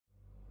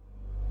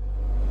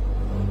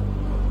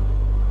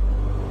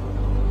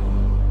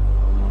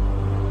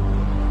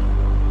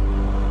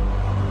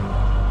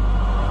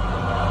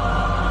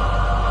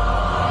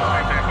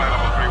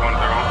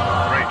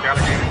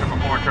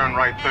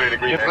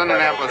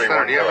Indianapolis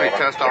Center, do you have any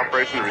test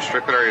operations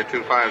restricted area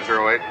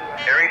 2508?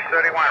 Aries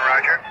 31,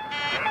 roger.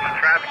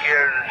 Traffic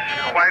is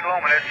quite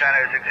luminous and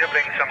is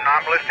exhibiting some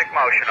non-ballistic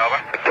motion,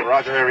 over.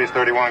 Roger, Aries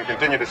 31.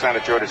 Continue to send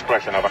at your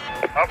discretion, over.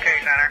 Okay,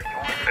 Center.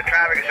 The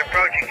traffic is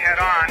approaching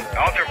head-on,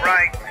 ultra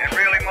bright, and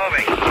really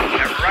moving.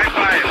 They're right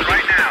by us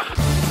right now.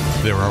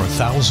 There are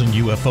 1,000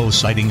 UFO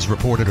sightings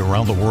reported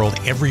around the world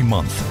every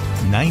month.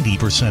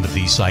 90% of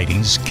these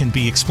sightings can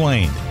be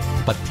explained,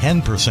 but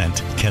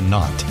 10%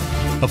 cannot.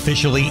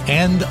 Officially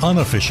and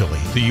unofficially,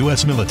 the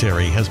U.S.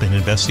 military has been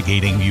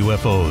investigating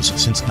UFOs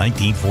since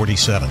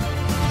 1947.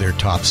 Their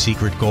top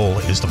secret goal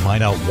is to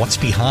find out what's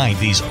behind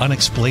these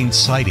unexplained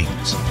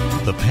sightings.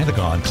 The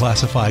Pentagon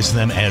classifies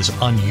them as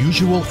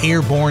unusual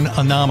airborne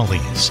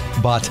anomalies,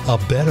 but a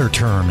better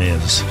term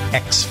is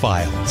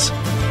X-Files.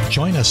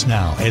 Join us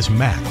now as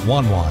Mack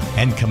Maloney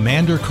and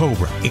Commander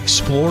Cobra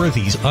explore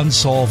these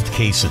unsolved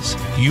cases,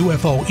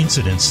 UFO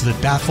incidents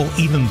that baffle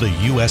even the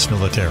U.S.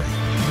 military.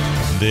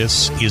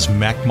 This is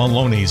Mack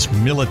Maloney's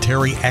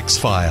Military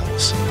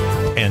X-Files.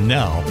 And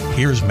now,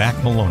 here's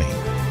Mack Maloney.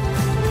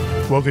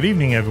 Well, good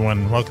evening,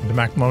 everyone. Welcome to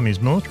Mack Maloney's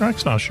Military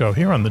X-Files show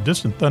here on the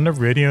Distant Thunder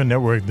Radio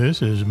Network.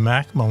 This is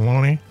Mack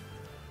Maloney.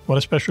 What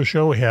a special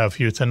show we have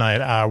for you tonight.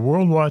 Our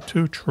World War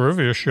II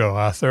trivia show,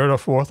 our third or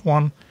fourth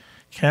one.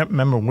 Can't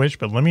remember which,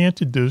 but let me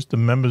introduce the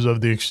members of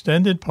the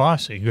extended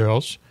posse,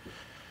 girls.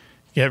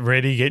 Get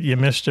ready, get your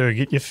mister,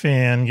 get your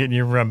fan, get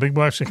your big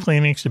box of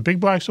Kleenex, a big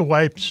box of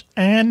wipes,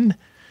 and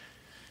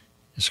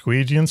a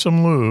squeegee and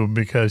some lube,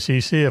 because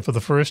he's here for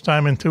the first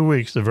time in 2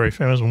 weeks, the very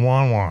famous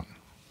Juan.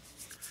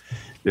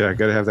 Yeah, I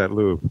got to have that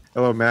lube.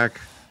 Hello, Mac.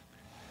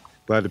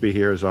 Glad to be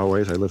here as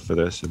always. I live for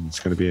this, and it's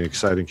going to be an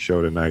exciting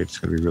show tonight. It's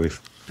going to be really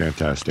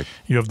fantastic.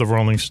 You have the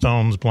Rolling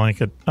Stones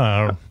blanket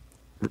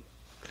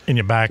in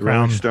your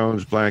background. Rolling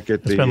Stones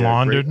blanket. It's been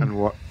laundered.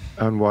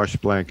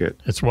 Unwashed blanket.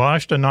 It's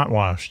washed or not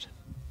washed?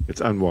 It's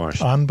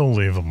unwashed.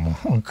 Unbelievable.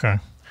 Okay.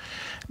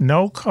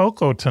 No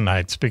Coco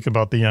tonight. Speak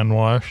about the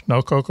unwashed.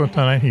 No Coco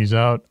tonight. He's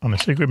out on a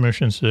secret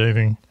mission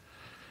saving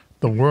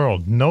the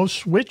world. No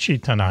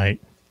Switchy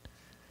tonight.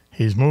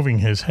 He's moving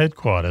his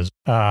headquarters.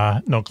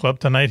 No Club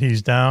tonight.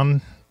 He's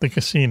down the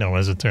casino,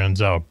 as it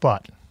turns out.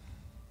 But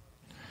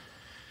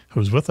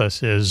who's with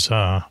us is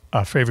our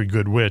favorite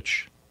good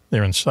witch.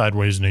 They're in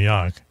Sideways, New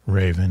York.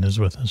 Raven is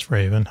with us.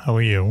 Raven, how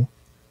are you?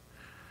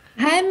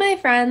 Hi, my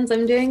friends.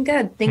 I'm doing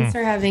good. Thanks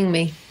for having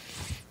me.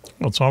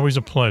 Well, it's always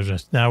a pleasure.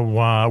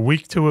 Now,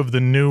 week 2 of the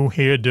new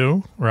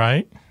hairdo,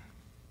 right?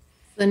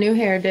 The new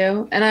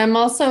hairdo. And I'm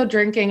also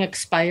drinking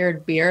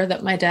expired beer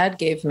that my dad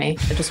gave me.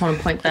 I just want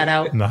to point that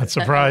out. Not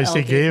surprised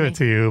he gave it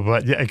to you,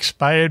 but yeah,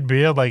 expired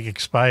beer, like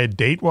expired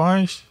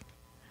date-wise?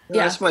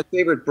 Yeah. That's my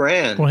favorite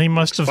brand. Well, he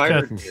must have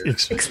got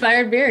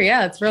expired beer.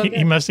 Yeah, it's real good.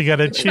 He must have got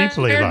it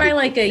cheaply. Expired by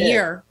like a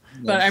year.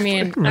 But I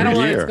mean, I don't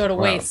want it to go to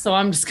waste, so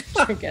I'm just going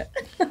to drink it.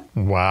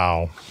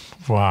 Wow,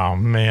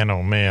 man,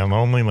 oh man,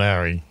 only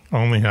Larry.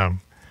 Only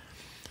him.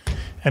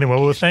 Anyway,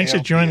 well, thanks for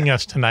joining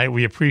us tonight.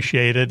 We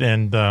appreciate it,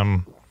 and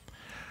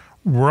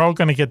we're all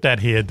going to get that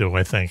hairdo,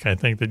 I think. I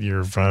think that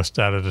you've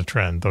started a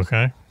trend,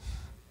 okay? I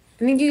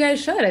think you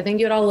guys should. I think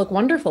you'd all look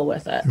wonderful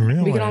with it.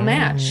 Really? We could all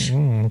match.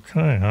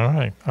 Okay,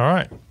 all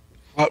right.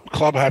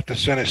 Club have to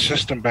send his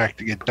system back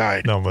to get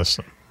dyed. No,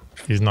 listen.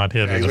 He's not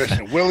here to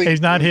defend.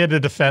 He's not here to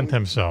defend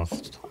himself.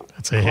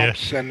 It's a hair.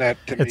 Send that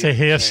to me. It's a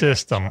hair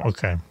system.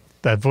 Okay.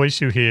 That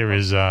voice you hear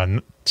is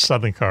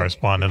Southern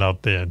correspondent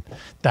out there,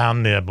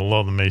 down there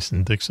below the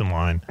Mason-Dixon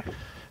line,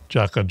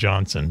 Jocko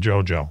Johnson,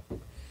 JoJo.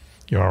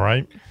 You all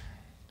right?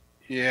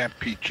 Yeah,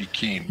 peachy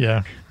keen.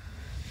 Yeah.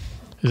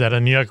 Is that a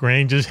New York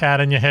Rangers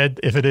hat on your head?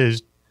 If it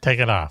is, take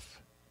it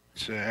off.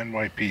 It's an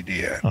NYPD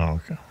hat. Oh,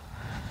 okay.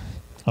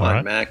 All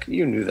right, Mac,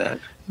 you knew that.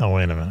 No,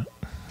 wait a minute.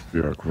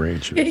 New York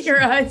Rangers. Get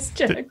your eyes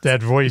checked.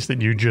 That voice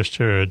that you just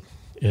heard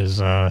is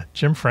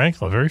Jim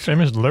Frenkel, a very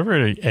famous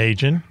delivery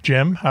agent.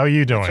 Jim, how are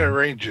you doing? It's a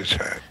Rangers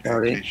hat.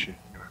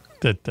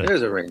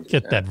 There's a Rangers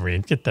Get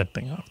that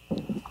thing off.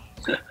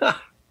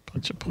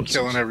 Bunch of pussies.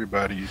 Killing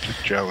everybody. You're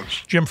just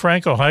jealous. Jim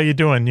Frenkel, how you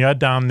doing? You're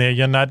down there.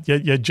 You're not.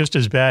 You're just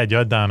as bad.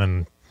 You're down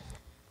in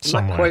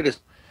somewhere. Not quite as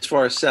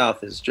far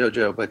south as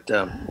JoJo, but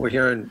we're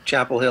here in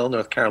Chapel Hill,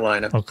 North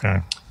Carolina.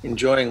 Okay.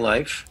 Enjoying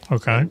life.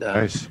 Okay. And,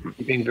 nice.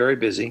 Being very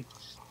busy.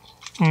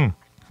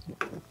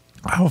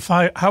 How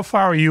far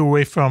are you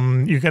away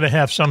from? You got to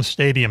have some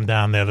stadium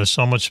down there. There's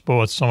so much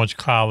sports, so much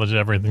college,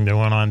 everything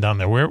going on down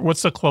there.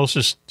 What's the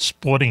closest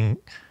sporting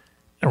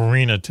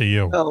arena to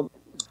you? Well,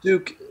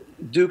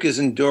 Duke is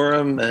in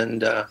Durham,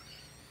 and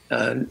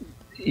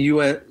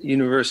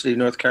University of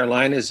North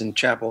Carolina is in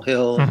Chapel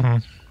Hill,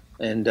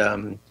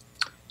 and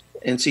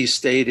NC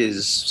State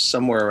is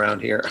somewhere around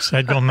here.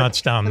 I'd go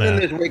nuts down there.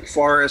 And then there's Wake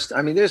Forest.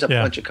 I mean, there's a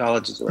bunch of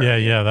colleges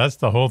around. Yeah, that's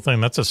the whole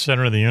thing. That's the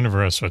center of the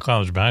universe for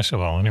college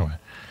basketball, anyway.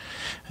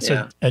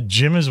 So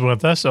Jim is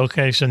with us.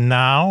 Okay, so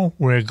now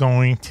we're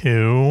going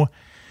to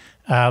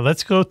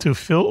let's go to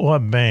Phil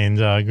Orbanes,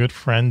 a good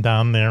friend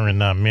down there in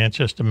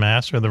Manchester,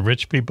 Mass, where the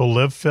rich people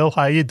live. Phil,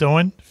 how you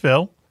doing,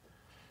 Phil?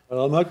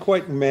 Well, I'm not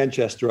quite in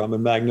Manchester. I'm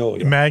in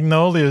Magnolia.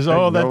 Magnolias.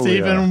 Oh, that's Magnolia.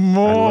 even I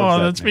more. love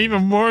that That's name.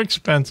 even more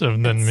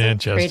expensive than It's so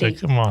Manchester. pretty.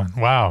 Come on.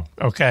 Wow.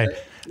 Okay.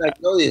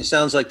 Magnolia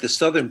sounds like the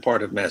southern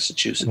part of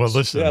Massachusetts. Well,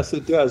 listen. Yes,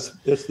 it does.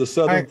 It's the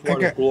southern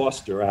part of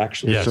Gloucester,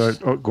 actually. Yes. So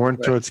going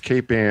towards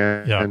Cape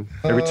Ann, Yeah. and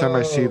every time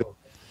I see the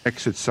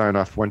exit sign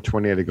off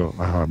 128, I go,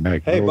 oh,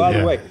 Magnolia. Hey, by Yeah.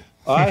 the way,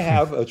 I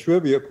have a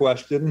trivia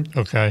question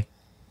Okay.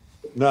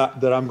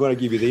 not that I'm going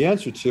to give you the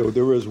answer to.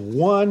 There is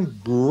one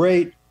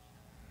great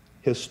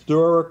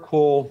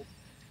historical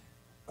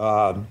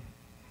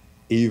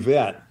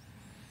event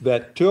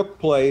that took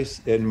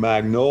place in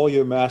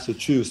Magnolia,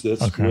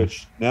 Massachusetts, Okay.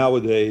 which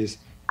nowadays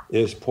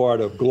is part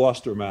of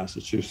Gloucester,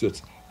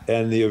 Massachusetts.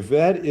 And the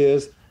event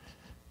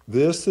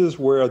this is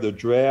where the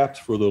draft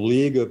for the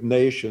League of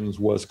Nations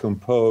was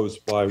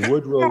composed by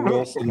Woodrow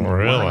Wilson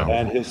Really?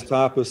 and his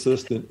top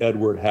assistant,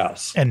 Edward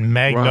House. And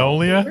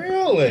Magnolia?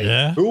 Really?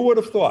 Yeah. Who would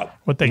have thought?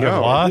 What, they got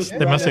No. lost?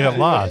 They must have got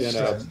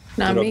lost.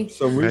 Not me.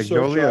 Some research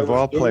Magnolia I of was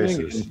all doing,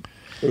 places. and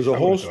there's a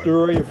whole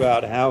story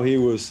about how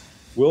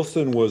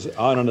Wilson was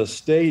on an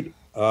estate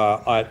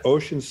at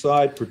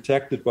Oceanside,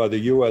 protected by the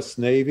U.S.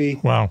 Navy.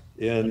 Wow.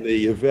 In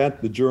the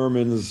event the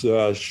Germans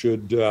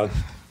should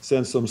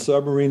send some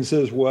submarines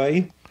his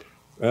way,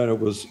 and it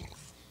was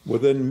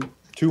within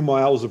 2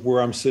 miles of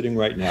where I'm sitting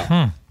right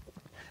now.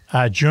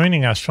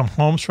 Joining us from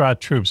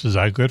Homesrod Troops is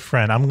our good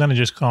friend. I'm going to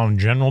just call him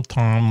General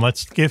Tom.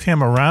 Let's give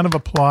him a round of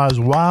applause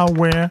while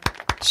we're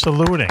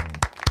saluting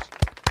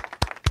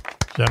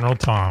General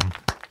Tom.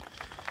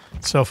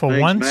 So for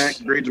Thanks, once,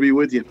 Mac. Great to be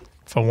with you.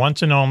 for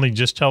once and only,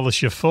 just tell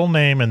us your full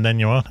name, and then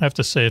you won't have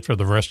to say it for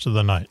the rest of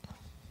the night.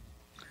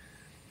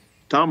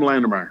 Tom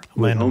Landwermeyer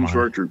with Landwermeyer. Homes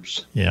for Our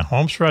Troops. Yeah,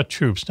 Homesrod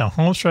Troops. Now,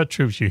 Homesrod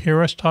Troops, you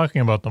hear us talking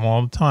about them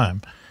all the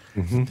time.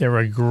 They're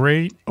a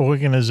great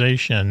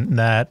organization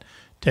that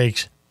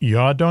takes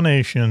your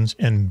donations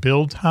and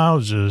builds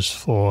houses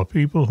for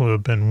people who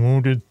have been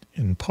wounded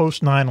in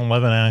post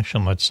 9/11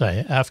 action, let's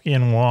say,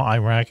 Afghan war,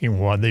 Iraqi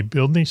war. They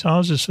build these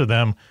houses for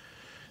them.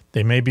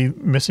 They may be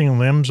missing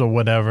limbs or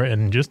whatever,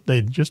 and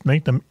they just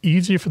make them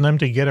easier for them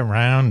to get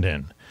around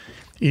in.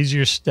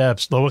 Easier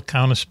steps, lower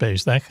counter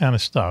space, that kind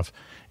of stuff.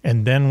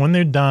 And then when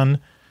they're done,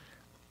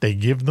 they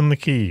give them the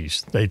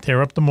keys. They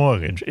tear up the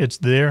mortgage. It's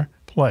their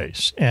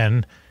place.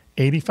 And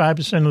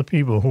 85% of the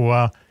people who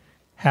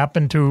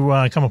happen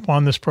to come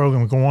upon this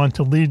program go on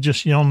to lead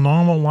just,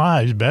 normal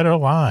lives, better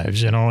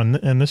lives,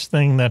 and this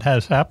thing that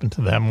has happened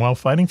to them while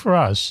fighting for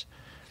us,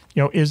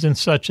 isn't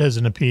such as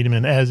an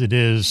impediment as it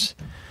is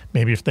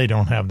maybe if they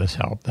don't have this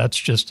help. That's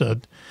just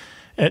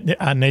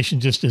our nation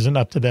just isn't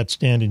up to that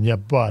standard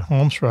yet. But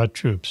Homesrod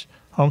Troops,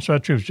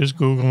 just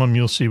Google them.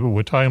 You'll see what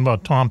we're talking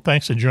about. Tom,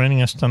 thanks for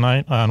joining us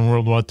tonight on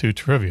World War II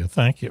Trivia.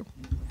 Thank you.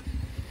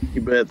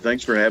 You bet.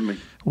 Thanks for having me.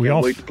 We Can't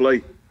all- wait to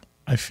play.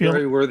 I feel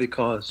Very worthy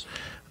cause.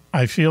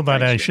 I feel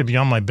that I should be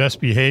on my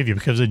best behavior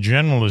because the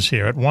general is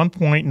here. At one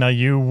point, now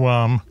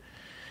you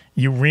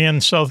ran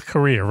South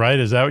Korea, right?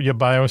 Is that what your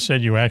bio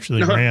said? You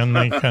actually ran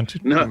the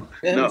country? No.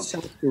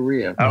 South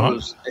Korea. I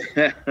was.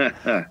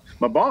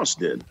 My boss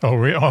did. Oh,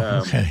 really?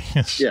 Oh, okay.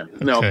 Yes. Yeah.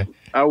 No, Okay.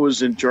 I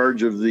was in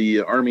charge of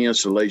the Army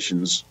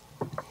installations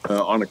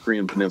on the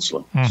Korean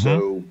Peninsula.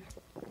 So,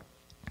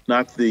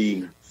 not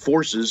the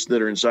forces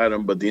that are inside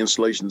them, but the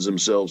installations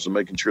themselves, and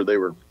making sure they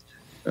were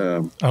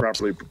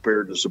properly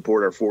prepared to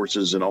support our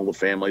forces and all the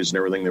families and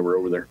everything that were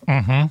over there.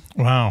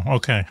 Mm-hmm. Wow.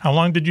 Okay. How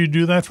long did you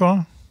do that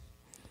for?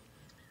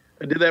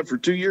 I did that for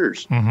 2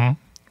 years. Mm-hmm.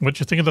 What'd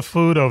you think of the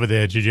food over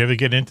there? Did you ever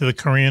get into the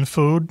Korean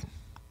food?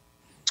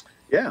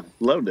 Yeah,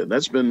 loved it.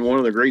 That's been one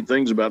of the great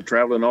things about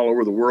traveling all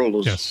over the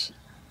world is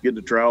get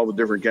to try all the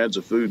different kinds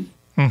of food.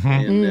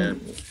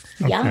 And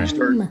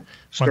Yum.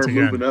 start again.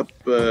 moving up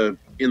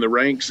in the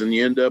ranks, and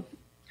you end up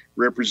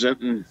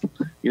representing,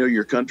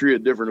 your country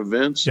at different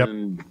events,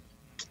 and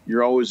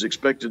you're always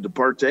expected to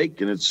partake,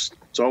 and it's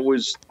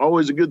always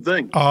a good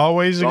thing.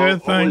 Always a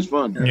good thing. Always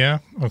fun. Yeah.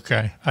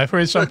 Okay. I've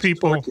heard some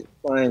people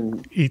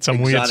eat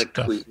some weird exotic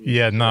stuff. cuisine.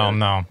 Yeah.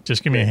 No.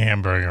 Just give me a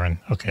hamburger and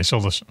okay. So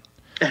listen.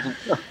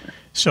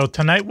 So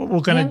tonight, what we're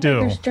going to do?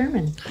 Hamburger's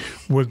German.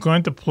 We're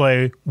going to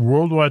play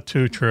World War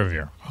II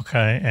trivia,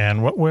 okay?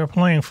 And what we're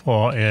playing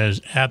for is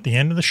at the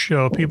end of the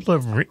show, people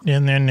have written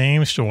in their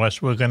names to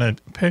us. We're going to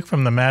pick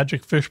from the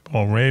Magic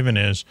Fishbowl, Raven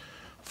is,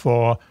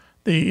 for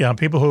the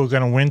people who are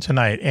going to win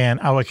tonight. And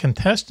our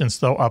contestants,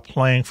 though, are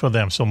playing for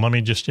them. So let me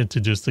just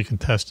introduce the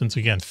contestants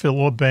again. Phil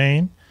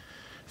Orbanes,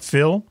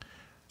 Phil,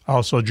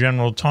 also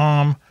General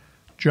Tom,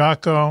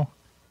 Jocko,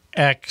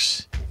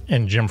 X,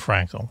 and Jim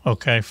Frenkel.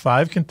 Okay,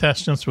 5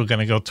 contestants. We're going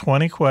to go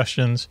 20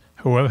 questions.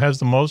 Whoever has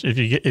the most, if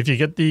you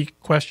get the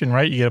question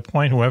right, you get a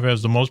point. Whoever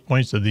has the most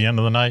points at the end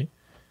of the night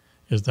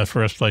is the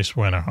first place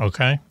winner.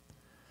 Okay.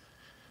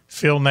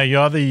 Phil, now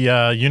you're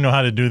the you know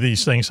how to do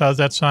these things. How's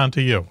that sound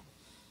to you?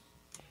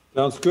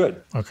 Sounds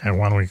good. Okay,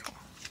 why don't we go?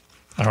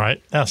 All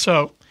right. Now,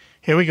 so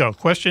here we go.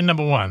 Question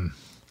number 1.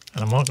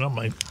 And I'm looking up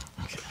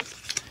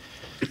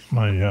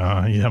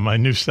my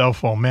new cell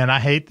phone. Man, I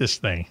hate this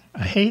thing.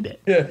 I hate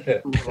it.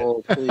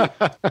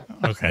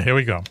 Okay, here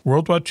we go.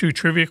 World War II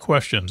trivia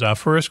questions. Our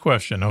first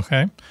question,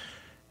 okay?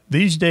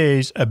 These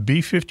days, a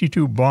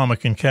B-52 bomber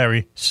can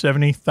carry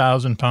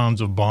 70,000 pounds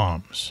of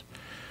bombs.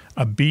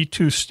 A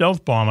B-2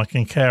 stealth bomber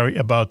can carry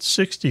about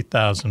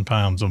 60,000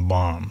 pounds of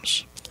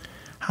bombs.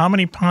 How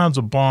many pounds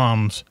of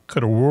bombs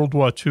could a World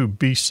War II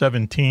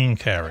B-17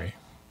 carry?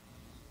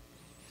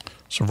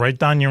 So write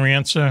down your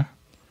answer.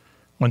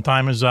 When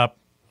time is up,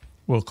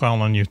 we'll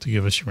call on you to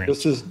give us your answer.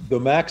 This is the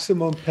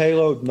maximum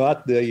payload,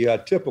 not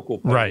the typical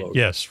payload. Right,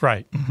 yes,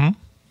 right. Mm-hmm.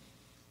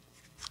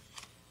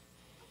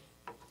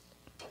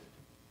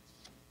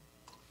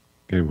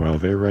 Okay, while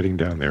they're writing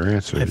down their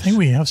answers, I think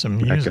we have some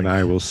music. Mac and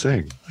I will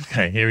sing.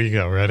 Okay, here you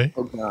go. Ready?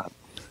 Hope not.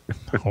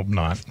 Hope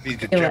not. Need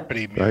the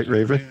Jeopardy music. Right,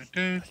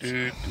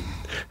 Raven?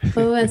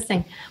 Who was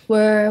saying,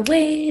 we're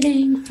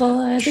waiting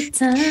for the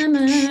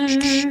timer.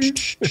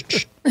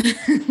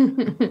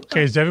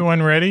 Okay, is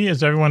everyone ready?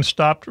 Has everyone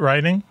stopped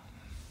writing?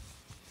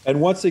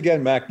 And once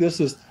again, Mac, this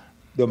is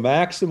the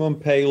maximum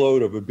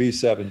payload of a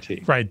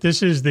B-17. Right.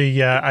 This is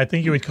the, I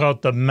think you would call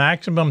it the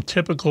maximum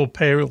typical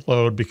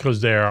payload because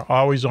they are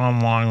always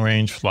on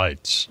long-range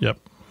flights. Yep.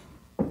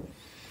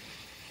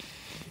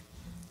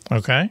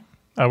 Okay.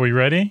 Are we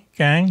ready,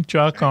 gang?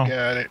 Jocko.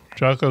 Got it.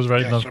 Jocko's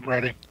writing, Yes, I'm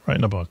ready.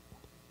 writing the book.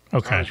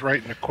 Okay. I was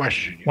writing a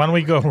question. Why don't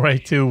we go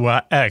right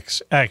to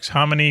X? X,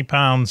 how many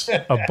pounds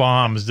of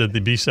bombs did the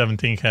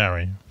B-17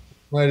 carry?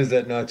 Why does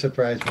that not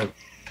surprise me?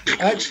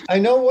 I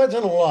know it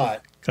wasn't a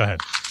lot. Go ahead.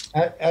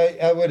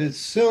 I would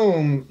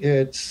assume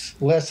it's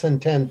less than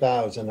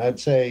 10,000. I'd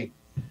say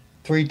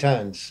 3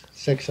 tons,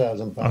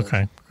 6,000 pounds.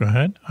 Okay, go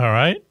ahead. All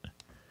right.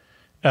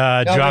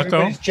 Now Jocko?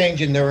 everybody's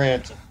changing their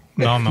answer.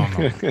 No.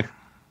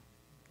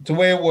 It's the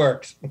way it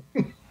works.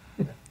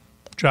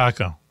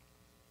 Jocko.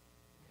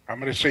 I'm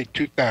going to say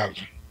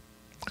 2,000.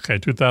 Okay,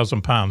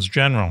 2,000 pounds.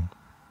 General.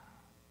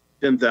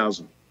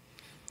 10,000.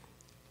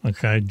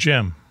 Okay,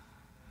 Jim.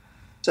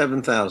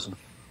 7,000.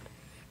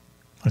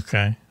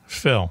 Okay,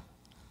 Phil.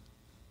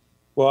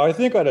 Well, I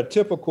think on a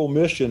typical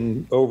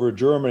mission over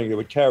Germany, it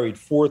would carry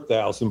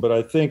 4,000, but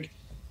I think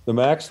the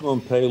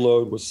maximum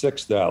payload was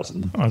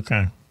 6,000.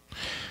 Okay.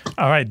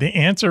 All right, the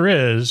answer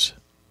is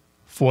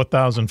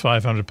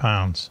 4,500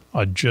 pounds,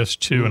 or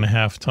just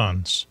 2.5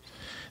 tons.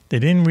 They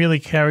didn't really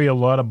carry a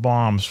lot of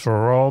bombs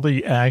for all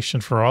the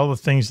action, for all the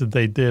things that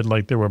they did.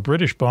 Like there were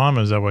British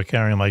bombers that were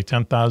carrying like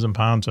 10,000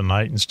 pounds a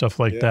night and stuff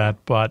like that.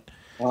 But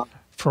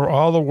for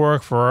all the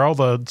work, for all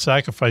the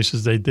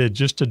sacrifices they did,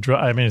 just to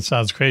drop, I mean, it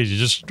sounds crazy,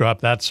 just to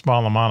drop that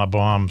small amount of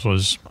bombs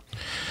was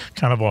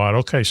kind of odd.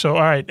 Okay, so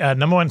all right,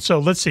 number one. So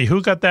let's see, who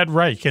got that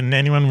right? Can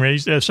anyone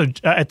raise? So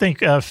I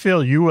think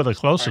Phil, you were the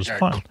closest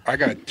one. I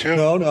got 2.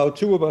 No,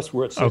 2 of us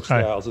were at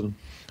 6,000.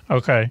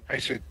 Okay. I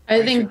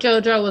think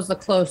JoJo was the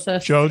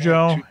closest.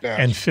 JoJo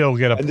and Phil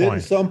get a and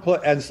point.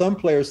 Then some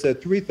players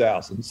said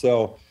 3,000.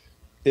 So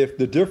if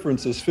the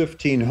difference is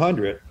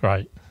 1,500,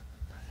 right,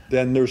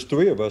 then there's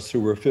 3 of us who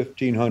were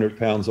 1,500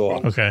 pounds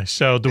off. Okay,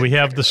 so do we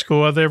have the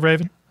score there,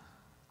 Raven?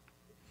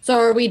 So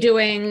are we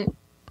doing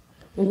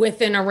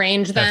within a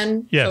range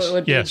then? Yes, So it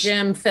would be yes.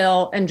 Jim,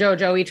 Phil, and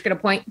JoJo each get a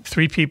point?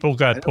 3 people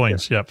got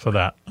points, yep, for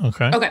that.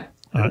 Okay. Okay.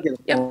 All right. Get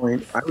a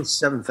point. I was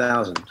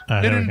 7,000. All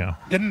right, here we go.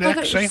 Didn't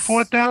X say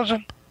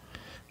 4,000?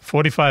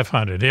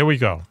 4,500. Here we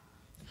go.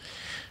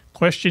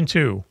 Question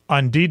 2.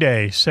 On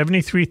D-Day,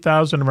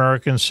 73,000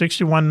 Americans,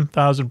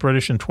 61,000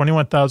 British, and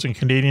 21,000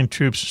 Canadian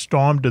troops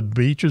stormed the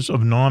beaches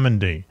of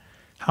Normandy.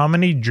 How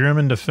many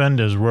German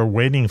defenders were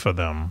waiting for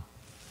them?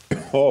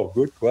 Oh,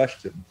 good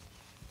question.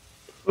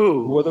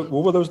 Ooh. What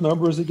were those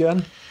numbers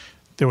again?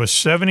 There was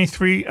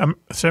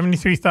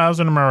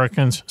 73,000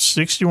 Americans,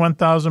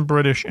 61,000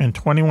 British, and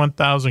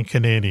 21,000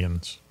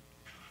 Canadians.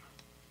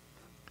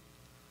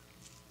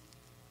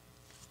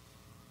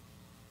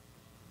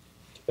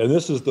 And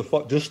this is the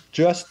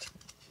just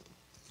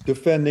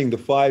defending the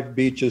 5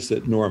 beaches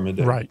at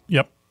Normandy. Right.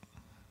 Yep.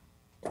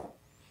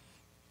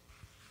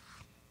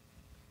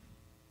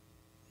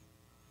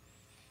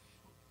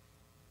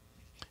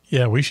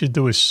 Yeah, we should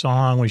do a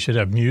song. We should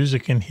have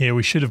music in here.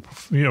 We should have,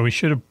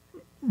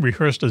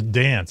 rehearsed a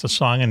dance, a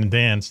song and a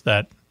dance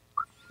that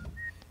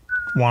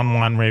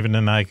Juan Raven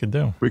and I could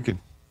do. We can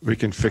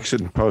fix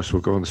it in post.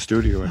 We'll go in the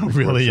studio. And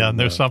Really? Yeah.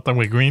 There's something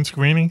with green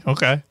screening.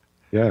 Okay.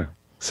 Yeah,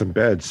 some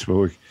beds.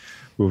 We'll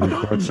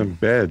record some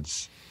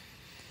beds.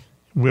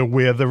 We'll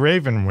wear the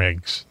Raven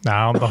wigs.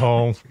 Now the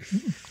whole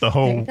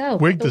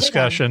wig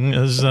discussion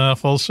is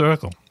full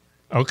circle.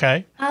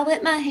 Okay. I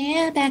whip my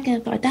hair back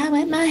and forth. I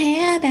whip my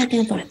hair back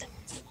and forth.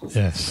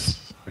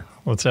 Yes.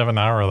 Let's have an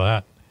hour of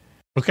that.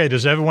 Okay.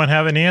 Does everyone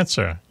have an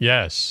answer?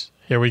 Yes.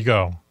 Here we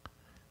go.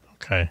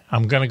 Okay.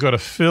 I'm going to go to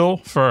Phil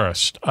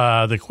first.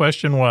 The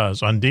question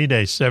was, on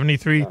D-Day,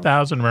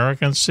 73,000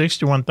 Americans,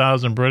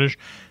 61,000 British,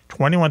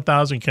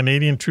 21,000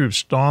 Canadian troops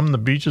stormed the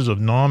beaches of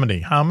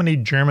Normandy. How many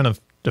German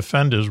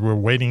defenders were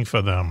waiting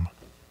for them?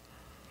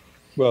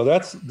 Well,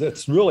 that's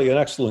really an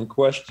excellent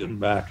question,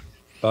 Mac.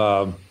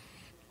 I'm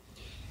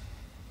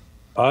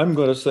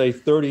going to say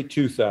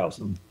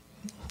 32,000.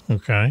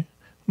 Okay.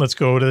 Let's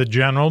go to the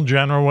general.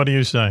 General, what do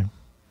you say?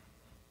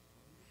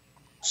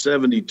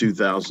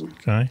 72,000.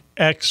 Okay.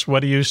 X,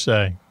 what do you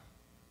say?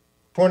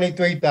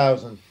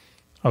 23,000.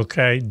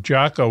 Okay.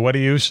 Jocko, what do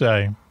you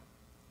say?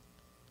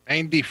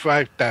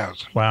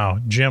 95,000. Wow.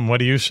 Jim, what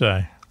do you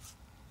say?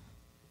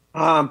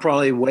 I'm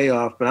probably way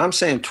off, but I'm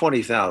saying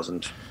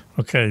 20,000.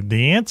 Okay.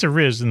 The answer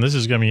is, and this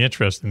is going to be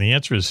interesting, the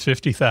answer is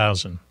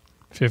 50,000.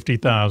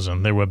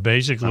 50,000. They were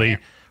basically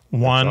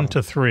 1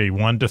 to 3,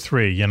 1 to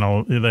 3. You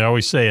know, they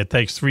always say it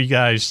takes 3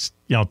 guys,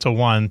 to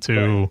 1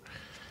 to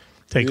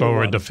take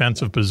over a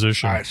defensive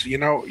position. All right,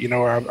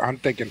 so I'm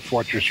thinking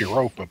Fortress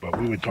Europa, but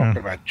we were talking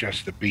about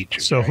just the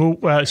beaches. So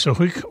right?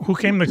 who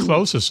came the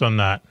closest on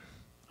that?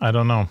 I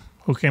don't know.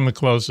 Who came the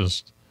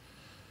closest?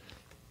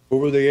 What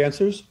were the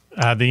answers?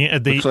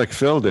 Looks like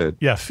Phil did.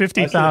 Yeah,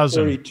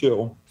 50,000.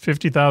 32.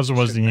 50,000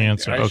 was the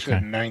answer. I Okay.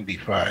 said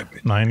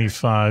 95.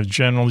 95.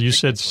 General, you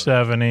said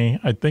 70.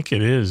 I think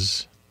it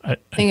is. I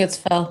think it's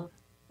Phil.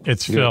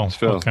 It's Yeah, Phil. it's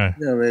Phil. Okay.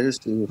 Yeah, it is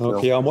too.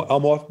 Okay, I'm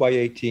off by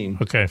 18.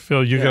 Okay,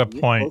 Phil, you got a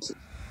point.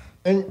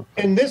 And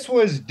this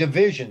was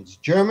divisions,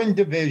 German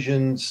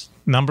divisions,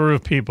 Number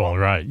of people,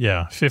 right?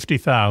 Yeah,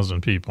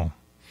 50,000 people.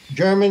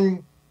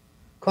 German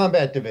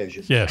combat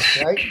divisions. Yes.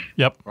 Right?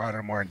 Yep. A lot of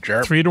them were in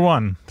Germany. 3 to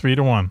 1. 3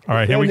 to 1. All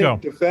right, here we go.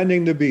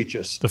 Defending the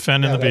beaches.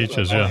 Defending the that's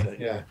beaches. what I Yeah. said,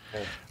 yeah.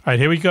 All right,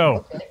 here we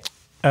go.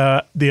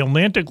 The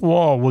Atlantic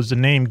Wall was the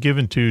name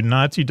given to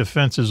Nazi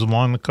defenses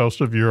along the coast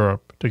of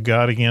Europe to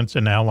guard against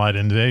an Allied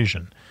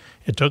invasion.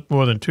 It took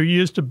more than 2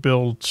 years to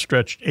build,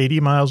 stretched 80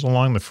 miles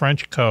along the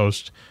French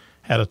coast,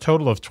 had a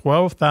total of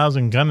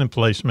 12,000 gun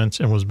emplacements,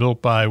 and was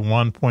built by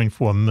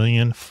 1.4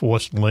 million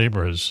forced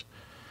laborers.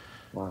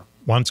 Wow.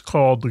 Once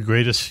called the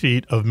greatest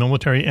feat of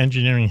military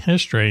engineering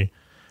history,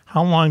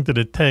 how long did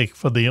it take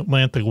for the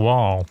Atlantic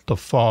Wall to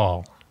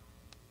fall?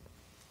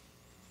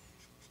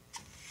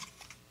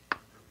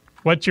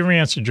 What's your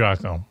answer,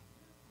 Jocko?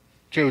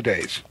 2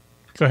 days.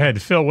 Go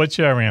ahead. Phil, what's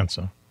your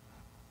answer?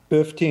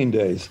 15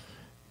 days.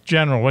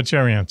 General, what's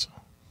your answer?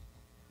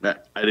 I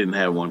didn't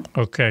have one.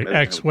 Okay. I didn't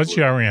X, have what's one.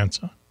 your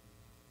answer?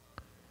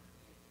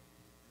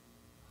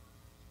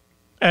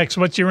 X,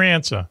 what's your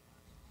answer?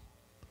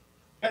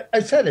 I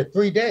said it,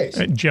 3 days.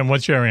 Jim,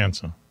 what's your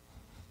answer?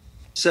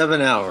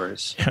 7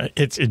 hours.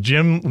 It's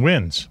Jim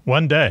wins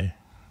 1 day.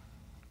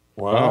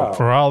 Wow.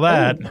 For all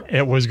that,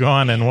 it was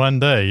gone in 1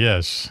 day.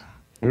 Yes.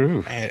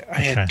 Ooh. I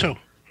had 2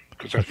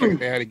 because I think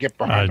they had to get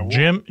behind the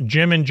wall.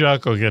 Jim and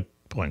Jocko get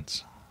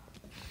points.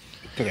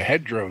 To the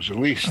hedgerows, at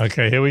least.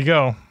 Okay, here we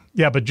go.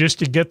 Yeah, but just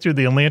to get through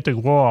the Atlantic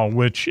Wall,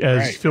 which,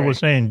 as Phil was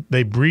saying,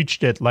 they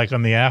breached it like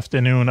on the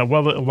afternoon.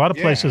 Well, a lot of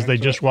places they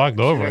just walked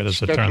over it,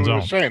 as it turns That's what I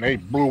out. was saying. They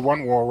blew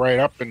one wall right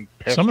up and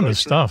passed Some of the right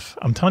through. stuff,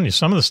 I'm telling you,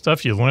 some of the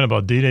stuff you learn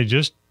about D-Day,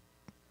 just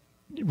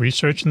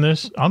researching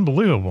this,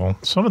 unbelievable.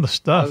 Some of the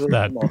stuff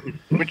that...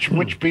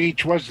 Which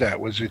beach was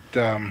that? Was it...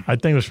 I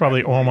think it was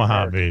probably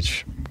Omaha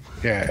Beach.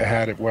 Yeah, it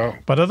had it well.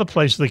 But other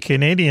places, the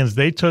Canadians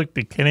took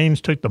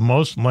the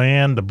most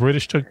land. The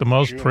British took the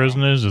most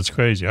prisoners. It's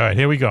crazy. All right,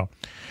 here we go.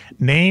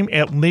 Name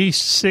at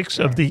least 6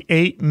 of the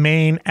 8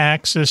 main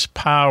Axis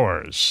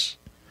powers.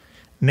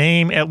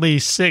 Name at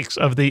least 6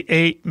 of the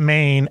 8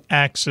 main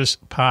Axis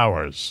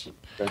powers.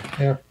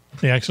 Yeah.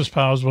 The Axis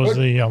powers was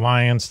the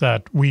alliance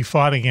that we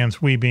fought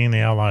against, we being the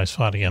Allies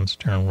fought against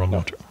during World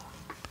War II.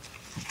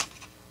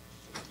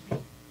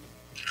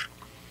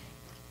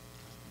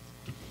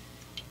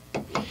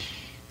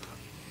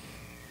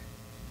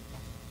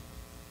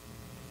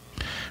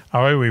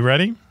 All right, we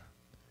ready?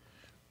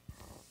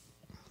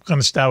 I'm going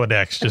to start with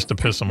X just to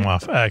piss them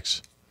off.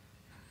 X.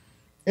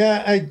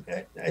 Yeah,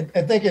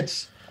 I think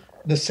it's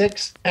the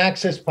 6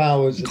 Axis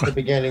powers at the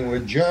beginning were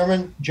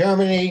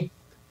Germany,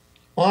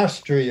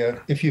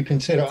 Austria, if you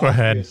consider Go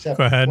ahead. Austria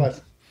Go ahead.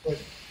 Plus,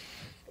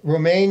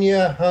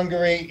 Romania,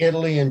 Hungary,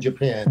 Italy, and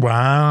Japan.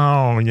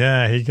 Wow.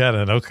 Yeah, he got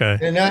it. Okay.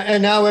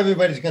 And now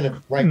everybody's going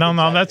to write. No,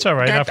 that's all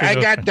right. I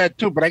got that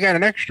too, but I got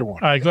an extra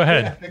one. All right, go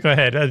ahead. Go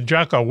ahead.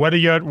 Jocko, what are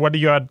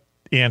your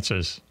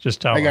answers?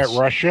 Just tell us. I got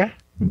Russia,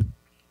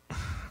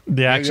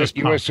 the Axis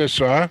powers.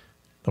 USSR,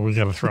 We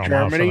got to throw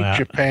Germany, them out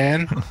for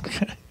that. Japan,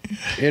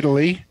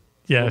 Italy,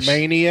 Yes.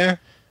 Romania,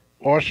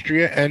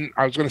 Austria, and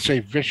I was going to say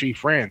Vichy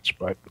France,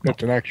 but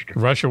that's an extra.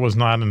 Russia was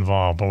not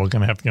involved, but we're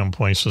going to have to give them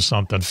points for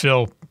something.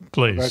 Phil,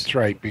 please. That's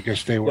right,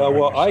 because they were. Yeah,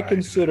 well, I undersized.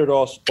 considered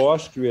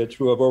Austria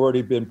to have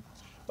already been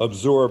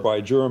absorbed by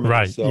Germany.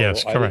 Right, So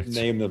yes, I correct.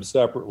 didn't name them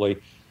separately.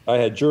 I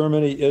had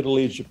Germany,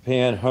 Italy,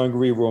 Japan,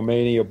 Hungary,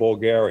 Romania,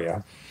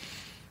 Bulgaria.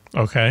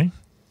 Okay.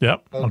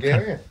 Yep.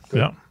 Bulgaria. Okay. Good,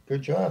 Yep.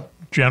 good job.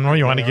 General,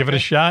 you want to give it a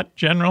shot,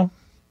 General?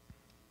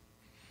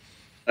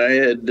 I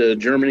had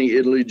Germany,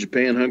 Italy,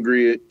 Japan,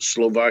 Hungary,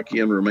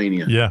 Slovakia, and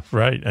Romania. Yeah,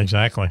 right.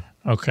 Exactly.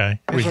 Okay.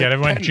 We There's got like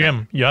everyone. 10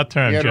 Jim, your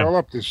turn, Yeah, they're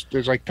all Jim. up.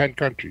 There's like 10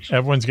 countries.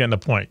 Everyone's getting a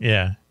point.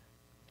 Yeah.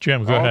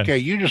 Jim, go ahead. Okay,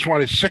 you just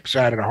wanted 6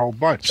 out of the whole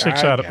bunch.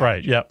 6 out of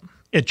right. Yep.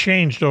 It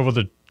changed over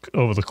the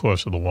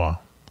course of the war.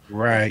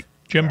 Right.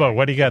 Jimbo,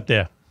 what do you got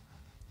there?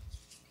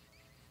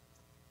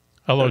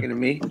 Hello. Talking to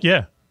me?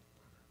 Yeah.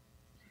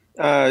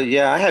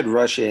 Yeah, I had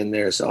Russia in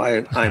there, so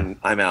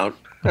I'm out.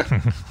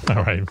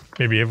 All right.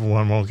 Maybe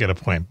everyone won't get a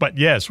point. But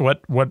yes,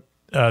 what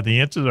the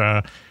answers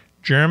are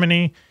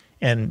Germany,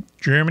 And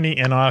Germany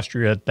and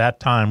Austria at that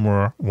time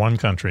were one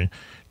country.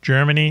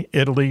 Germany,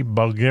 Italy,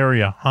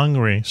 Bulgaria,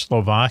 Hungary,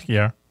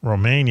 Slovakia,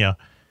 Romania,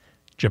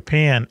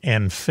 Japan,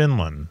 and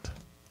Finland.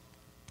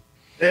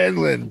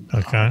 Finland.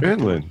 Okay.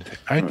 Finland.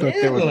 I thought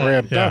they were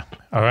ramped up.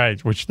 All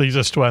right, which leads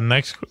us to our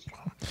next.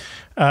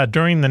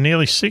 During the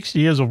nearly 6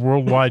 years of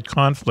worldwide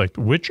conflict,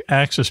 which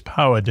Axis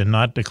power did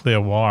not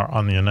declare war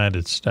on the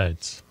United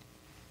States?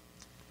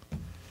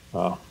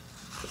 Oh.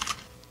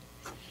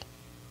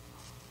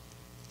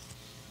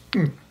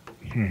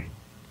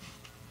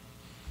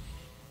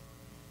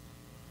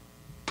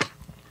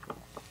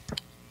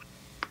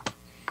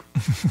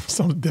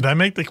 So, did I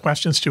make the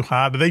questions too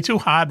hard? Are they too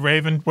hard,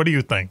 Raven? What do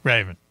you think,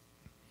 Raven?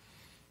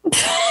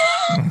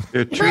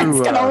 They're Brent's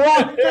too, got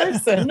a wrong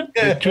person.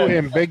 They're too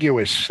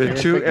ambiguous. they're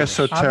too ambiguous.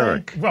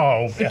 esoteric.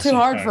 Oh, It's too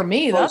hard for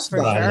me, that's for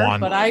Close sure. one.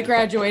 But I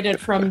graduated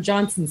from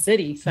Johnson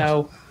City,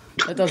 so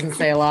that doesn't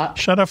say a lot.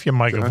 Shut off your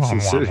microphone,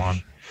 Johnson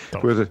Juan.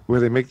 City. Where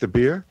they make the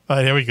beer? All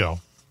right, here we go.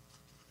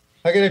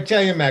 I got to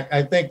tell you, Mac,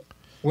 I think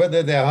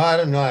whether they're hard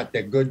or not,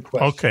 they're good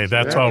questions. Okay,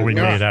 that's all we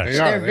need, X.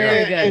 They're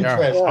very good.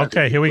 Interesting.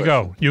 Okay, here we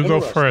go. You go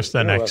Interesting. first,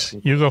 then, X.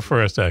 Interesting. You go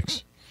first,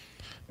 X.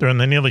 During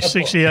the nearly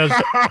 6 years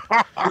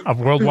of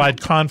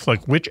worldwide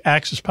conflict, which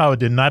Axis power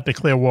did not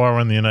declare war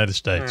on the United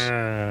States?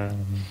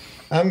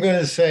 I'm going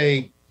to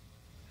say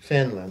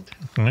Finland.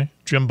 Okay.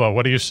 Jimbo,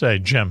 what do you say?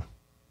 Jim.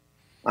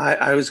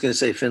 I was going to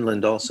say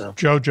Finland also.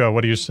 Jojo,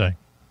 what do you say?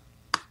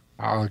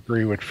 I'll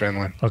agree with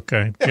Finland.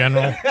 Okay.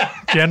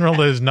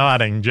 General is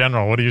nodding.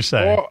 General, what do you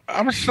say? Well,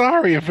 I'm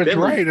sorry if it's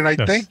right, and I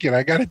Yes. think it.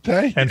 I got to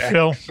tell you. And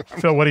Phil,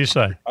 what do you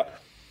say?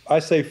 I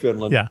say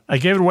Finland. Yeah, I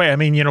gave it away. I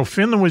mean,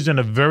 Finland was in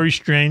a very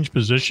strange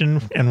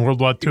position in World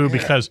War II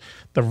because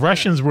the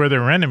Russians were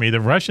their enemy.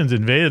 The Russians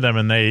invaded them,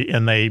 and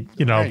they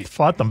Right.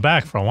 fought them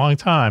back for a long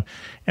time,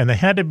 and they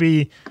had to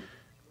be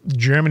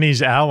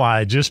Germany's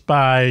ally just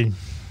by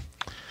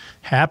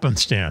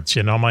happenstance.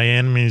 My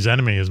enemy's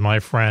enemy is my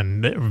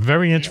friend.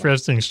 Very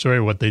interesting story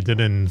what they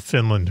did in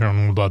Finland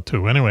during World War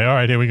II. Anyway, all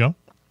right, here we go.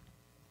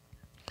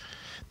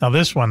 Now,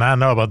 this one, I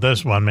know about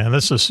this one, man.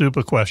 This is a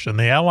super question.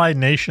 The Allied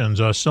nations,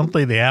 or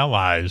simply the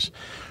Allies,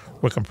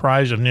 were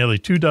comprised of nearly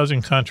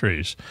 24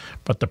 countries,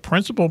 but the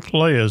principal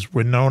players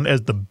were known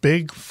as the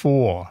Big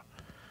Four.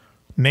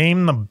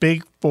 Name the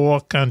Big Four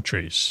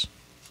countries.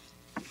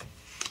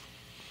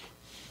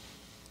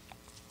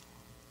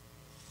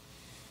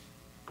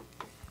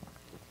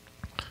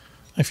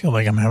 I feel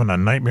like I'm having a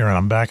nightmare and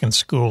I'm back in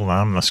school and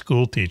I'm the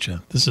school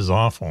teacher. This is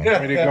awful.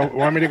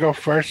 Want me to go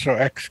first so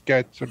X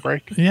gets a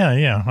break?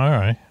 Yeah. All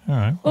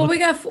right. Well, we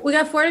got 45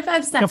 You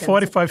seconds. got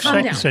 45 Calm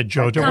seconds, down. said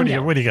Jojo.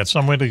 Calm What do you got?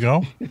 Somewhere to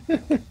go?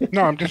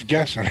 No, I'm just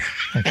guessing.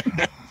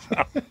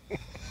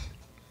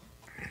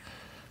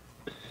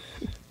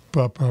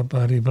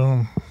 Buddy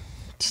boom.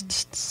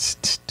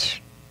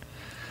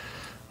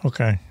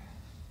 Okay.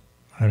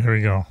 All right, here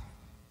we go.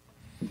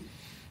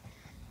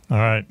 All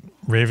right.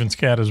 Raven's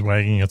cat is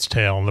wagging its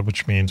tail,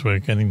 which means we're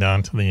getting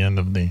down to the end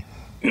of the.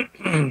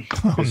 Oh,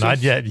 not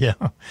yet. Yeah.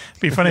 It'd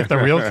be funny if the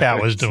real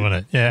cat was doing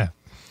it. Yeah.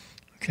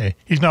 Okay.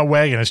 He's not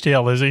wagging his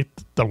tail, is he?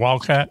 The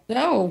wildcat?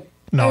 No.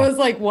 No. I was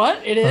like,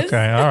 what? It is?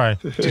 Okay. All right.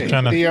 Just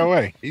trying to,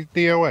 DOA. He's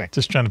DOA.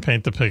 just trying to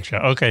paint the picture.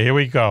 Okay. Here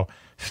we go.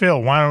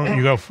 Phil, why don't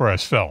you go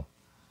first? Phil.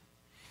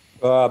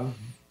 The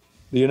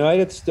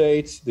United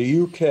States,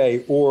 the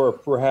UK, or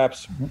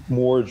perhaps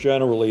more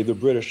generally, the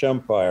British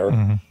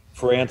Empire,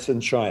 France,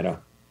 and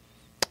China.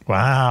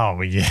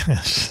 Wow.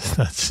 Yes.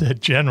 That's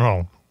it.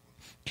 General,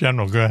 go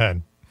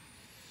ahead.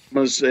 I'm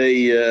going to say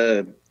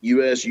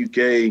U.S.,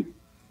 UK,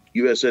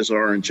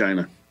 USSR, and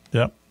China.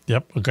 Yep.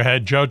 Go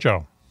ahead,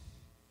 Jojo.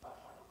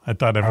 I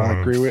thought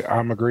everyone.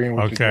 I'm agreeing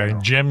with you. Okay,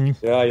 Jim.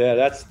 Yeah,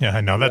 that's. Yeah,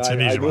 I know that's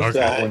an easy one. missed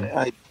Okay. that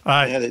one.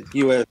 I had it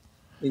U.S.,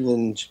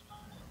 England,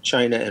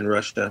 China, and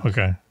Russia.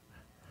 Okay.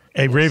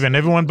 Hey, Raven.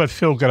 Everyone but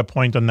Phil got a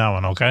point on that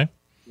one. Okay.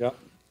 Yep.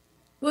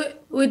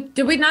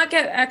 Did we not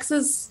get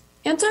X's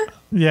answer?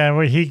 Yeah.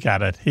 Well, he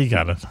got it.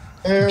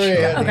 There he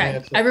is.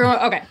 Okay. Everyone.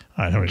 Okay.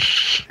 All right. Here we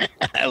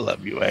go. I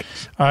love you,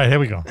 X. All right. Here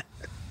we go. All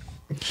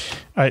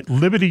right.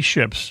 Liberty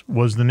Ships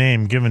was the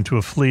name given to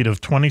a fleet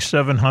of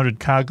 2,700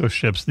 cargo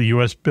ships the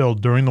U.S. built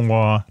during the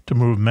war to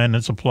move men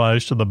and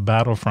supplies to the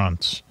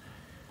battlefronts.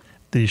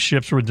 These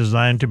ships were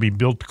designed to be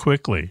built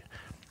quickly.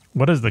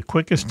 What is the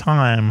quickest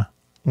time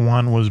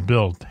one was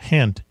built?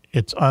 Hint,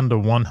 it's under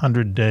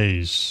 100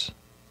 days.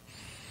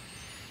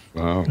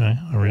 Wow. Okay,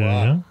 I'll read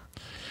it again.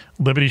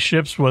 Liberty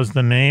Ships was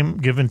the name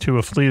given to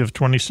a fleet of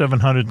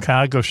 2,700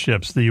 cargo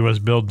ships the U.S.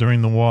 built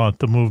during the war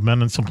to move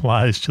men and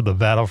supplies to the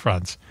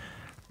battlefronts.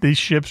 These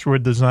ships were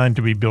designed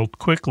to be built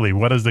quickly.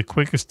 What is the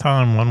quickest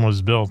time one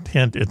was built?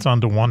 Hint, it's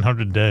under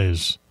 100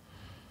 days.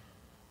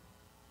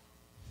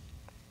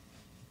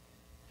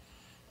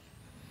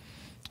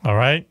 All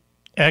right.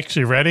 X,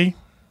 you ready?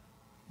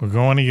 We're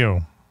going to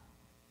you.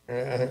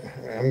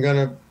 I'm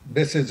going to,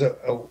 this is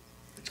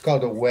it's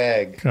called a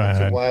WAG. Go It's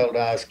ahead. a wild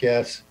ass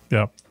guess.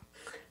 Yep.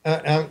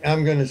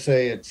 I'm going to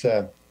say it's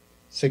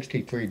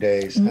 63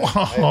 days.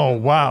 Oh,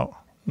 wow.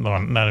 No,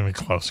 not even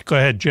close. Go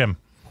ahead, Jim.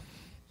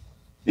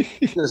 I'm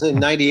going to say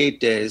 98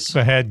 days. Go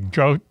ahead,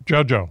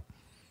 Jojo.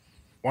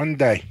 1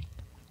 day.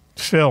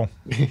 Phil.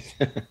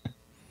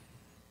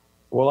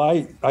 Well,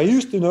 I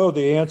used to know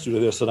the answer to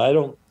this, and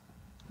I'm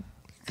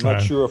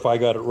not sure if I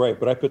got it right,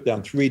 but I put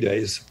down 3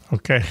 days.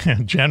 Okay,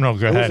 General,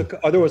 go ahead.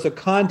 There was a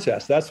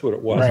contest. That's what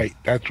it was. Right,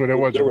 that's what it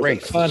was. There A was a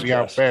race to see how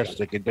contest. fast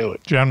they could do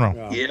it.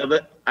 General. Yeah,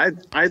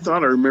 I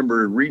thought I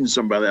remember reading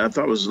something about that. I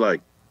thought it was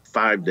like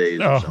 5 days.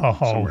 Or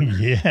something,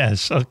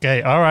 yes.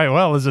 Okay. All right.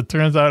 Well, as it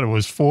turns out, it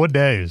was 4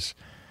 days.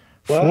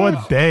 Wow.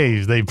 4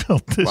 days they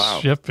built this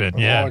ship in.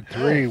 Yeah.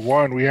 3,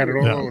 1. We had it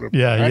all over.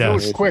 Yeah, I know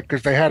yes. it's quick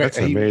because they had That's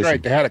he was amazing.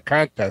 right. They had a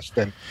contest.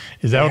 And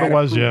Is that they what had it to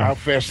was? prove Yeah. how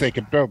fast they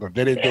could build them.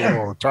 They didn't do it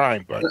all the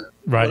time, but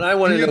Right. But I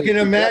want to You know. can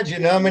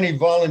imagine how many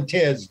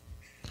volunteers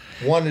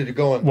wanted to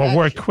go on Well, that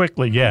work ship.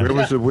 quickly. Yeah. Where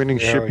was the winning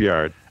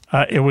shipyard?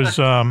 It was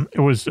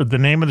the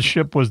name of the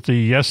ship was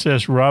the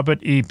SS Robert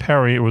E.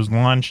 Perry. It was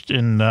launched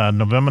in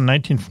November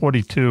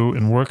 1942,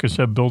 and workers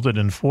have built it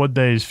in 4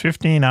 days,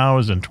 15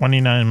 hours, and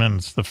 29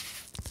 minutes. The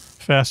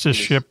fastest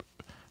ship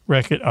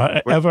record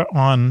ever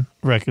on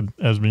record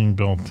as being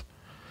built.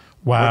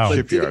 Wow. What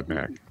shipyard,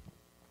 Mac?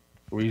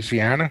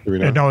 Louisiana. Do we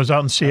know? No, it was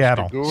out in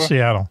Seattle. Pascagoula?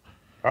 Seattle.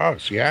 Oh,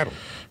 Seattle.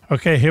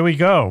 Okay, here we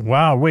go.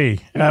 Wow,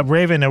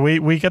 Raven,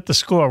 we got the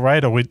score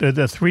right. Or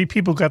the 3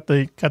 people got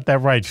that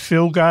right.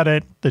 Phil got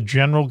it, the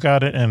General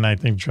got it, and I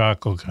think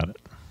Jocko got it.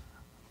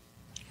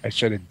 I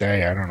said a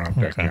day. I don't know if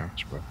that Okay.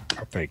 counts, but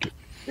I'll take it.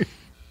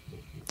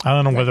 I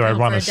don't know whether I count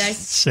want for to a day?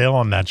 sail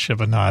on that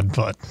ship or not,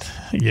 but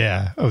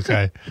yeah,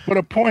 okay. Put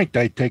a point.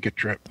 I'd take a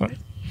trip.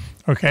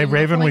 Okay,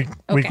 Raven, we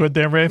Okay. good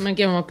there, I'm Raven? going to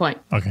give him a point.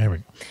 Okay,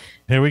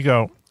 here we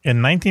go. In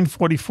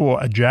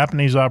 1944, a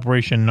Japanese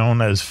operation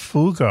known as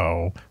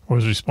Fugo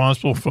was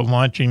responsible for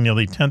launching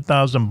nearly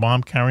 10,000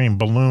 bomb-carrying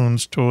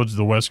balloons towards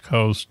the west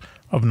coast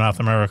of North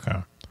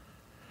America.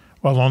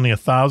 While only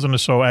 1,000 or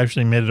so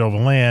actually made it over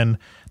land,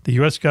 the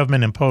U.S.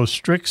 government imposed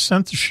strict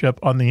censorship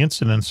on the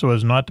incident so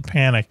as not to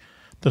panic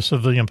the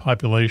civilian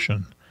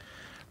population.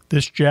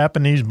 This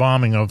Japanese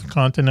bombing of the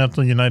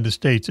continental United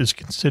States is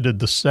considered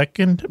the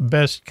second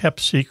best kept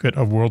secret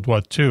of World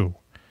War II.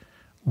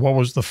 What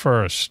was the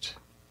first?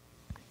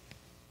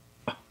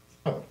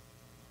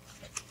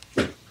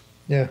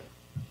 Yeah.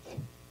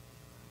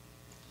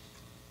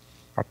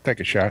 I'll take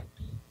a shot.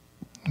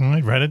 All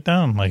right, write it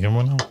down like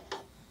everyone else.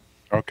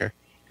 Okay.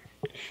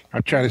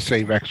 I'll try to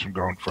save X from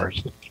going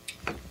first.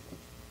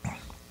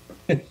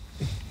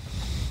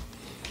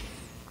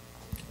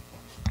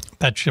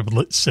 That ship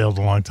sailed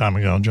a long time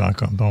ago,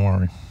 Jocko. Don't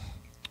worry.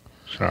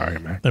 Sorry,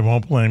 man. They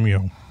won't blame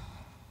you.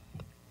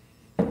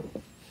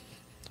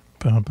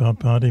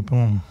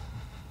 Boom.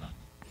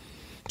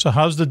 So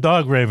how's the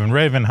dog, Raven?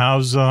 Raven,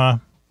 how's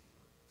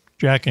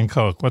Jack and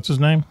Coke? What's his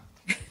name?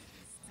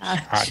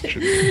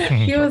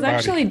 He was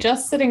actually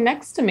just sitting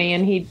next to me,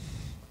 and he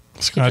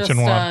Scotch just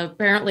and water.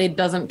 apparently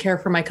doesn't care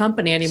for my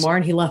company anymore,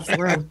 and he left the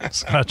room.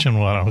 Scotch and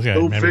water. Okay.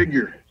 Go maybe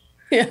figure.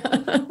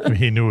 Yeah.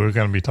 he knew we were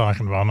going to be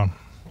talking about him.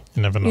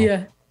 You never know.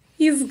 Yeah.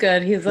 He's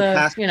good. He's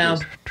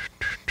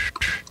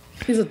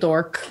he's a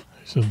dork.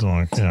 He's a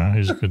dog. Yeah,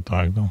 he's a good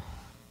dog, though.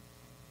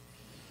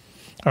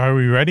 Are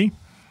we ready?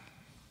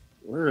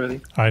 We're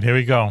ready. All right, here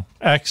we go.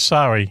 X,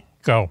 sorry,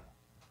 go.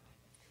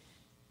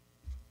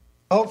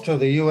 Out to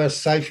the U.S.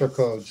 cipher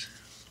codes.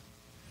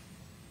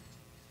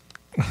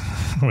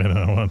 Wait a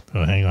minute.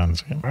 Hang on a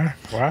second.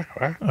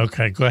 What?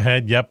 Okay, go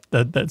ahead. Yep.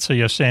 So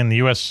you're saying the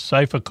U.S.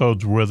 cipher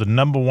codes were the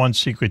number one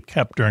secret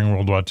kept during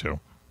World War II?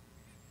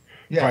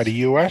 Yes. By the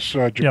U.S.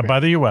 or Japan? Yeah, by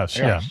the U.S.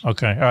 Yes. Yeah.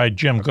 Okay. All right,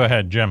 Jim, go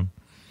ahead. Jim.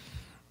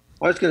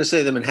 I was going to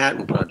say the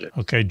Manhattan Project.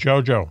 Okay,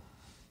 Jojo.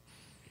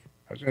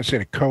 I was going to say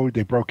the code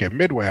they broke at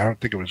Midway. I don't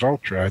think it was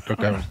Ultra. I thought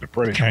that was the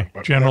British Okay, one.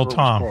 But General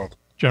whatever it was Tom. called.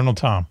 General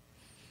Tom.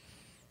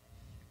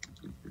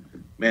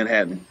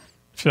 Manhattan.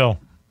 Phil.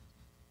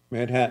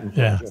 Manhattan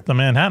Yeah, Project. the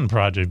Manhattan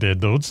Project did,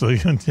 dude. So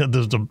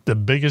there's the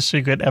biggest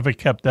secret ever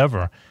kept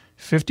ever.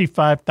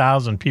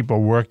 55,000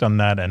 people worked on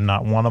that, and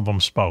not one of them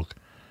spoke.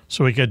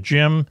 So we got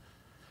Jim,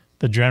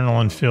 the General,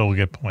 and Phil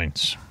get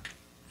points.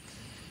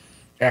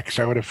 X,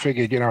 I would have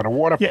figured, the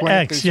water Yeah,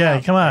 plant. X, is yeah,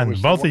 out. come I on. was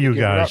the Both one of to you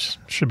give it up. guys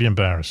should be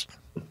embarrassed.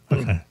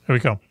 Okay, here we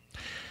go.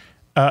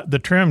 The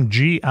term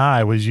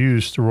GI was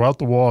used throughout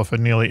the war for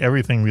nearly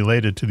everything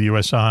related to the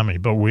U.S. Army,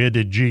 but where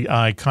did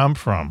GI come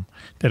from?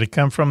 Did it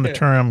come from the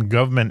term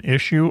government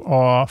issue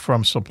or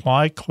from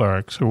supply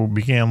clerks who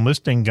began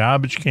listing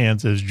garbage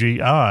cans as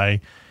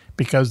GI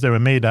because they were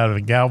made out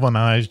of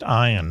galvanized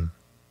iron?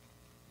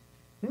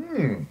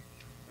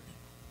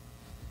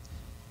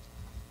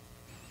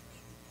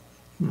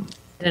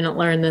 Didn't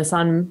learn this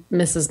on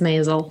Mrs.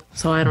 Maisel,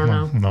 so I don't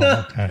know.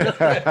 No, okay.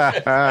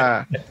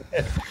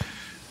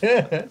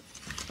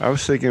 I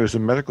was thinking it was a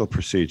medical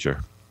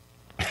procedure.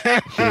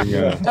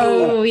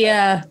 Oh,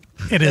 yeah.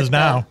 It is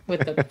now. With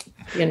the,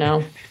 Sign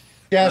up.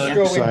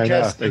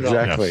 Gastrointestinal.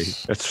 Exactly.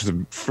 Yes. That's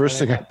the first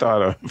thing I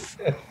thought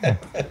of.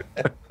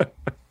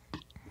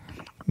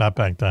 Not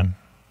back then.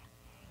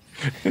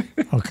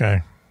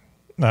 Okay.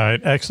 All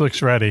right. X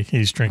looks ready.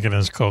 He's drinking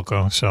his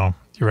cocoa. So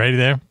you ready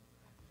there?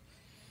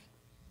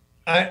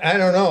 I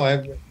don't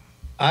know.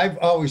 I've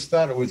always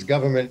thought it was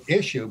government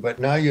issue, but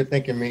now you're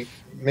making me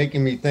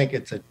think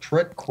it's a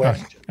trick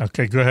question.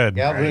 Okay, go ahead.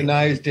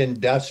 Galvanized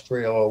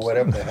industrial or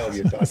whatever the hell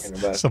you're talking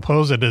about.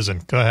 Suppose it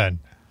isn't. Go ahead.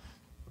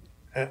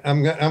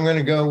 I'm going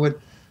to go with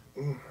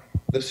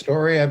the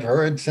story I've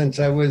heard since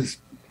I was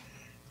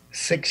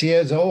 6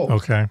 years old.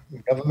 Okay.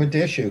 Government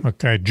issue.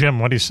 Okay, Jim,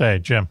 what do you say,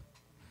 Jim?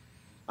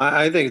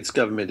 I think it's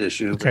government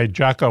issue. Okay,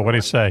 Jocko, what do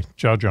you say?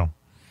 Jojo?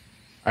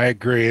 I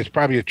agree. It's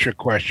probably a trick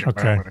question,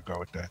 but I'm going to go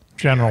with that.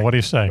 General, what do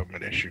you say?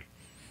 Government issue.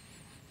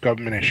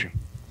 Government issue.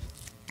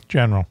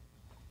 General.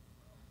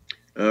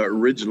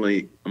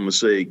 Originally, I'm going to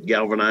say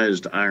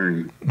galvanized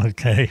iron.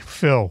 Okay,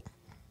 Phil.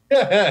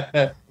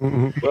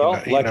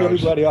 Well, like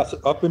everybody else,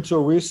 up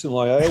until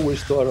recently, I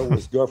always thought it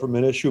was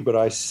government issue, but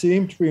I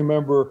seem to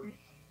remember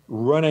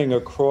running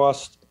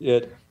across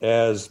it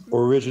as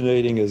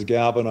originating as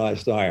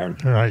galvanized iron.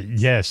 Right,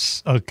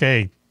 yes.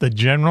 Okay, the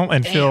General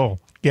and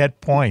Phil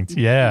get points.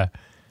 Yeah.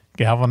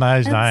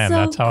 Galvanized iron. So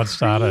that's how it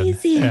started.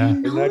 crazy. Yeah.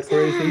 Isn't that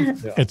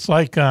crazy? Yeah. It's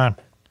like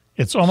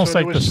it's almost so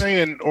like they were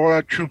saying all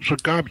our troops were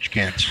garbage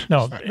cans.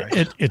 No,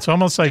 it's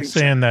almost like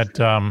saying that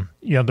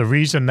the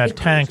reason that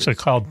tanks are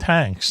called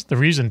tanks. The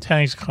reason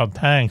tanks are called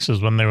tanks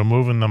is when they were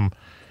moving them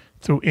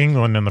through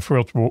England in the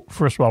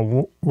First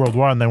World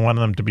War, and they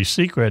wanted them to be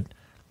secret.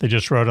 They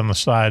just wrote on the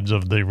sides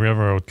of the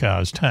railroad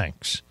cars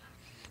tanks,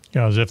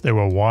 as if they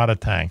were water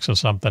tanks or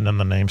something, and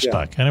the name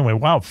stuck. Anyway,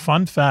 wow,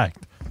 fun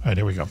fact. All right,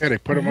 here we go. Yeah, they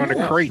put them on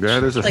the crates.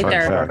 That is a Like fun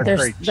fact.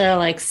 they're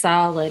like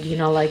solid,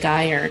 like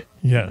iron.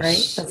 Yes.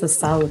 Right? That's a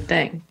solid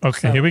thing.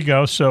 Okay, here we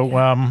go. So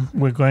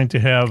we're going to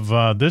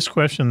have this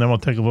question, then we'll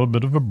take a little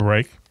bit of a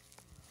break.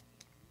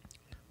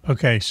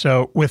 Okay,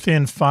 so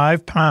within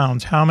 5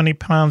 pounds, how many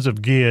pounds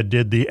of gear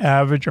did the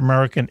average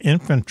American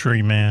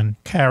infantryman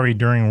carry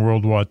during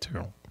World War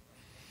II?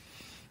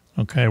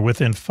 Okay,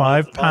 within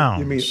 5 pounds.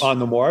 You mean on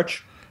the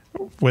march?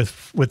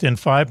 Within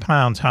 5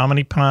 pounds, how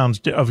many pounds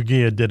of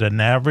gear did an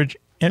average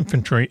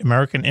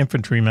American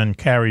infantryman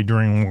carry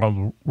during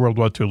World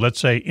War II? Let's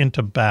say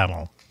into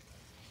battle.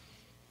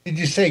 Did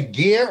you say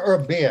gear or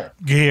beer?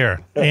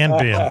 Gear and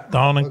beer.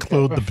 Don't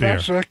include the beer.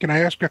 Professor, can I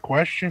ask a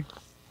question?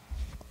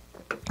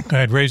 Go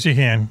ahead, raise your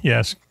hand.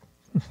 Yes.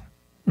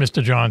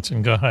 Mr.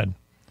 Johnson, go ahead.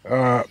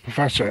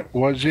 Professor,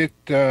 was it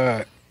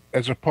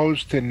as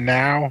opposed to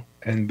now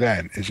and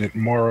then? Is it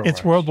more or It's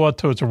less? World War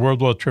II. It's a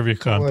World War trivia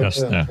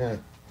contest there.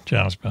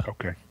 Jasper.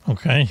 Okay.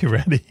 Okay, you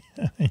ready?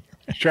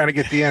 He's trying to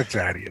get the answer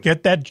out of you.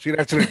 Get that. See,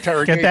 that's an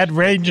interrogation. Get that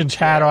Raging's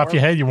hat off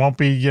your head. You won't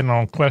be,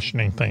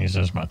 questioning things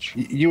as much.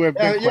 You have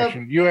been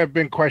questioned. You have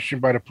been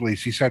questioned by the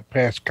police. He's had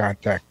past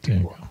contact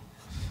before.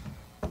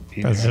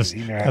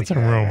 That's a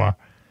rumor.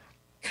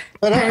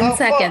 But 10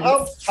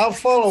 seconds. I'll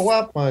follow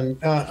up on.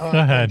 Go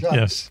ahead.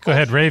 Yes. Go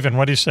ahead, Raven.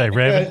 What do you say,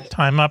 Raven?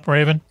 Time up,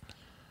 Raven.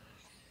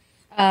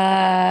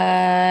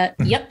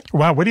 Yep.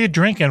 Wow, what are you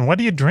drinking? What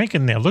are you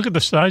drinking there? Look at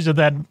the size of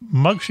that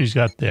mug she's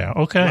got there.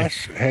 Okay.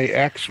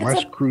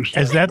 Less cruise.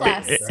 Is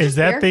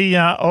that the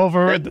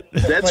over?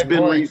 That's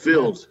been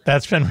refilled.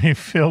 That's been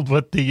refilled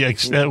with the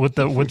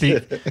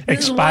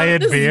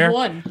expired This is beer.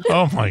 one.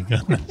 Oh my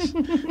goodness!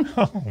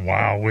 Oh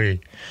wow,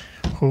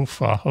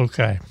 hoofa.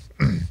 Okay.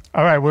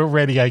 All right, we're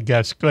ready, I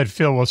guess. Good,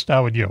 Phil. We'll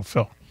start with you,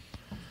 Phil.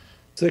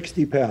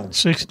 60 pounds.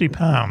 60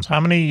 pounds. How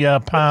many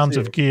pounds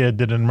of gear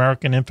did an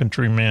American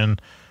infantryman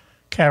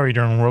carry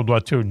during World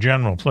War II?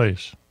 General,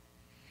 please.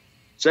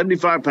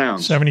 75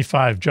 pounds.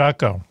 75.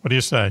 Jocko, what do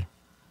you say?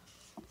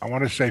 I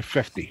want to say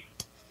 50.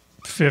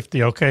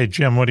 50. Okay,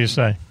 Jim, what do you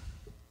say?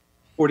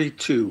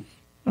 42.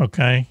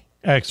 Okay.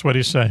 X, what do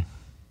you say?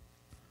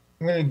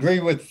 I'm going to agree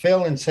with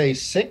Phil and say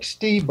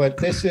 60, but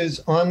this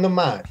is on the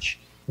march,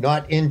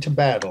 not into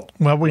battle.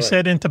 Well, we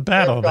said into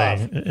battle.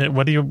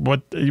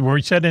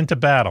 We said into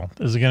battle.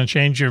 Is it going to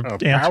change your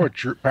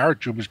answer?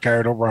 Paratroopers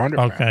carried over 100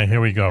 pounds. Okay,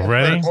 here we go.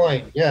 Ready?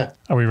 Point. Yeah.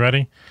 Are we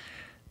ready?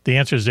 The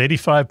answer is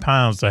 85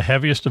 pounds, the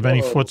heaviest of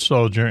any foot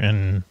soldier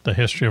in the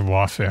history of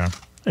warfare.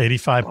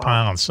 85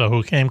 pounds. So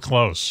who came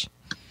close?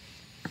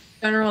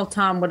 General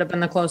Tom would have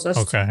been the closest.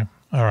 Okay.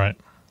 All right.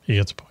 He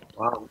gets a point.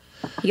 Wow.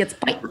 He gets a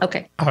point.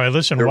 Okay. All right,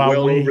 listen. They're while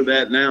well over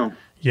that now.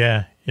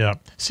 Yeah.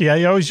 See,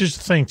 I always used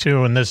to think,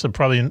 too, and this is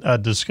probably a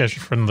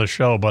discussion from the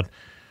show, but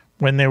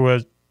when they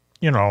were,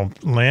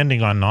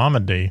 landing on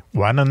Normandy,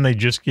 why didn't they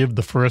just give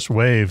the first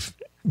wave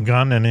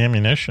gun and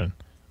ammunition?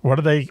 What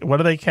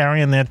are they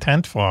carrying their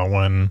tent for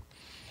when...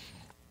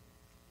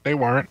 They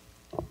weren't.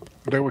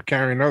 They were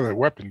carrying other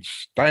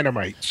weapons,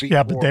 dynamite, C4.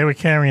 Yeah, but they were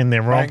carrying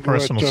their own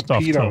personal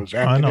stuff, too. Torpedoes,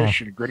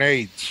 ammunition,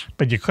 grenades.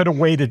 But you could have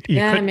waited.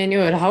 You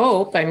would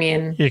hope.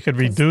 You could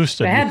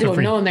reduce it. They had to have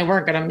known they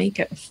weren't going to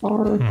make it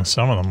far.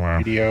 Some of them were.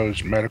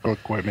 Radios, medical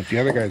equipment. The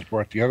other guys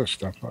brought the other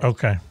stuff up.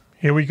 Okay,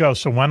 here we go.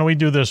 So why don't we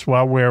do this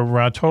while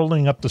we're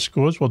totaling up the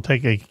scores? We'll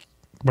take a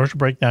commercial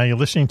break now. You're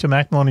listening to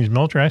Mack Maloney's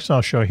Military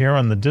Exile Show here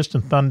on the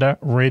Distant Thunder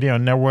Radio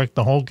Network.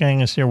 The whole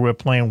gang is here. We're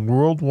playing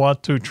World War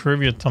II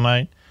trivia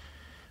tonight.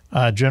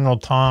 General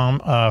Tom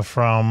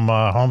from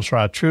Homes for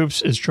Our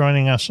Troops is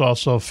joining us.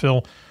 Also,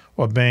 Phil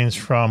Orbanes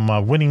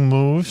from Winning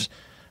Moves,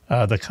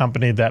 the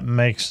company that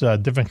makes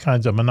different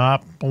kinds of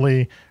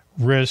Monopoly,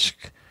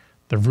 Risk,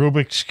 the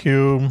Rubik's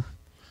Cube.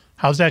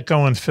 How's that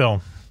going,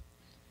 Phil?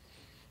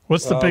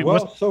 What's the big?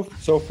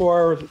 So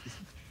far,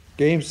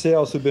 game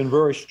sales have been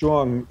very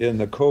strong in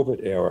the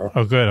COVID era.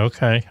 Oh, good.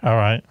 Okay. All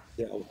right.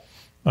 Yeah.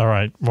 All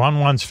right.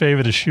 One's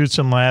favorite is Chutes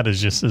and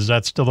Ladders. Is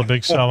that still a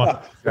big seller?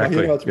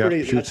 Exactly. It's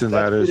pretty, Chutes and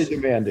that's Ladders. pretty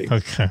demanding.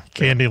 Okay.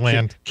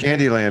 Candyland.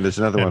 Candyland is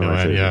another one of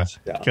my favorites.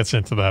 Yeah. Gets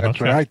into that. That's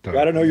okay. what I thought.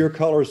 Got to know your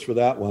colors for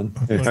that one.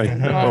 I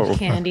know. Love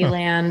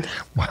Candyland.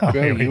 Wow.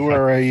 Bill, you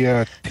were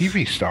a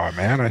TV star,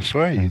 man. I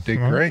swear, you did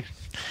great.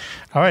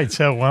 All right,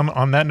 so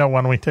on that note,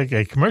 why don't we take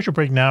a commercial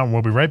break now, and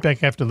we'll be right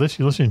back after this.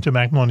 You're listening to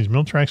Mack Maloney's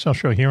Mill Track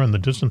Show here on the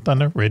Distant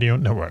Thunder Radio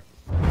Network.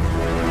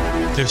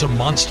 There's a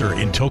monster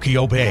in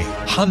Tokyo Bay,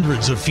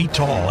 hundreds of feet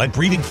tall and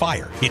breathing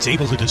fire. It's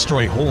able to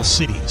destroy whole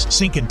cities,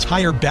 sink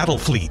entire battle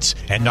fleets,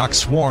 and knock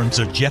swarms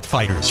of jet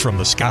fighters from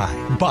the sky.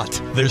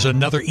 But there's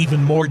another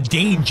even more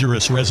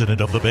dangerous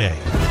resident of the bay.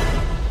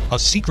 A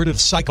secretive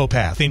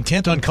psychopath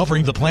intent on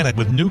covering the planet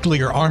with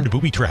nuclear-armed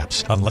booby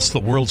traps unless the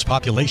world's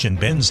population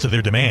bends to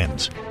their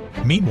demands.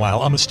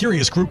 Meanwhile, a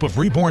mysterious group of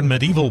reborn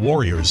medieval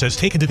warriors has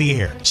taken to the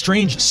air.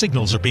 Strange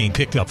signals are being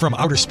picked up from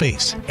outer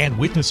space, and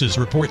witnesses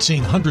report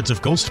seeing hundreds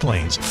of ghost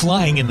planes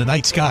flying in the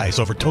night skies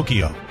over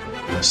Tokyo.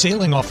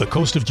 Sailing off the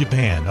coast of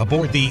Japan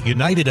aboard the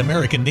United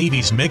American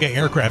Navy's mega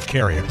aircraft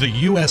carrier, the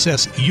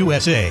USS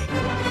USA,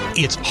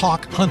 it's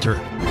Hawk Hunter,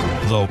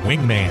 the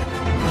Wingman.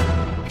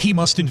 He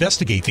must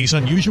investigate these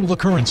unusual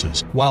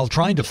occurrences while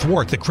trying to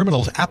thwart the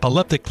criminal's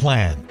apoplectic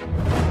plan.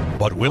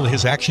 But will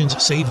his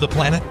actions save the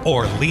planet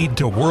or lead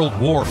to World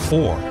War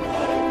IV?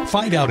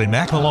 Find out in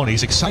Mack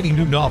Maloney's exciting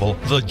new novel,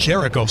 The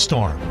Jericho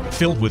Storm.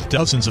 Filled with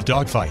dozens of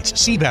dogfights,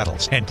 sea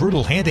battles, and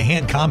brutal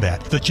hand-to-hand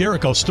combat, The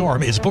Jericho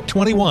Storm is book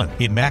 21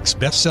 in Mack's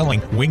best-selling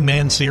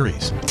Wingman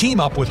series. Team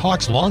up with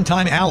Hawk's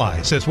longtime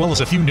allies, as well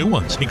as a few new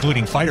ones,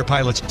 including fighter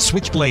pilots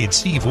Switchblade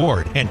Steve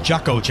Ward and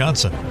Jocko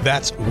Johnson.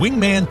 That's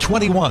Wingman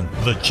 21,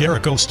 The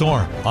Jericho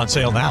Storm. On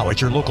sale now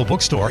at your local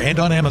bookstore and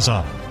on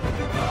Amazon.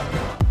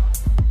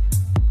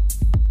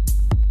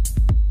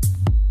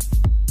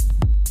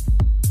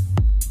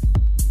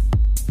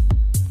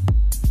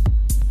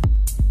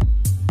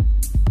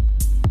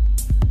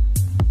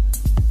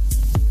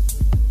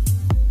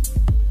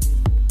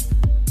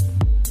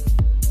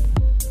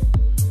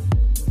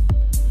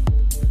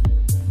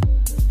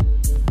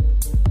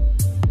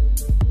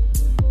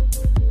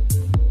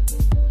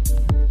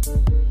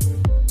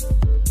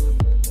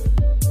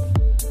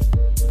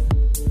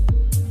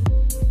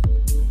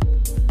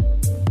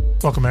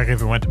 Welcome back,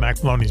 everyone, to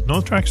Mack Maloney's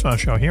Mill Track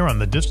Show here on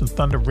the Distant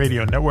Thunder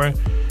Radio Network.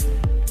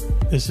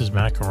 This is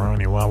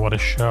Macaroni. Wow, what a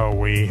show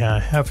we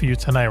have for you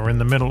tonight. We're in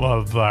the middle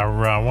of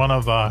one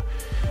of our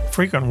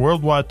frequent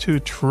World War II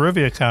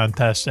trivia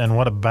contests, and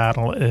what a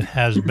battle it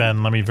has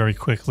been. Let me very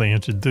quickly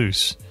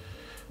introduce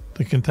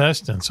the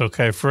contestants.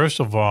 Okay, first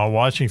of all,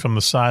 watching from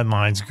the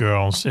sidelines,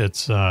 girls,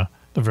 it's the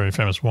very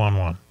famous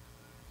 1-1.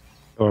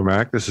 Oh,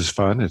 Mac, this is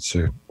fun. It's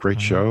a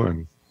great show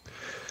and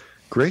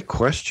great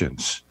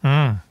questions.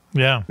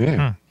 Yeah.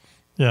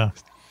 Yeah.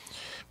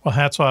 Well,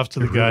 hats off to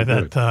the guy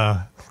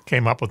that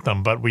came up with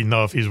them, but we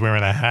know if he's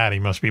wearing a hat, he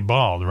must be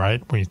bald,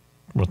 right? We're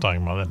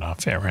talking about it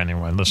not fair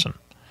anyway. Listen.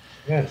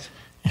 Yes.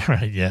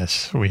 Right,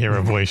 yes. We hear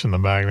a voice in the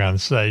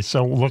background say,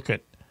 so look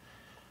at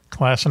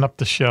classing up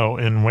the show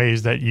in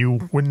ways that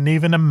you wouldn't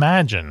even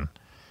imagine.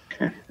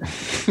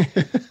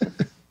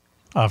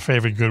 Our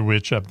favorite good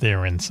witch up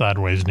there in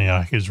Sideways, New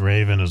York is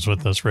Raven, is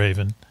with us.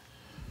 Raven.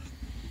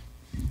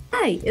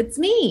 Hi, it's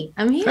me.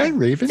 I'm here. Hi,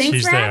 Raven. Thanks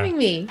She's for there. having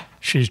me.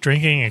 She's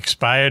drinking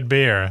expired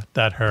beer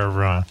that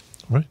her...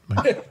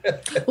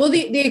 Well,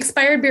 the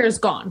expired beer is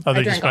gone. Oh,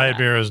 the I drank all expired that.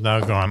 beer is now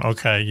gone.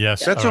 Okay,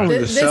 yes. That's all only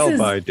right. the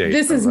sell-by date.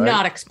 This is right?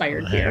 not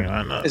expired beer.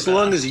 Hang on. As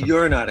long as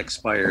you're not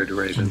expired,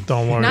 Raven.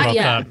 Don't worry Not about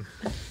yet.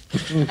 that.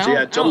 See,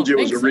 I told you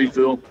it was a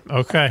refill.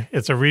 Okay,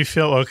 it's a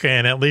refill. Okay,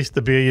 and at least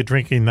the beer you're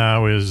drinking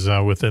now is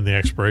within the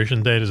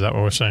expiration date. Is that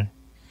what we're saying?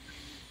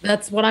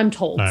 That's what I'm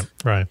told.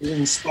 Right. It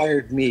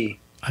inspired me.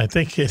 I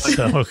think it's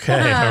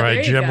okay. All right,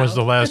 There you Jim was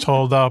go. the last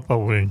holdout, but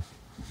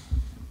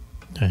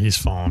he's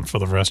fallen for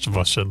the rest of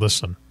us. So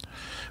listen,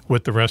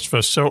 with the rest of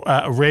us. So,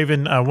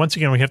 Raven, once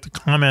again, we have to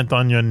comment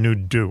on your new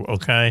do,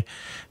 okay?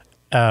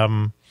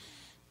 You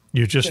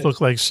just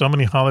look like so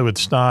many Hollywood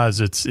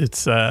stars. We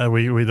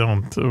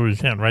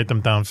can't write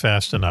them down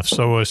fast enough.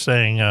 So we're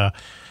saying,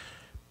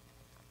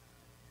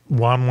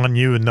 one,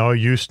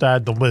 you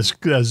started the list.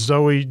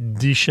 Zoe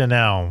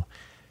Deschanel.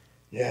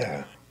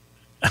 Yeah.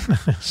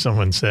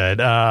 Someone said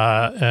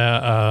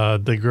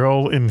the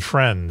girl in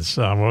Friends.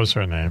 What was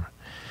her name?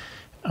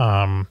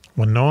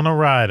 Winona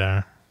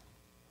Ryder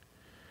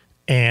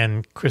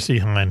and Chrissy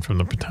Hine from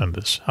The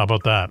Pretenders. How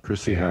about that?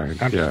 Chrissy Hine.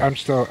 I'm like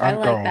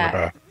going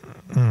that.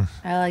 with her.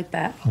 I like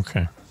that.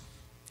 Okay.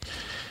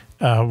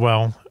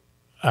 Well,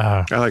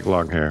 I like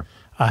long hair.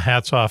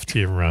 hats off to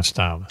your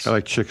stylist. I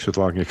like chicks with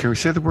long hair. Can we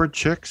say the word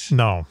chicks?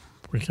 No,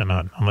 we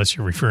cannot, unless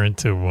you're referring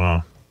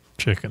to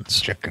Chickens.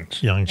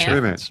 Chickens. Young Yeah. Wait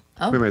a minute. chickens.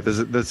 Oh. Wait a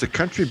minute. There's a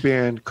country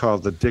band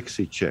called the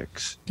Dixie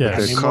Chicks. Yes.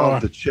 They're Anymore.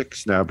 called the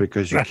Chicks now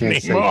because you Not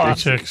can't say anymore.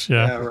 Dixie. Chicks,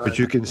 yeah. right. But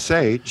you can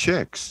say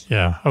Chicks.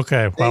 Yeah.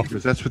 Okay. Well,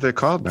 Because that's what they're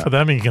called now. for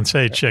them, you can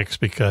say chicks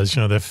because,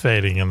 they're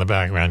fading in the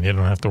background. You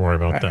don't have to worry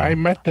about that. I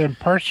met them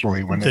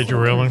personally when Did they you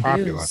were really?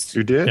 popular.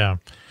 You did? Yeah.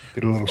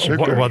 Did a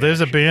little Well,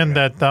 there's a band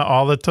that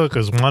all it took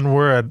is one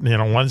word,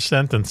 one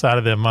sentence out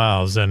of their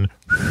mouths, and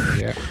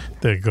Yeah.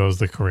 there goes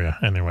the career.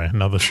 Anyway,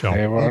 another show.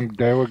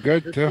 They were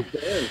good too.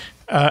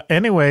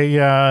 Anyway,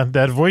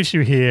 that voice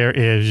you hear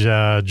is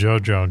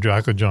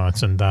Jocko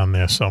Johnson down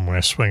there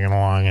somewhere, swinging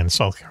along in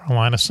South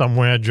Carolina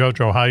somewhere.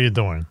 Jojo, how you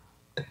doing?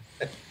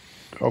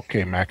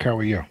 Okay, Mac, how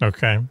are you?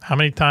 Okay. How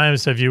many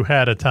times have you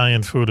had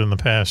Italian food in the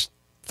past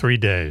 3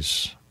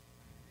 days?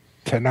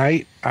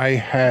 Tonight I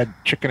had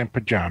chicken and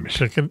pajamas.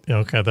 Chicken?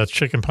 Okay, that's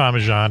chicken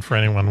parmesan for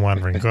anyone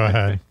wondering. Go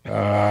ahead.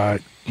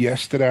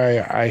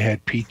 Yesterday I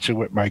had pizza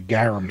with my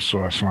garum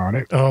sauce on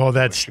it. Oh,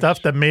 that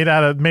stuff that made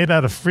out of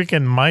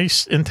freaking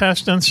mice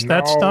intestines.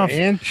 That stuff.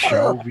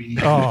 Anchovies.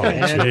 Oh,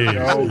 Anchovies.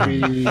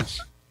 Anchovies.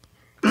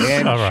 All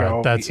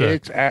right, that's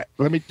it.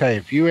 Let me tell you,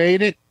 if you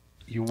ate it,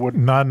 you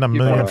wouldn't. Not in a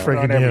million put it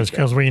on freaking years, everything.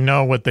 because we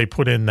know what they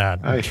put in that.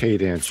 I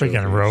hate anchovies.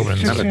 Freaking Robins.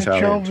 Just I'm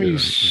Italian,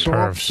 anchovies, too.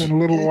 sauce, and a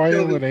little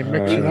oil, and they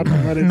mix it up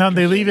and let it. No,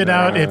 they leave it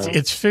out.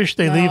 It's fish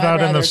they No, leave I'd out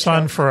in the rather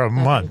sun choke. for a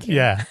month.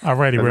 Yeah,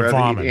 already I'd we're rather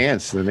eat vomiting.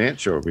 ants than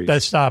anchovies.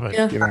 Let's stop it.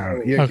 Yeah. You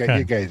know, you, Okay.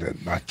 you guys are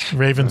nuts.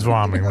 Raven's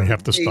vomiting. We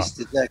have to stop. Taste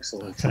is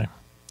excellent. Okay.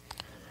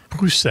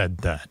 Who said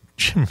that?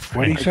 Jim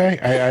What do you Frenkel. say?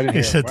 I didn't He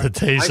hear. said What? the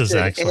taste I is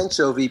said excellent.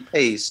 anchovy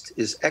paste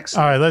is All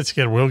excellent.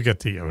 right, we'll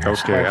get to you.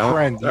 Okay, My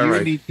friend, all you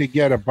right. need to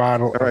get a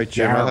bottle All right, of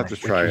Jim, I'll garum, have to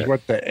try which is it.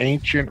 what the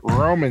ancient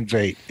Romans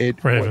ate.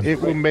 Raven.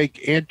 It will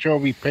make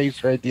anchovy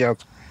paste right else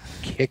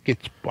kick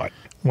its butt.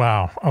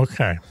 Wow.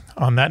 Okay.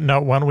 On that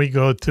note, why don't we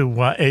go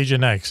to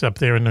Agent X up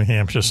there in New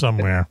Hampshire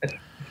somewhere?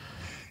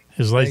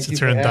 His lights Thank are you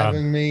for turned on.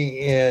 having me,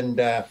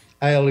 and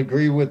I'll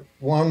agree with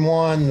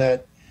Juan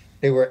that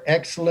they were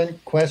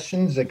excellent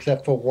questions,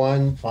 except for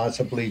one,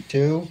 possibly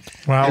two.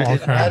 Well, I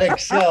did not okay.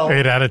 excel.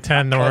 8 out of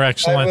 10 they were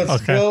excellent.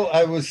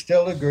 I would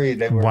still agree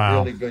they were Wow.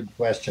 really good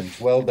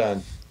questions. Well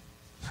done.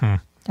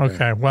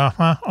 Okay. Well,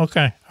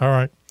 okay. All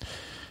right.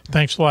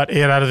 Thanks a lot.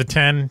 8 out of the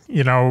 10,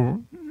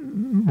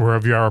 were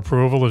of your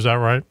approval. Is that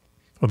right?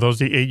 Were those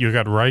the 8 you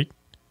got right?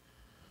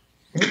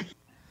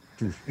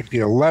 If the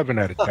 11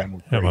 out of 10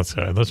 would Yeah, be.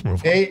 let's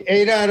move on.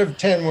 8 out of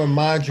 10 were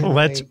marginally.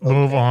 Let's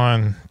move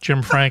on.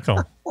 Jim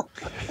Frenkel,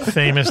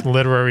 famous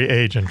literary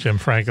agent. Jim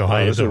Frenkel, how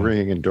That you was a doing?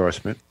 ringing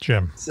endorsement.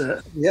 Jim,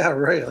 Yeah,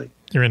 really.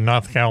 you're in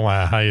North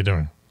Carolina. How you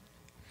doing?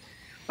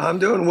 I'm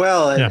doing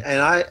well, and, Yeah.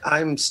 and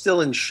I'm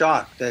still in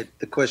shock that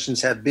the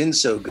questions have been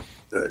so good.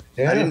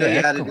 Yeah, I didn't know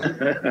you had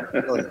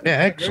it. Yeah,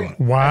 excellent.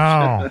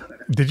 Wow.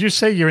 Did you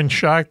say you're in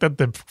shock that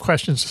the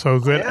question's so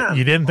good? I am.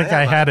 You didn't think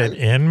I I am. had it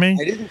in me?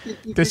 I didn't think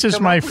you This could is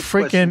come my up with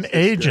questions freaking this good,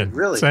 agent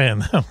really.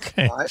 saying,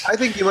 okay. I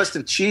think you must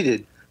have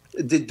cheated.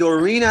 Did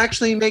Doreen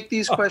actually make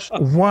these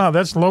questions? Wow,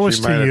 that's lowest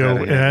She to might have you. had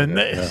a hand in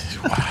And it,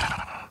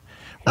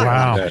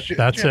 wow, This is-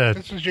 that's Jim, it.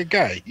 This is your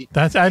guy.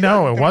 That's I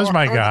know it was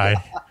my guy.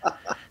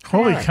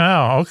 Holy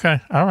cow! Okay,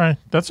 all right,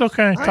 that's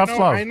okay. Tough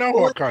love. I know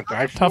what content.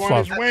 I flew Tough on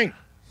love. his wing.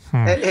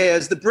 Hey,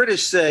 as the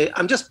British say,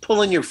 I'm just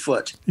pulling your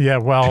foot. Yeah,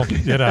 well,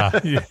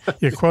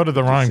 you quoted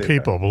the wrong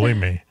people. Believe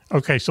me.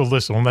 Okay, so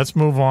listen, let's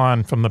move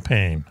on from the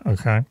pain.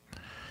 Okay.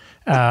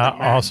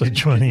 Also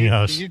joining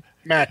us.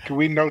 Matt, can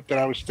we note that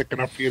I was sticking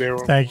up for you there?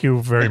 Thank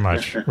you very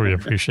much. We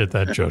appreciate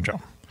that, JoJo.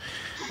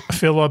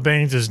 Phil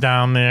Orbanes is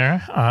down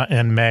there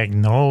in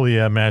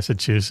Magnolia,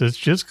 Massachusetts.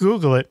 Just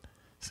Google it.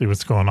 See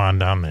what's going on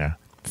down there.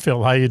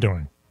 Phil, how you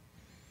doing?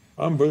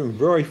 I'm doing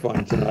very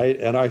fine tonight,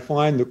 and I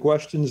find the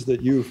questions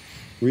that you've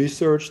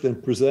researched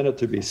and presented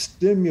to be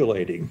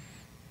stimulating.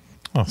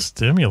 Oh,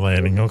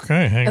 stimulating.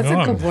 Okay, hang That's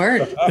on. a good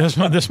word.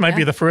 This might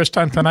be the first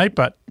time tonight,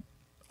 but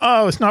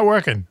it's not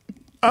working.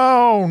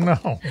 Oh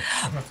no!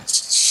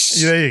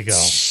 There you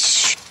go.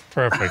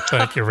 Perfect.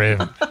 Thank you,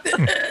 Raven.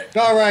 It's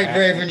all right,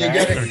 Raven. You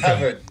get it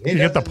covered. You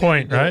get the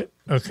point, right?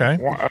 Okay.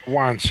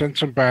 Juan, send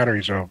some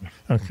batteries over.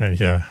 Okay.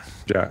 Yeah.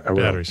 Yeah, I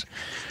will. Batteries.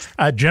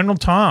 General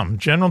Tom.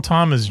 General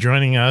Tom is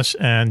joining us,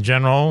 and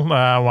General,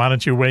 why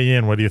don't you weigh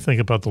in? What do you think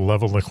about the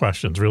level of the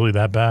questions? Really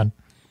that bad?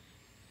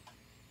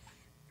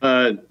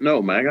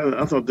 No, Mac.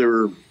 I thought they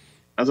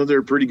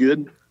were pretty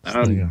good.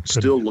 I'm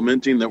still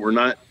lamenting that we're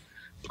not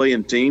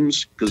playing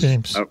teams because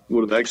I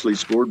would have actually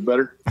scored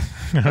better.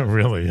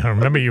 Really? I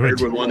remember you were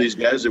with one of these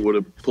guys that would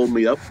have pulled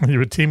me up. You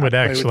were team with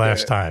X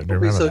last time. Do you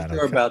remember that?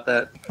 Sure about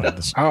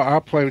that.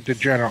 I'll play with the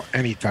general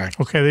anytime.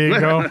 Okay, there you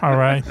go. All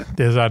right.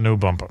 There's our new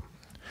bumper.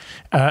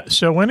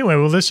 So anyway,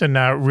 well, listen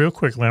now, real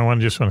quickly, I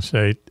want to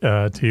say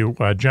to you,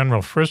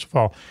 General, first of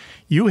all,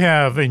 you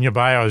have in your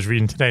bio, I was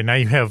reading today, now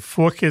you have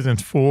 4 kids in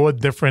 4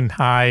 different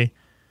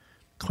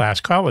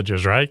high-class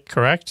colleges, right?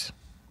 Correct?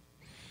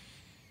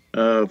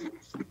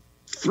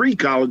 3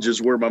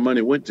 colleges where my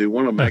money went to.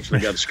 One of them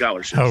actually got a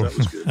scholarship. So that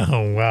was good.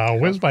 Oh, wow.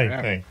 Where's my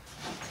thing?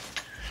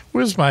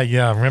 Where's my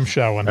rim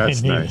shot one?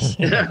 That's nice.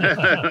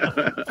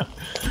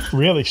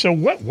 Really? So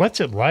what's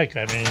it like?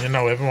 I mean,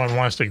 everyone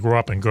wants to grow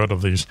up and go to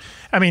these.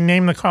 I mean,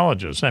 name the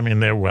colleges. I mean,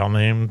 they're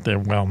well-named, they're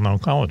well-known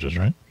colleges,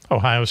 right?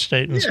 Ohio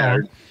State and so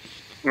on.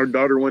 Our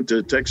daughter went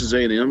to Texas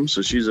A&M,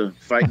 so she's a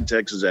fighting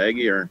Texas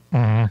Aggie. Our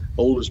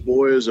oldest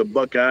boy is a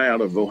Buckeye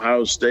out of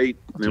Ohio State.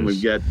 And then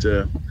we've got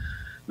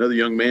another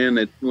young man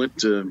that went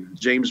to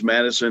James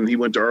Madison. He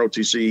went to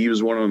ROTC. He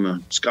was one on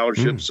the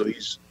scholarship, so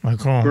he's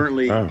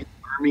currently in the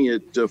Army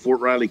at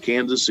Fort Riley,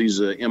 Kansas. He's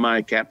a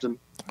MI captain.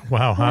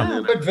 Wow,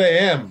 huh? Good for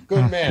him.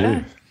 Good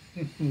man.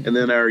 And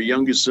then our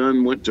youngest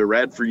son went to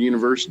Radford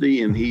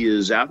University, and he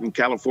is out in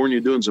California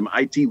doing some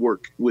IT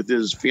work with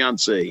his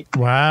fiancee.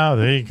 Wow,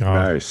 there you go.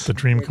 Nice. The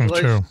dream come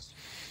true.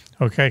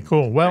 Okay,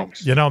 cool. Well,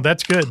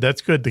 that's good.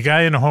 That's good. The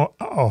guy in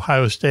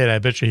Ohio State, I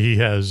bet you he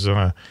has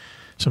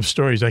some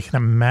stories. I can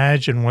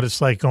imagine what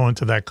it's like going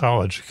to that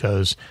college,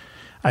 because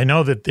I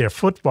know that their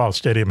football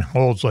stadium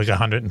holds like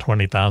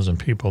 120,000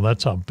 people.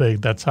 That's how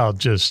big, that's how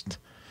just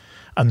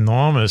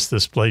enormous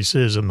this place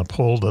is, and the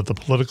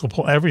political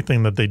poll,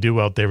 everything that they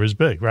do out there is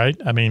big, right?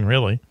 I mean,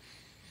 really.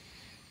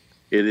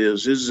 It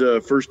is. His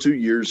first 2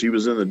 years, he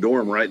was in the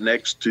dorm right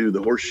next to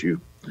the Horseshoe,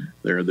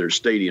 their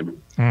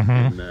stadium.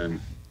 And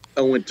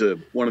I went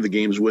to one of the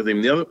games with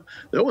him. The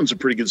other one's a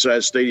pretty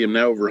good-sized stadium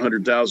now, over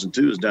 100,000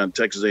 too, is down at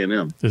Texas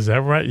A&M. Is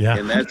that right? Yeah.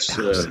 And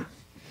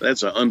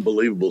that's an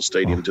unbelievable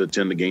stadium to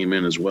attend the game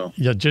in as well.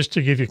 Yeah, just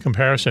to give you a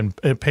comparison,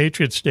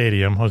 Patriot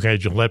Stadium,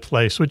 Gillette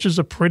Place, which is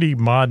a pretty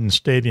modern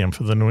stadium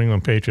for the New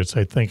England Patriots.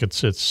 I think it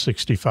sits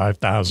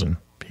 65,000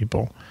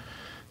 people.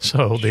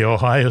 So the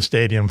Ohio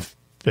Stadium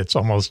fits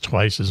almost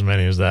twice as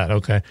many as that.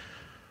 Okay.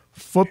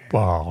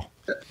 Football.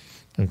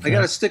 Okay. I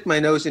got to stick my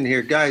nose in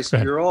here. Guys,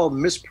 you're all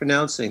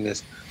mispronouncing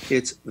this.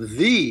 It's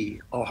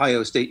the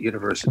Ohio State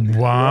University.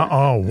 Wow.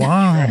 Oh,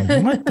 wow.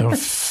 What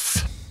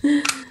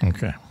the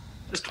Okay.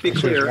 Just to be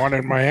clear. There's one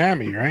in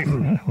Miami, right?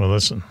 Well,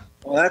 listen.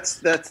 Well, that's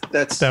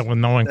that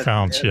one. No one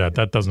counts. Yeah,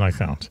 that does not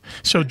count.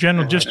 So,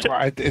 General,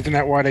 isn't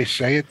that why they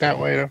say it that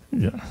way, though?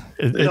 Yeah,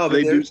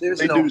 they do say it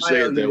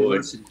that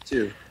way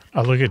too.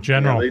 I look at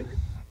General. Yeah,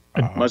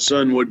 my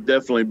son would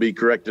definitely be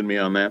correcting me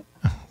on that.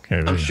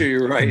 Okay, I'm sure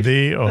you're right.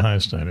 The Ohio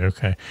State.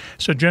 Okay,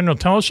 so General,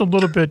 tell us a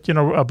little bit,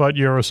 about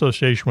your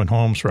association with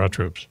Homes for Our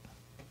Troops,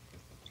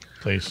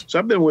 please. So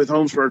I've been with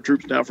Homes for Our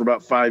Troops now for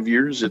about 5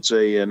 years. It's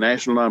a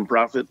national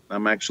nonprofit.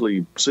 I'm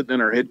actually sitting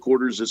in our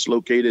headquarters. It's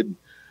located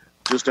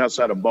just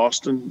outside of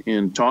Boston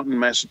in Taunton,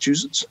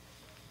 Massachusetts,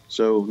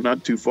 so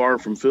not too far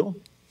from Phil.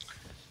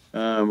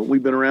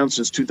 We've been around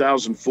since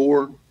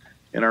 2004,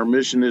 and our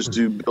mission is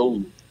to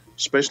build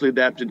specially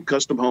adapted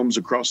custom homes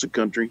across the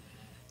country,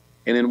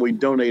 and then we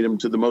donate them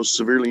to the most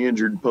severely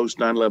injured post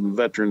 9/11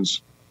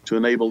 veterans to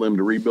enable them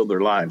to rebuild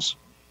their lives.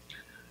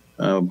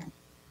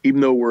 Even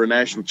though we're a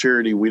national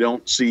charity, we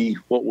don't see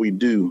what we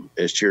do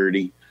as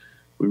charity.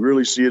 We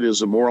really see it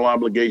as a moral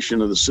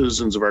obligation of the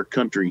citizens of our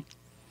country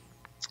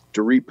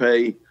to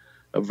repay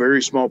a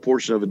very small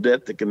portion of a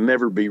debt that can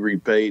never be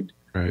repaid.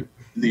 Right.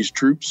 These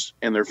troops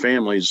and their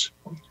families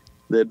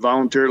that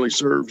voluntarily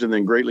served and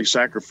then greatly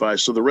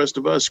sacrificed, so the rest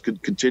of us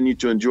could continue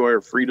to enjoy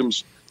our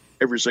freedoms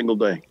every single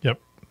day. Yep.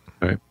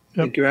 Right.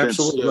 Yep. You're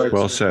absolutely right.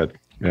 Well said.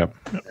 Yep.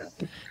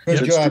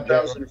 Good job,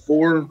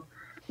 2004,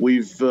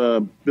 we've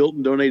built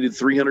and donated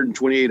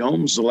 328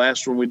 homes. The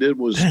last one we did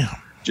was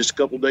just a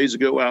couple days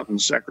ago out in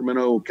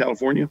Sacramento,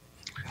 California.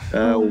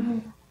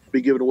 We'll be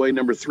giving away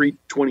number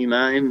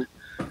 329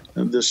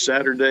 this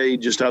Saturday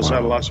just outside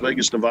of Las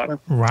Vegas, Nevada.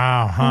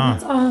 Wow, huh?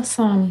 That's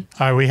awesome.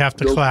 All right, we have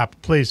to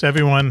clap. Please,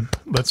 everyone,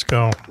 let's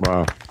go.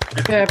 Wow.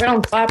 Yeah, if I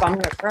don't clap, I'm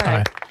going to cry. All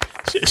right.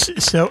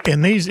 So,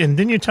 and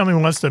didn't you tell me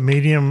what's the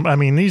medium? I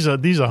mean, these are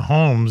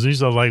homes.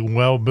 These are like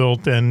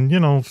well-built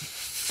and,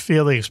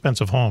 fairly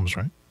expensive homes,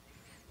 right?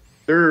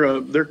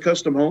 They're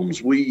custom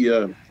homes. We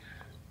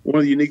one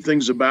of the unique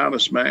things about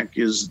us, Mac,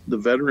 is the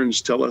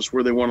veterans tell us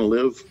where they want to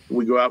live.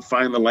 We go out,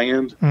 find the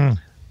land,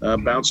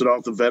 bounce it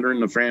off the veteran,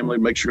 the family,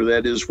 make sure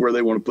that is where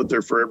they want to put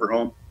their forever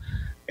home.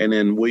 And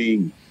then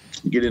we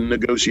get in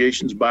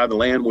negotiations, buy the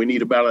land. We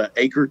need about an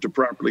acre to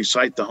properly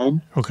site the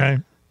home. Okay.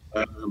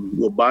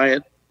 We'll buy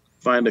it,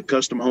 find a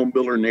custom home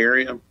builder in the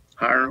area,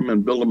 hire them,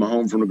 and build them a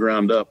home from the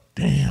ground up.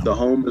 Damn. The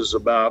home is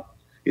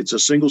it's a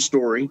single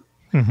story,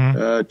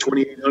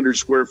 2,800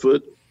 square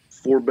foot,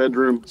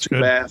 4-bedroom,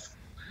 2-bath.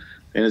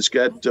 And it's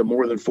got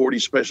more than 40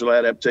 special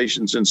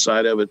adaptations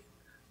inside of it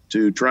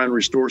to try and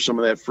restore some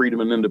of that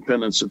freedom and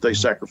independence that they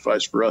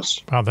sacrificed for us.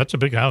 Wow, that's a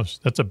big house.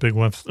 That's a big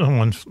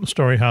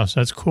one-story house.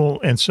 That's cool.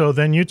 And so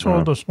then you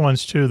told us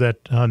once too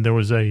that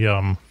there's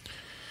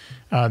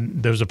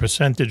a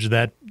percentage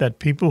that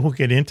people who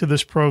get into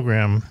this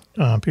program,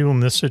 people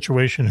in this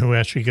situation who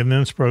actually get in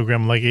this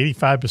program, like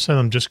 85% of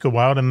them just go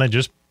out and they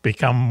just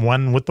become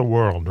one with the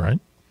world, right?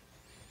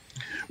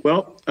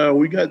 Well,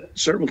 we got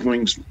several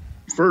things.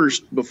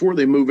 First, before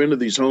they move into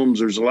these homes,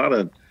 there's a lot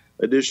of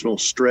additional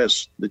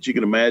stress that you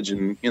can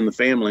imagine in the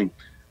family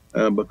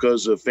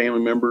because of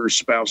family members,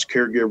 spouse,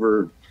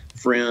 caregiver,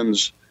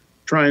 friends,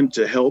 trying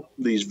to help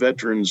these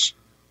veterans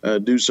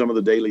do some of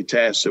the daily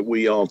tasks that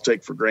we all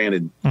take for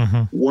granted.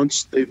 Mm-hmm.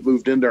 Once they've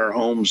moved into our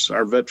homes,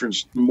 our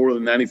veterans, more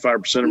than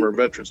 95% of our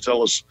veterans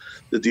tell us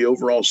that the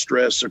overall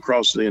stress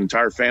across the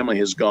entire family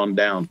has gone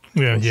down.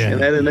 Yeah. And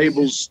that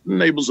enables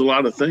a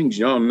lot of things.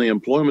 You know, on the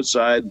employment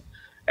side,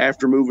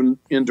 after moving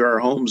into our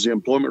homes, the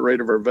employment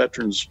rate of our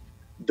veterans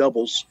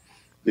doubles.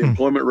 The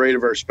employment rate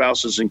of our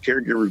spouses and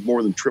caregivers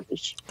more than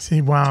triples. See,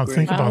 wow,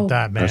 think about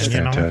that, man. That's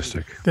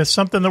fantastic. There's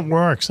something that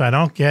works. I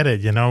don't get it.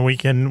 You know, we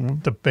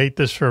can debate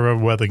this for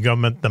whether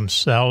government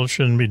themselves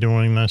shouldn't be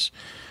doing this,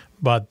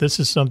 but this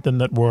is something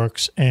that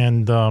works.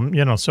 And,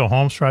 so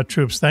Homes for Our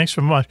Troops, thanks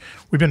so much.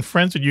 We've been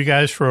friends with you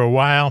guys for a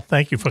while.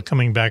 Thank you for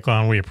coming back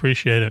on. We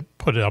appreciate it.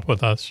 Put it up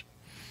with us.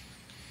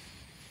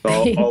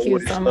 Thank Always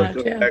you so much.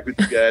 love to back with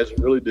you guys. I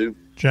really do.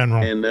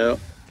 General.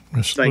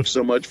 And thanks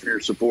so much for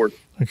your support.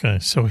 Okay,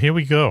 so here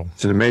we go.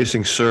 It's an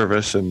amazing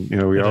service, and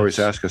we always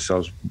ask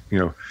ourselves,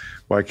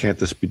 why can't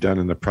this be done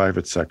in the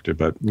private sector?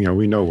 But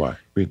we know why.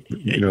 We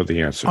know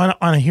the answer. On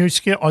a huge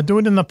scale, or do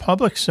it in the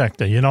public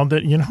sector. You know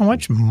how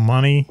much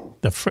money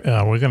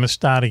we're going to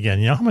start again.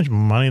 You know how much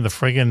money the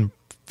friggin'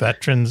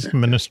 Veterans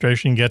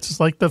Administration gets? It's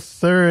like the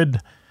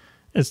third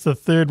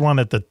one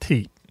at the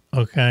teat.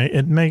 Okay,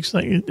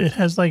 it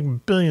has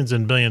like billions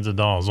and billions of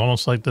dollars,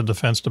 almost like the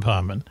Defense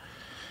Department.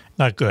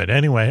 Not good.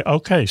 Anyway,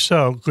 okay,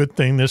 so good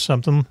thing there's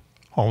something,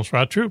 Homes for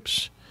Our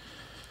Troops,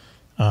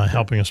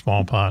 helping a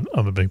small part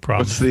of a big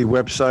problem. What's the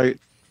website,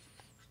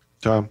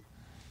 Tom?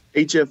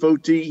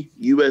 hfotusa.org.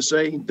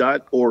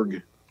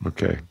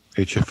 Okay,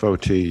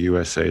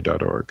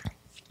 hfotusa.org.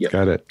 Yep.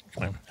 Got it.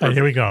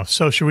 Here we go.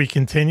 So should we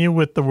continue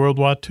with the World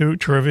War II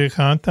trivia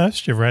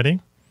contest? You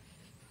ready?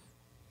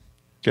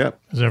 Yep.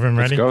 Is everyone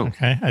ready? Let's go.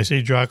 Okay, I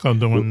see Jocko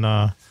doing...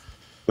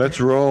 Let's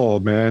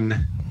roll,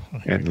 men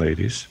and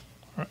ladies.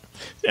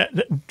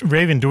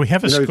 Raven, do we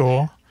have a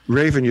score?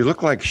 Raven, you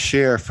look like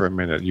Cher for a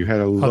minute. You had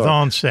a look. Oh,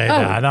 don't say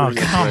that. Oh,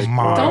 come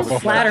on. Don't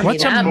flatter me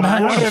that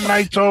much. Before the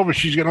night's over,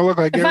 she's going to look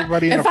like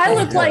everybody in If I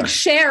look like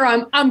Cher,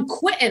 I'm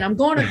quitting. I'm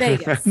going to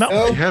Vegas.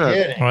 No, you had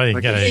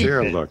a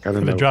Cher look. I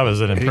don't know. The job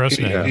is an Take it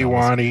impersonator. easy,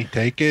 Wani.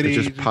 Take it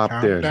easy. Just popped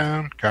calm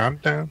in. Calm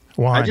down.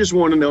 I just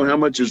want to know how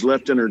much is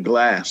left in her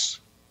glass.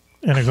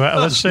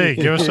 Let's see.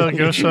 Give us an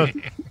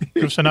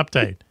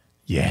update.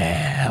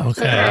 Yeah.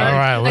 Okay. All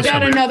right. I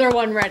got another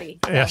one ready.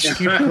 Yes.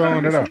 Keep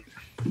throwing it up.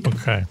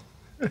 Okay.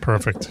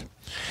 Perfect.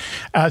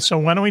 So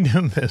why don't we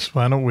do this?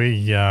 Why don't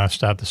we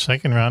start the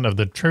second round of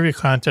the trivia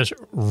contest?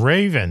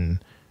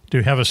 Raven, do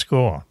you have a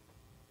score?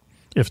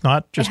 If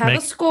not, just I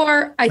have a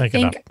score. I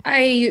think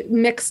I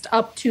mixed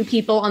up two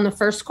people on the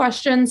first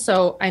question,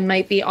 so I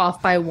might be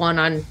off by one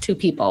on two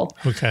people.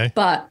 Okay.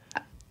 But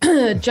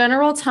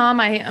General Tom,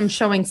 I am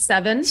showing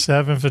 7.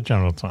 7 for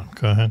General Tom.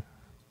 Go ahead.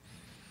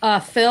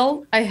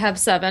 Phil, I have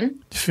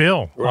 7.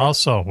 Phil,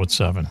 also with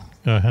 7.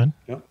 Go ahead.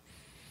 Yep.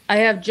 I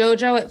have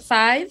JoJo at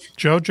 5.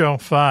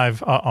 JoJo,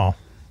 5. Uh-oh.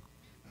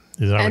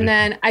 And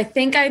then I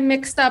think I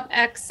mixed up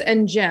X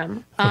and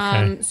Jim.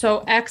 Okay.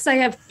 So X I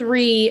have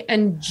 3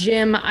 and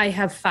Jim I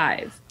have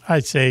 5.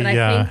 I'd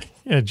say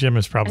Jim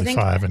is probably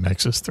 5 and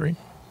X is 3.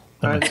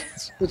 I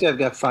think I've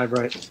got 5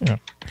 right. Yeah.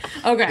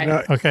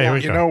 Okay. Okay, here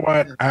we go. You know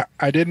what?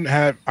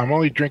 I'm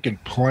only drinking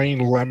plain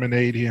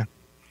lemonade here.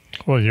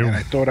 Well, and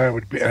I thought I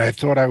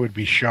would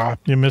be sharp.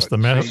 You missed the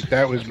memo.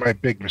 That was my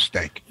big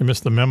mistake. You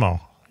missed the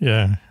memo.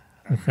 Yeah.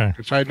 Okay.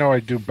 Because I know I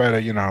do better,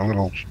 a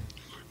little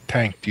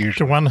tanked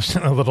usually. Do you want us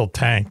in a little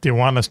tank? Do you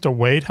want us to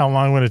wait? How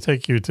long would it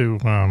take you to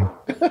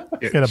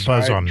get a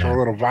buzz on that? A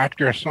little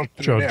vodka or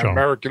something. JoJo.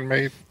 American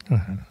made.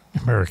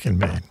 American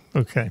made.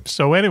 Okay.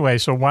 So anyway,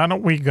 why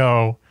don't we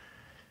go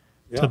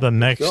to the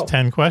next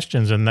 10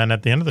 questions, and then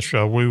at the end of the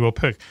show, we will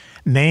pick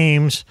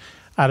names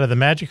out of the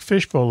magic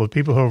fishbowl of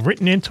people who have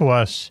written into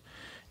us,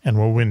 and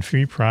we'll win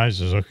 3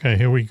 prizes. Okay,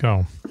 here we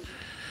go.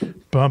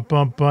 Bump,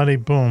 bump, buddy,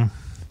 boom.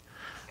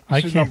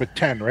 This is number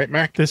 10, right,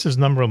 Mac? This is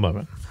number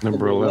 11.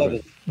 Number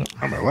 11.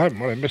 Number 11.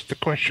 Well, I missed the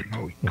question.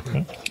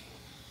 Okay.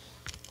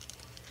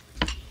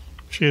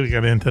 Should have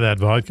got into that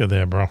vodka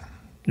there, bro.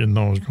 You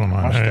know what's going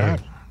on. Hey,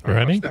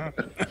 ready?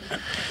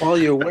 While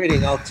you're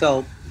waiting, I'll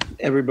tell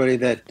everybody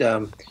that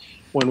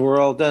when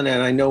we're all done,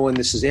 and I know when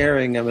this is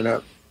airing, I'm going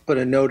to put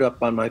a note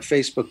up on my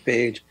Facebook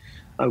page.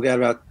 I've got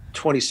about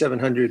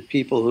 2,700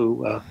 people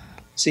who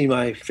see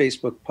my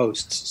Facebook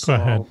posts. So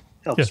Go ahead. I'll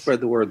help spread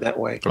the word that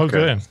way. Oh,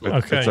 good.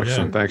 That's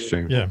excellent. Thanks,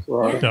 James. Yeah.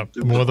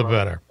 More the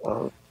better.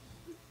 For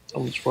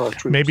our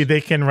troops. Maybe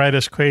they can write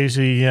us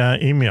crazy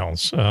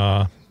emails.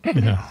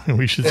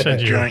 We should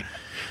send you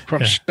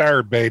from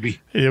Star, baby.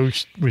 Yeah,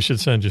 we should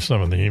send you some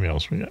of the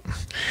emails we get. All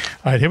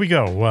right, here we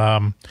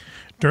go.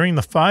 During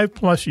the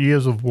 5+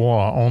 years of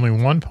war, only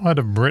one part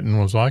of Britain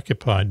was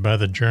occupied by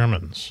the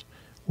Germans.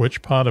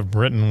 Which part of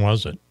Britain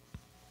was it?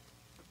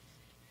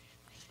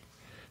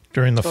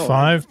 During the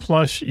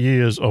 5+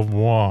 years of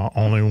war,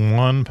 only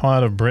one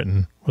part of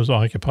Britain was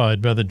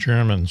occupied by the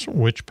Germans.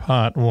 Which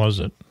part was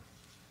it?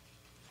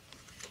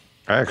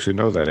 I actually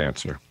know that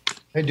answer.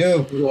 I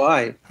do.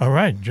 Why? All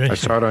right, Jason. I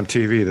saw it on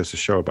TV. There's a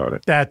show about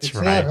it. That's It's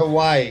right. not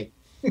Hawaii.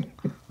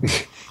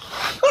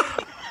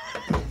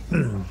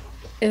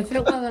 If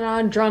it wasn't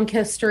on Drunk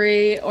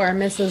History or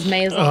Mrs.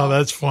 Maisel. Oh,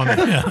 that's funny.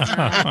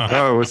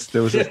 No,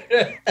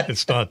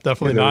 it's not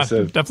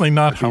definitely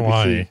not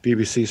Hawaii.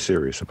 BBC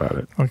series about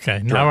it.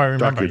 Okay, now I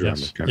remember.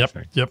 Docudrama kind of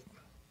thing. Yep.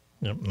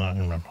 Now I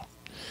remember.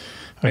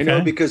 Okay. I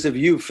know because of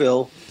you,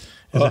 Phil.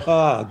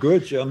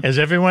 Good, Jim. Is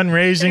everyone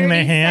raising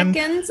their hand?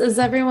 Seconds. Is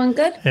everyone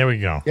good? Here we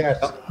go.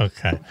 Yes.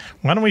 Okay.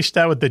 Why don't we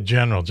start with the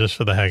general, just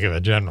for the heck of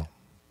it, general?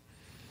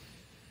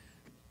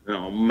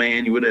 Oh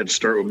man, you would have to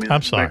start with me.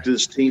 I'm sorry. Back to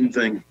this team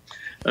thing.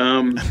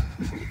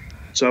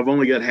 So I've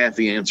only got half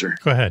the answer.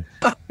 Go ahead.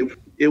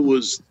 It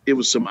was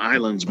some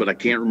islands, but I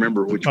can't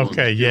remember which one.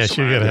 Okay, yes,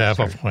 you get half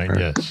a point.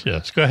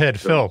 Yes. Go ahead,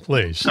 Phil,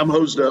 please. I'm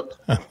hosed up.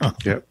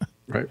 Yep,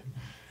 right.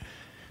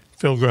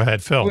 Phil, go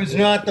ahead, Phil. It was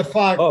not the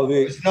Falklands.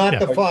 It was not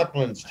the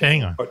Falklands.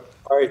 Hang on.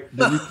 All right,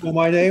 did you know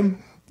my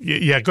name?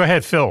 Yeah, go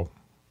ahead, Phil.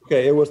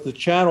 Okay, it was the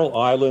Channel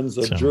Islands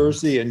of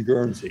Jersey and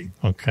Guernsey.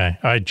 Okay.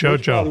 All right, Which,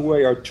 by the Jojo.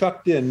 way, are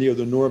tucked in near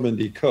the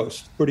Normandy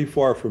coast, pretty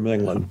far from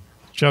England.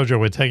 Jojo,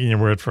 we're taking your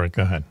word for it.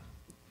 Go ahead.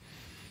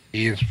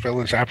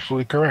 Phil is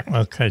absolutely correct.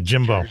 Okay,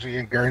 Jimbo. Jersey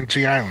and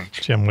Guernsey Islands.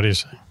 Jim, what do you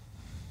say?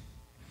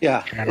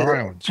 Yeah. Channel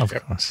Islands. Of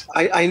course.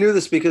 I knew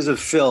this because of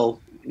Phil,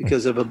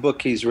 because of a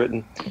book he's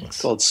written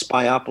called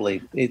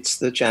Spyopoly. It's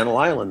the Channel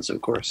Islands,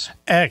 of course.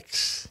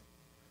 X.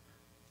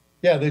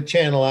 Yeah, the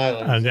Channel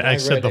Islands. I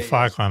said the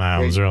Falkland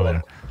Islands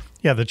earlier.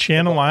 Yeah, the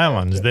Channel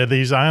Islands. They're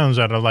these islands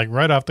that are like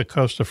right off the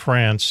coast of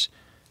France,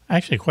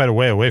 actually quite a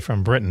way away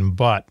from Britain,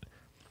 but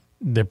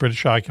they're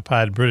British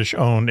occupied, British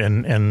owned,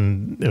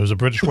 and there was a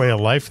British way of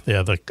life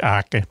there, the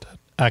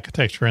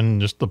architecture and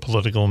just the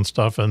political and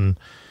stuff. And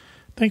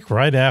I think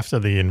right after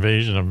the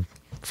invasion of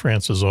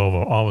France is over,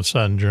 all of a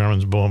sudden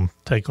Germans, boom,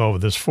 take over.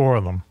 There's 4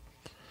 of them.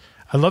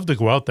 I'd love to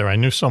go out there. I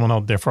knew someone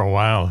out there for a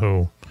while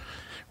who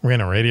ran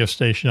a radio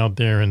station out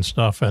there and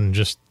stuff, and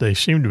just they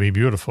seemed to be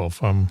beautiful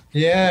from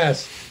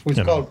Yes. It was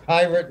called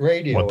Pirate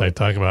Radio. what they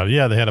talk about.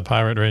 Yeah, they had a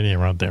pirate radio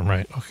out there,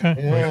 right? Okay.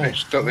 Yeah.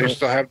 They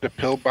still have the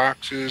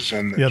pillboxes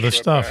and Yeah, the short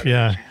stuff,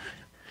 batteries.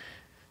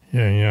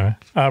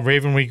 yeah.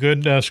 Raven, we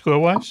good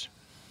score-wise?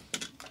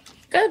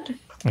 Good.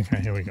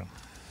 Okay, here we go.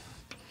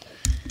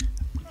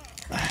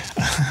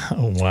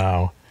 Oh,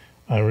 wow.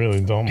 I really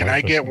don't Can like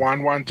I this get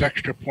one. Juan's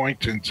extra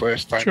point since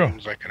last time Sure. he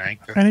was like an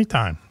anchor?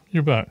 Anytime.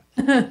 You bet.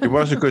 It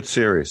was a good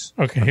series.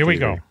 Okay, here we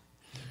go.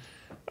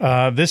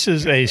 This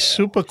is a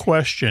super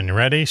question.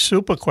 Ready?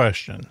 Super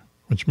question,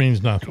 which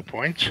means nothing. 2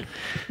 points?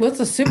 What's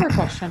a super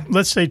question?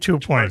 Let's say 2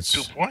 points.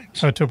 2 points.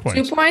 2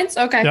 points. 2 points?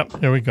 Okay. Yep,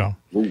 here we go.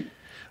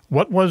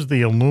 What was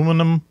the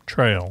aluminum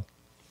trail?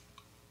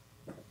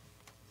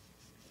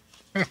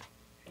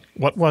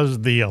 What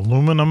was the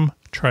aluminum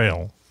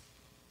trail?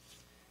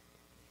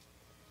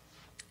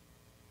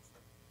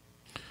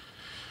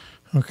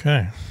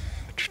 Okay.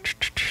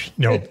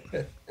 No,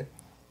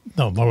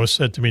 Lois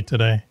said to me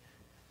today,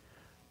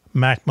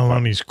 Mack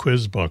Maloney's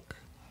quiz book.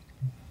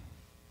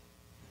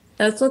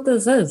 That's what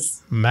this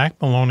is. Mack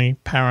Maloney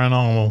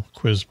Paranormal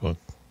Quiz Book.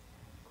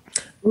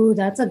 Ooh,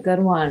 that's a good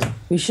one.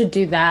 We should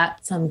do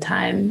that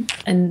sometime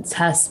and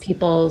test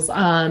people's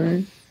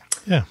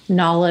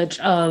knowledge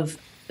of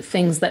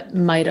things that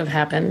might have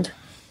happened.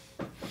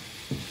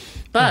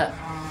 But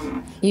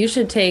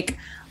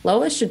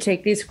Lois should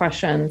take these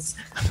questions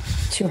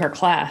to her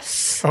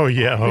class. Oh,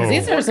 yeah. Oh.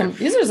 These are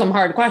some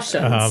hard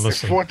questions. The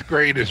 4th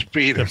graders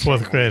beat us. The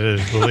 4th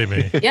graders, believe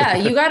me. Yeah,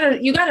 you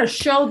gotta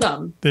show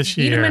them. This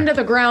Beat year. them into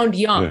the ground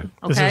young. Yeah.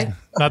 Okay. This is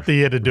not the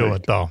year to do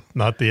it, though.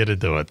 Not the year to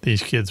do it.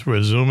 These kids were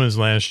Zoomers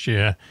last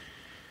year,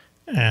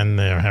 and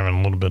they're having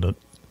a little bit of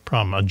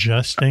problem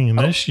adjusting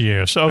this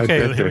year. So,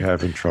 okay. I bet they're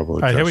having trouble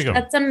adjusting. All right, here we go.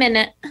 That's a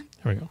minute. Here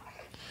we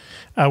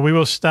go. We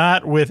will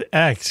start with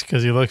X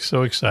because he looks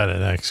so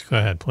excited. X, go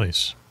ahead,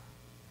 please.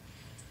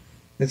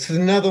 This is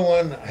another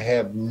one. I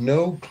have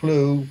no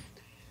clue.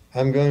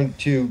 I'm going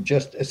to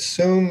just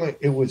assume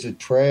it was a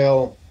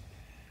trail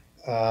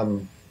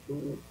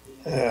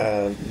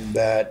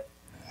that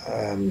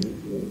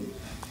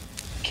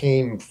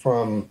came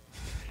from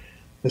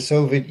the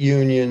Soviet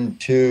Union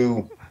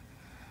through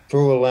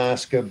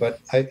Alaska,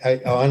 but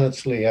I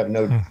honestly have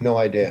no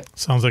idea.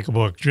 Sounds like a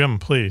book. Jim,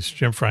 please.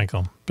 Jim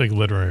Frenkel, big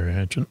literary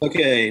agent.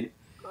 Okay,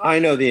 I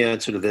know the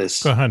answer to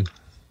this. Go ahead.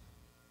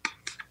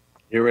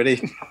 You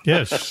ready?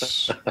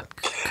 Yes.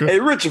 A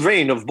rich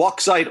vein of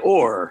bauxite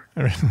ore.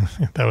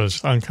 That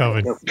was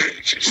uncovered.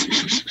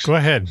 Go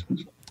ahead.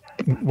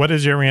 What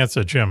is your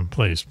answer, Jim,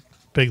 please?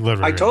 Big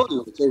literary. I told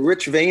you, it's a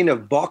rich vein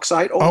of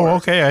bauxite ore. Oh,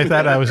 okay. I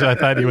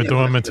thought you were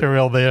doing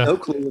material there. No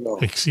clue at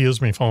all.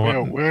 Excuse me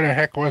for Where the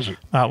heck was it?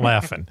 not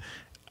laughing.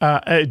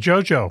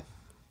 Jojo,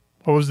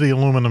 what was the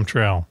aluminum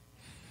trail?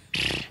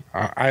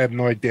 I have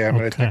no idea. I'm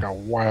going to Okay. take a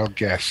wild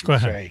guess. Go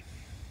And ahead. say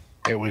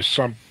it was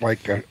some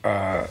like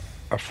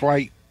a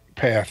flight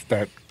path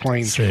that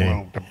planes See,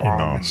 flew to he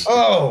bomb. knows.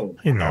 Oh,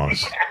 He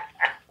knows.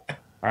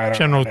 I don't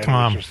General know. It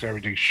Tom. was just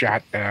everything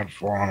shot down,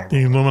 falling.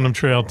 The aluminum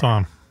trail,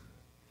 Tom.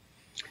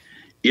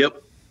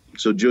 Yep.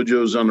 So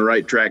JoJo's on the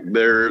right track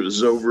there. It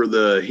was over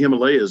the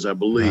Himalayas, I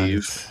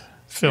believe.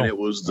 Phil. And it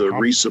was the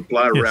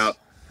resupply Yes. route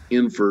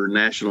in for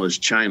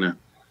nationalist China.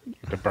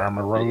 The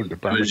Burma Road, the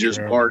Burma It was just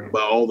Trail. marked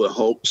by all the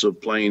hulks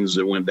of planes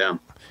that went down.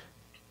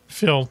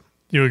 Phil,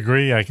 you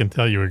agree? I can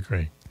tell you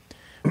agree.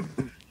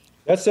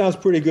 That sounds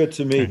pretty good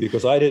to me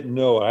because I didn't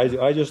know.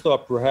 I just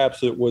thought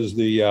perhaps it was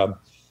the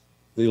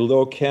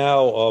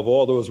locale of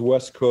all those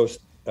West Coast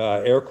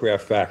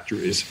aircraft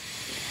factories.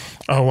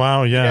 Oh,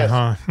 wow. Yeah. Yes.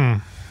 Huh.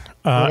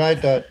 What I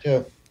thought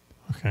too.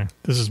 Okay.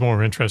 This is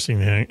more interesting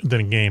than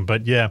a game,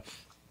 but yeah.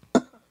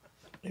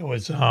 It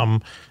was,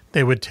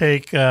 they would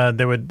take,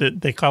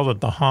 they called it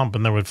the hump,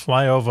 and they would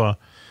fly over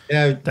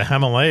the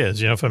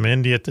Himalayas, from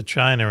India to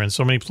China, and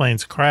so many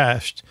planes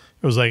crashed.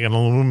 It was like an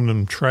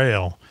aluminum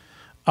trail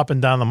up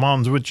and down the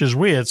mountains, which is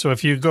weird. So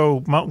if you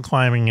go mountain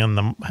climbing in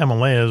the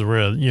Himalayas,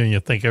 where you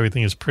think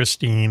everything is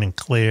pristine and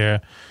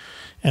clear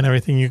and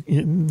everything, you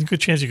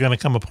good chance you're going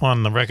to come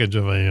upon the wreckage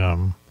of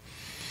a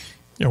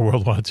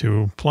World War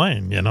II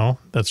plane.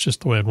 That's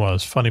just the way it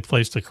was. Funny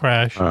place to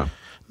crash.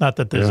 Not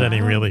that there's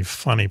any really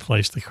funny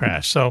place to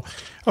crash. So,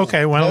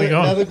 okay, why don't we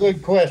go? Another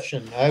good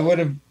question. I would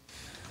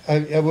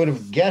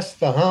have guessed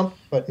the hump,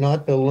 but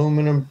not the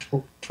aluminum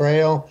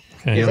trail.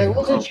 Because I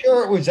wasn't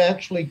sure it was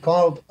actually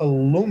called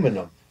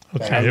aluminum.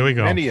 Okay, here we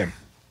go. Aluminium.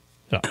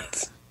 Yeah.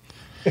 So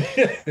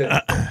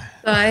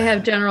I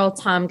have General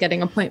Tom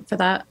getting a point for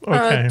that.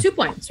 Okay. 2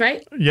 points,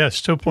 right?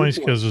 Yes, 2 points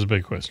because it's a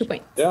big question. 2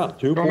 points. Yeah,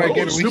 2 Don't I points.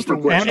 get at least the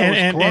one that was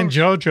And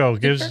close?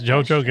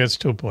 JoJo gets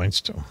 2 points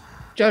too.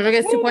 Jojo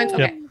gets 2 points?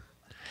 Yep. Okay.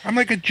 I'm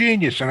like a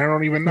genius, and I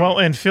don't even know. Well,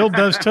 and Phil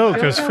does too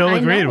because Phil I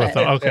agreed know with it.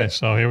 him. Okay,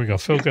 so here we go.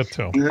 Phil got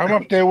 2. I'm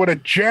up there with a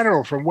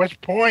general from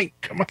West Point.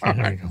 Come on.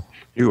 Here we go.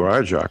 You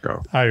are,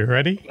 Jocko. Are you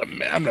ready?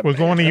 I'm the We're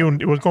going to man.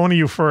 you. We're going to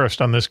you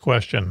first on this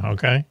question.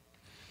 Okay,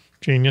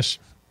 genius.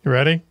 You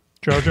ready,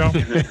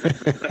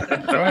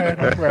 JoJo? Go ahead.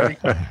 I'm ready.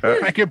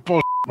 I can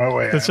bull my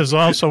way This out. is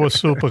also a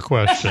super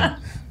question.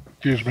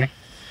 Excuse me.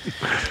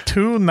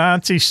 2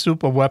 Nazi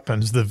super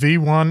weapons, the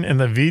V-1 and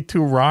the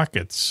V-2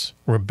 rockets,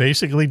 were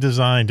basically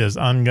designed as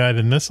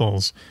unguided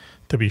missiles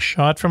to be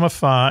shot from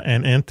afar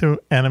and into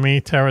enemy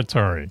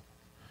territory.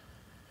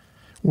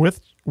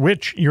 With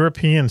which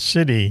European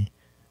city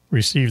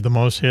received the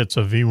most hits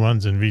of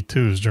V-1s and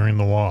V-2s during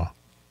the war?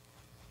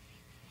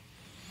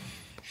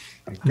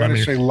 I'm going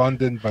to say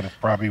London, but it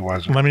probably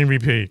wasn't. Let me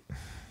repeat.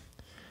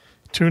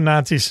 2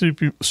 Nazi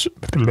super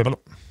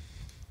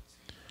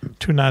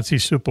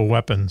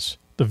weapons,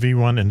 the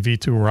V-1 and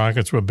V-2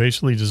 rockets, were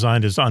basically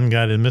designed as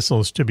unguided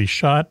missiles to be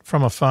shot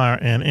from afar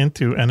and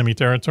into enemy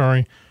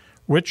territory.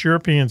 Which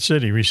European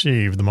city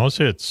received the most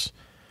hits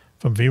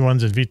from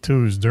V-1s and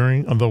V-2s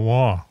during the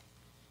war?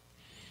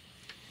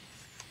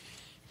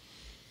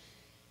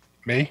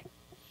 Me?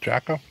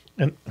 Jocko?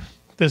 And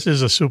this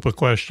is a super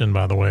question,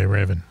 by the way,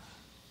 Raven.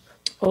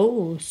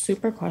 Oh,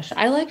 super question.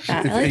 I like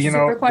that. I like You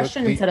super know,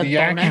 question instead of the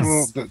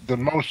bonus. the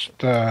most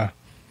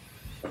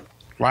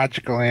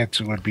logical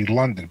answer would be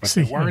London, but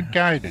See, they weren't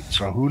guided,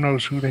 so who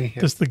knows who they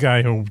hit. This is the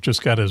guy who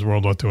just got his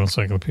World War II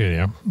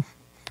encyclopedia.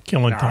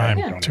 Killing No, time,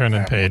 I don't turning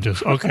have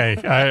pages. Okay,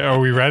 are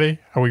we ready?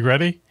 Are we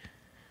ready?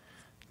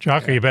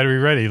 Jocko, you better be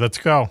ready. Let's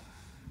go.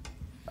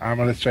 I'm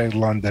going to say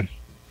London.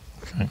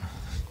 Okay.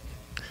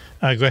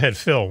 Go ahead,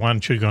 Phil. Why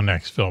don't you go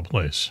next, Phil,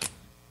 please?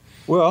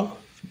 Well,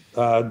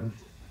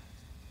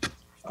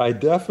 I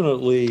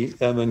definitely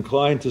am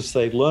inclined to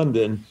say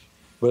London,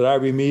 but I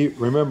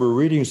remember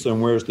reading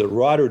somewhere that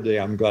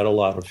Rotterdam got a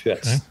lot of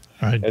hits. Okay.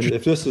 All right. And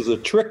if this is a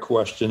trick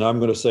question, I'm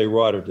going to say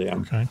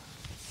Rotterdam. Okay.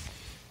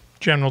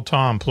 General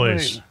Tom,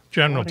 please.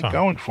 General What are Tom. they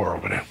going for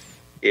over there?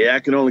 Yeah,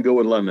 I can only go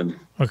with London.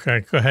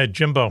 Okay, go ahead.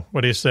 Jimbo,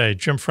 what do you say?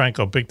 Jim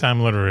Frenkel,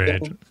 big-time literary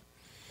agent.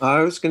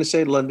 I was going to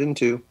say London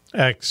too.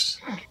 X.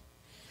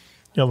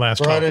 Your last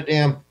hope.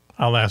 Rotterdam.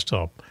 Our last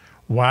hope.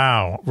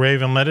 Wow.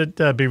 Raven, let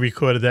it be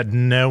recorded that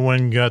no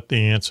one got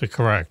the answer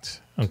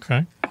correct.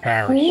 Okay?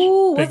 Paris.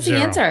 Ooh, Big what's the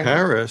zero. answer?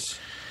 Paris.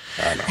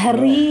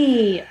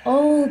 Paris.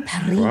 Oh,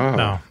 Paris. Wow.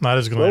 No, not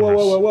as Whoa, glamorous.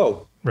 whoa, whoa, whoa,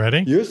 whoa.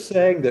 Ready? You're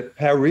saying that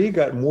Paris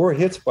got more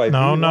hits by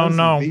No, V1s no,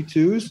 no. and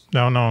V2s?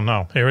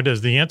 No. Here it is.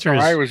 The answer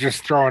is... I was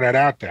just throwing that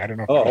out there. I don't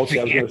know. If Oh, that was okay.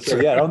 I was the going to say,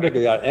 answer. yeah, I don't think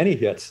they got any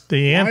hits.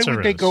 The Why answer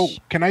would they is... go?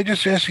 Can I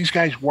just ask these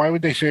guys why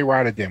would they say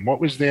Rotterdam? What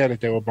was there that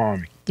they were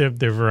bombing? They're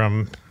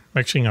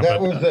mixing up...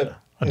 That was the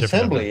a different-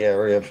 assembly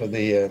area for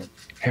the.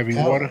 Heavy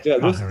Oh. water. Yeah,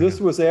 here we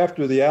this was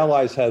after the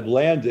Allies had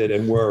landed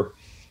and were,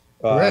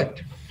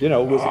 Correct. it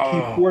was a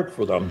key port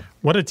for them.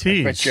 What a Bet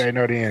tease. you I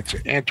know the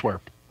answer.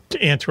 Antwerp.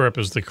 Antwerp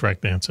is the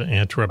correct answer.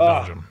 Antwerp,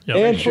 Belgium. Yep.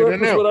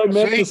 Antwerp is what I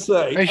meant to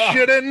say. I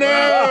should have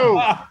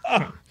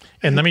known.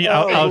 And let me...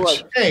 I'll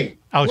Hey,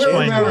 I'll we're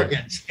explain.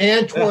 Americans.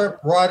 Antwerp,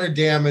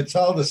 Rotterdam, it's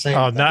all the same.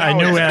 Oh, no, I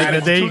knew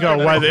it's there you go.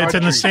 two Why, different it's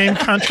in the same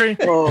country?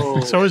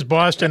 Oh. So is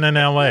Boston and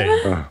L.A.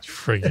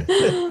 Friggin'.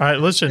 All right,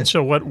 listen.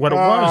 So what it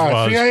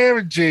was See, I am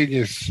a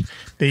genius.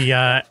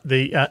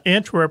 the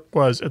Antwerp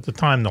was at the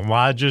time the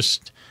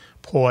largest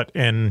port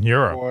in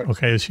Europe. Port.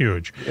 Okay, it's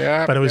huge.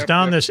 Yeah, but it was yep,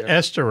 down yep, this yep.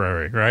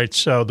 estuary, right?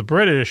 So the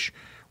British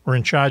were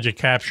in charge of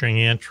capturing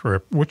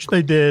Antwerp, which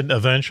they did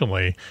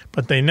eventually,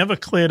 but they never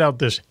cleared out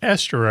this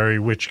estuary,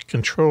 which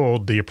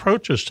controlled the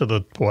approaches to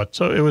the port.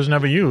 So it was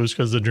never used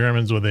because the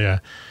Germans were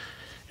there.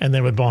 and they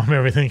would bomb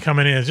everything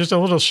coming in. It's just a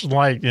little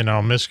slight,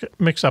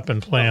 mix up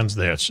in plans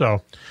there.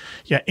 So,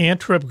 yeah,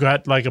 Antwerp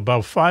got like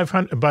about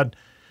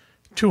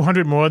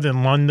 200 more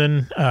than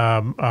London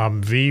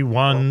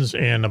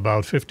V1s and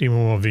about 50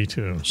 more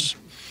V2s.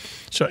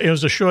 So it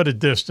was a shorter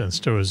distance,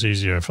 too. It was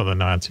easier for the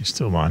Nazis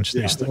to launch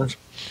these things.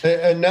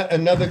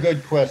 Another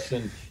good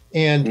question.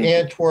 And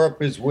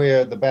Antwerp is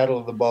where the Battle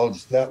of the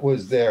Bulge, that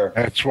was there.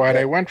 That's why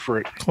they went for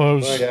it.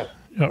 Close. Yeah.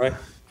 Yep. Right.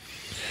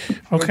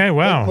 Okay,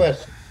 wow. Good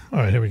question. All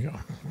right, here we go.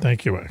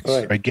 Thank you, X.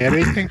 I get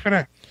anything for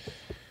that?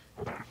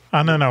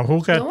 I don't know.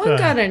 Who got No one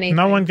got anything.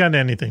 No one got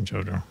anything,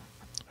 Jojo. All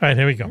right,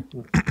 here we go.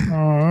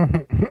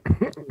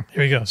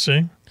 Here we go.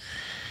 See?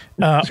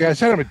 See, I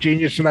said I'm a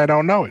genius and I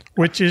don't know it.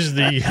 Which is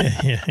the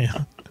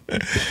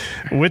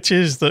which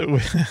is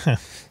the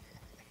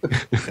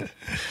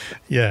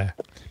yeah.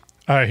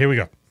 All right, here we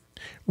go.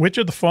 Which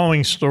of the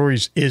following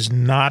stories is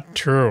not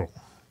true?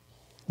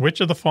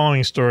 Which of the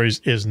following stories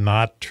is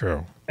not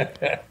true?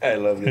 I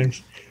love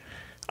this.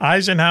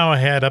 Eisenhower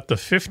had up to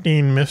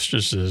 15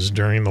 mistresses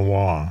during the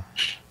war.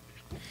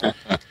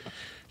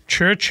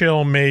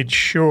 Churchill made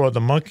sure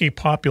the monkey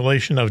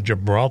population of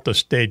Gibraltar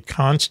stayed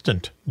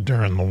constant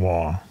during the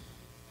war.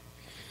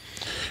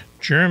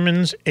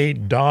 Germans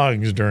ate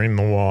dogs during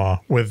the war,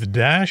 with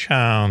dash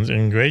hounds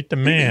in great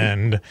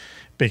demand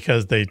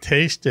because they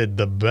tasted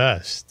the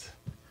best.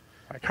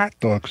 Like hot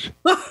dogs.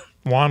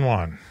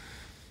 Juan.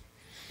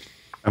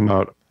 I'm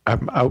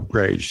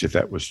outraged if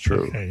that was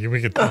true. Okay,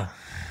 we could tell.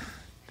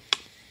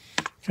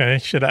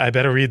 Okay, I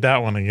better read that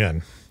one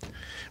again.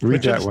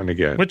 Read that one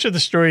again. Which of the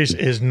stories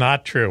is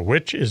not true?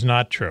 Which is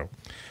not true?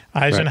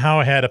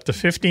 Eisenhower had up to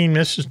 15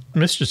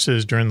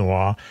 mistresses during the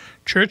war.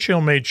 Churchill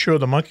made sure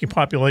the monkey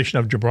population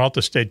of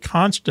Gibraltar stayed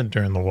constant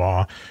during the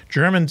war.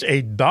 Germans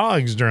ate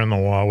dogs during the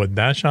war, with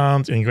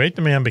dachshunds in great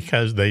demand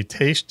because they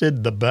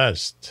tasted the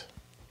best.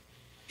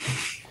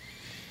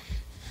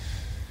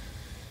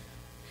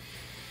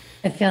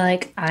 I feel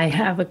like I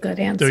have a good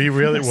answer. Do you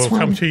really? We'll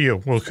come to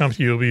you.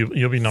 you.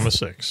 You'll be number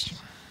 6.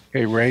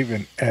 Hey,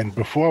 Raven, and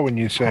before when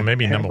you said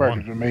maybe number 1.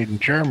 hamburgers were made in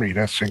Germany,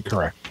 that's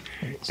incorrect.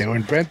 They were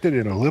invented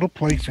in a little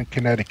place in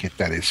Connecticut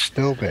that is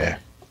still there.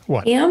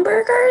 What?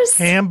 Hamburgers?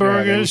 Yeah,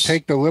 they would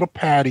take the little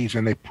patties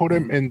and they put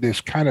them in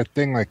this kind of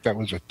thing like that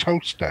was a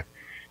toaster.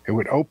 It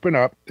would open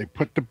up. They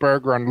put the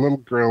burger on a little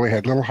grill. They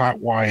had little hot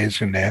wires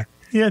in there.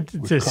 Yeah,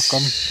 cook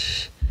them.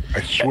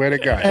 I swear to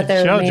God.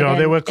 Jojo,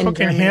 they were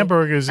cooking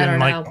hamburgers in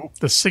like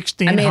the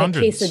 1600s. I made a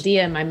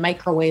quesadilla in my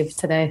microwave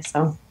today,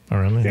 so. Oh,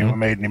 really? They were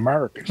made in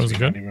America. Was it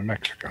good? Not even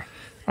Mexico. All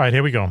right,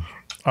 here we go.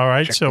 All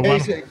right, so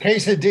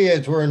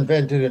quesadillas were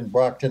invented in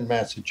Brockton,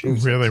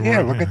 Massachusetts. Really?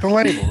 Yeah, look at the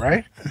label,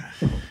 right?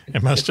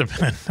 It must have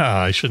been. Oh,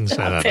 I shouldn't say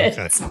that.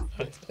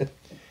 Okay.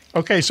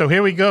 Okay, so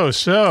here we go.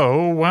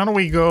 So why don't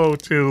we go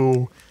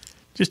to,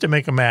 just to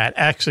make them mad,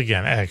 X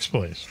again. X,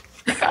 please.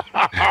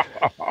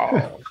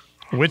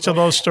 Which of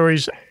those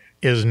stories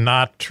is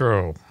not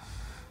true?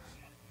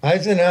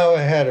 Eisenhower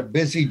had a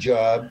busy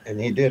job, and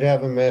he did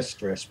have a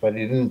mistress, but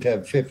he didn't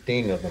have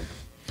 15 of them.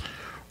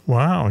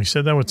 Wow, he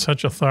said that with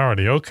such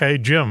authority. Okay,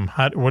 Jim,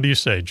 what do you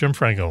say? Jim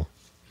Frenkel.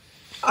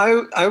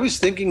 I was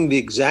thinking the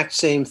exact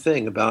same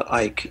thing about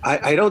Ike.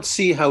 I don't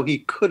see how he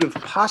could have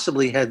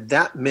possibly had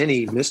that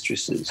many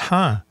mistresses.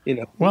 Huh.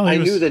 Well, I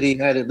knew that he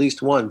had at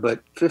least one,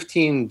 but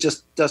 15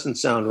 just doesn't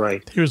sound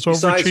right. He was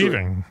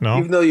overachieving, no?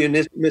 Even though you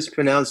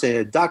mispronounce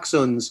it,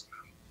 dachshunds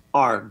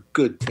are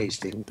good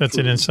tasting. That's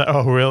an inside.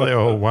 Oh, really?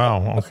 Oh,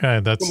 wow.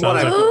 Okay, that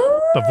sounds like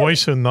the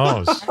voice who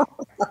knows.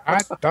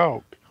 Hot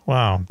dog.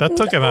 Wow, that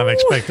took an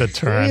unexpected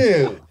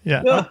turn.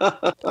 Yeah.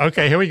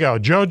 Okay, here we go.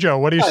 Jojo,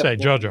 what do you say,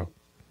 Jojo?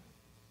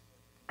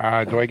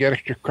 Do I get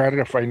extra credit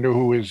if I knew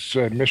who his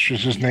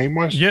mistress's name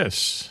was?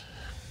 Yes.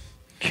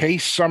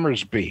 Case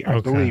Summersby,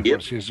 I believe,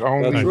 was his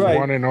only right.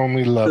 one and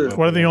only love.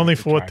 What are the only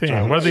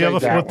 14? What are the other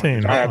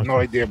 14? I have no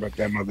idea about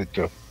them other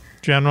two.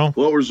 General?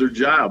 What was their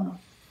job?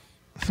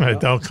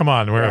 Don't come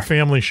on. We're a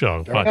family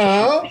show.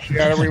 No, you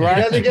gotta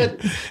relax.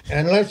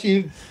 Unless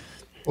you.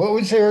 What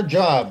was her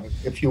job?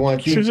 If you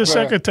want, she was a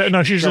secretary.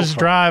 No, she's his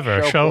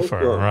driver,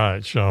 chauffeur.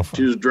 Right, chauffeur.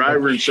 She was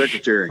driver and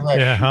secretary. Right.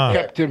 Yeah, huh?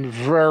 Kept him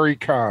very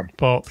calm.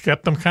 Both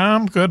kept them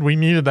calm. Good. We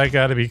needed that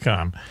guy to be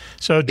calm.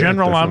 So,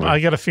 General, I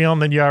get a feeling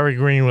that you are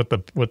agreeing with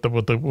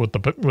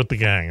the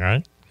gang,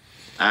 right?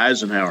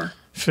 Eisenhower.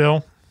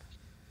 Phil.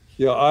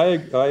 Yeah,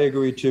 I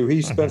agree too.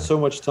 He spent so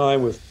much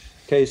time with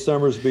Kay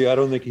Summersby. I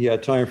don't think he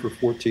had time for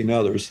 14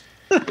 others.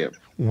 Yep.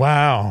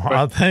 Wow,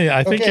 I'll tell you.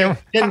 I think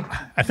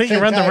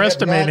you're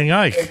underestimating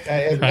Ike. I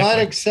have not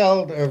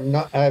excelled,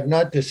 or I have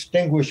not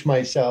distinguished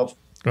myself.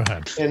 Go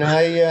ahead. Can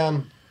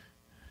I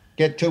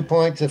get 2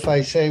 points if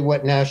I say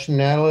what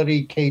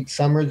nationality Kate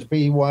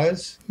Summersby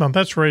was? No,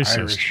 that's racist.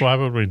 Irish. Why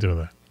would we do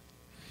that?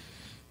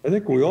 I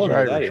think we all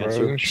know that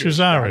answer. She's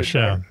Irish,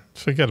 yeah.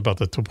 Forget about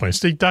the 2 points.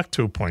 Deduct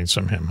 2 points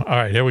from him. All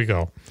right, here we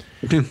go.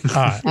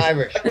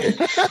 Irish. All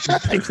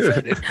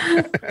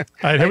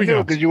right, here we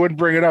go. Because you wouldn't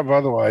bring it up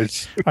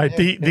otherwise. All right,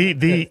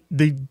 the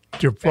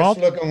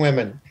Gibraltar Best-looking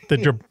women. The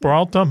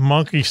Gibraltar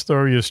monkey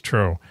story is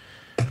true.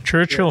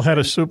 Churchill had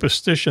a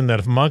superstition that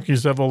if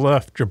monkeys ever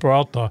left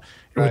Gibraltar,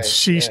 it would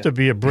cease to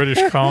be a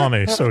British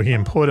colony, so he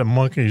imported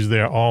monkeys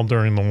there all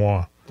during the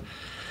war.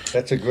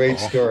 That's a great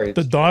story.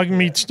 The dog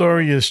meat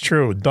story is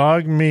true.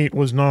 Dog meat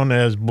was known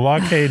as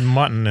blockade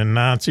mutton in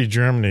Nazi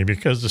Germany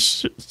because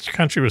the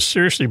country was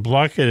seriously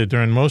blockaded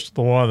during most of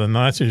the war. The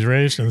Nazis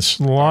raised and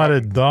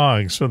slaughtered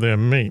dogs for their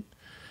meat,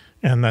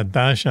 and that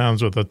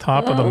dachshunds were the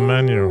top of the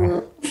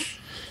menu.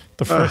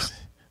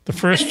 The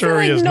first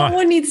story is no not.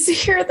 one needs to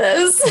hear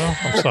this. Oh,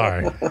 I'm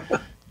sorry.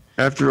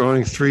 After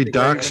owning 3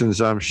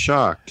 dachshunds, I'm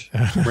shocked.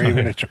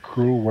 Raven, it's a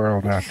cruel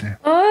world out there.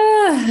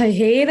 Oh, I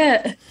hate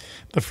it.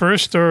 The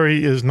first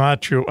story is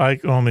not true.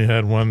 Ike only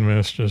had one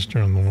mistress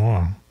during the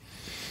war.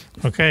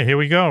 Okay, here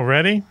we go.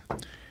 Ready?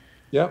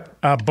 Yep.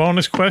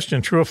 Bonus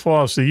question, true or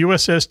false? The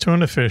USS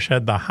Tunafish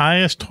had the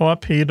highest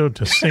torpedo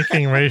to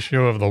sinking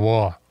ratio of the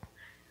war.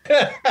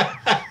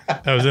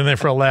 That was in there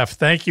for a laugh.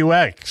 Thank you,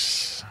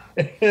 X.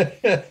 Here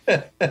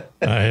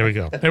we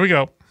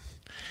go.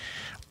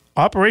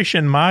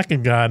 Operation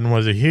Market Garden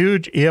was a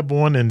huge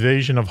airborne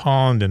invasion of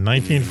Holland in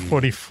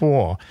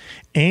 1944,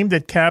 aimed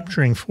at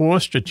capturing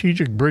 4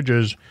 strategic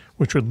bridges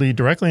which would lead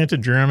directly into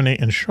Germany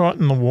and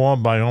shorten the war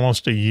by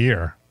almost a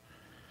year.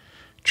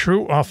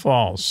 True or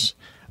false?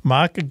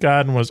 Market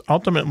Garden was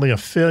ultimately a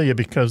failure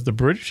because the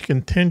British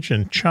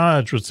contingent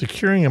charged with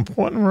securing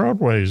important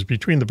roadways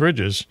between the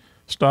bridges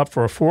stopped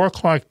for a 4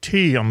 o'clock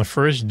tea on the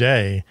first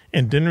day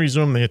and didn't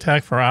resume the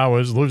attack for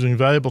hours, losing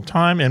valuable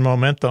time and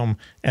momentum,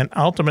 and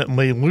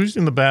ultimately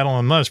losing the battle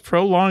and thus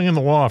prolonging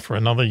the war for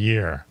another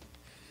year.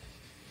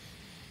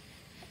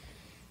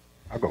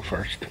 I'll go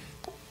first.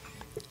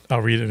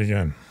 I'll read it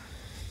again.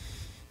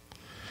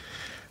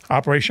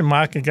 Operation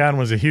Market Garden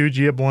was a huge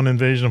airborne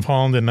invasion of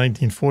Holland in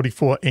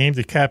 1944 aimed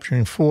at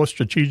capturing 4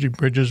 strategic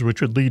bridges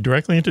which would lead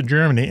directly into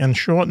Germany and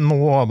shorten the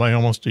war by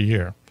almost a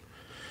year.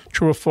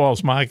 True or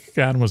false, Market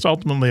Garden was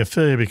ultimately a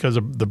failure because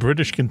of the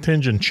British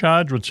contingent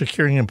charged with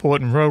securing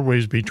important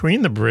roadways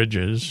between the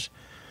bridges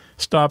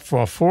stopped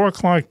for a 4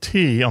 o'clock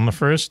tea on the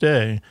first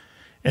day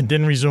and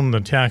didn't resume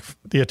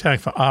the attack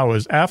for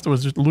hours,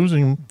 afterwards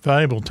losing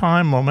valuable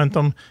time,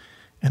 momentum,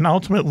 and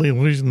ultimately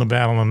losing the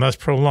battle and thus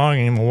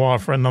prolonging the war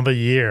for another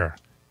year.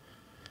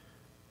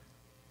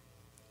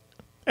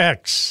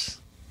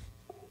 X.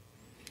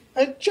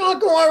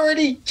 Jocko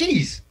already,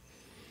 geez.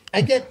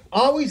 I get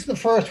always the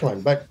first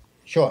one, but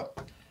sure.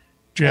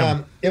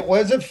 Jim. It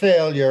was a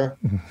failure,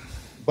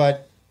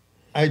 but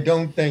I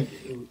don't think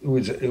it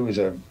was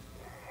a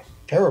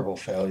terrible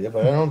failure,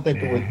 but I don't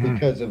think it was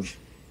because of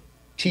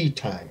tea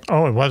time.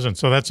 Oh, it wasn't.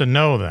 So that's a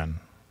no then.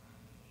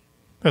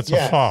 That's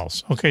a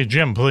false. Okay,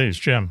 Jim, please.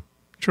 Jim.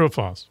 True or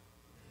false?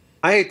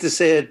 I hate to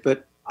say it,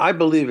 but I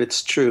believe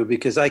it's true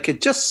because I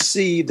could just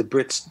see the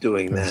Brits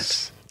doing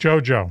that.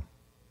 Jojo.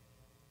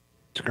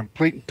 It's a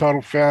complete and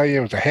total failure.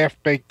 It was a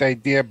half-baked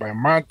idea by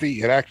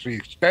Monty. It actually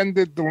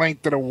extended the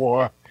length of the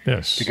war.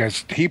 Yes.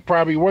 Because he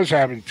probably was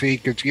having tea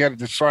because he had to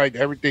decide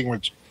everything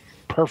was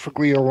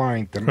perfectly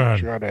aligned to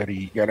make sure that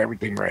he got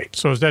everything right.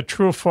 So is that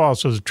true or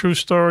false? Is it a true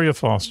story or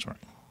false story?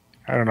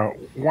 I don't know.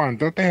 One,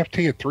 don't they have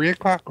tea at 3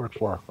 o'clock or at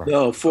 4 o'clock?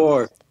 No,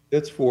 4.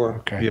 It's 4.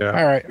 Okay. Yeah.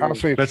 All right. I'll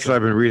say that's what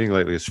I've been reading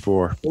lately. It's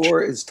 4.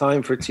 4 is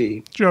time for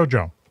tea.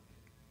 Jojo.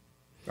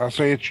 I'll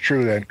say it's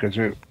true then because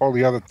all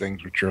the other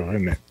things were true,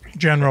 isn't it?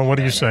 General, what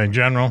do you say?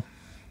 General?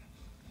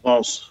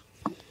 False.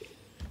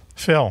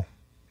 Phil?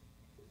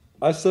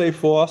 I say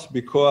false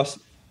because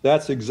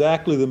that's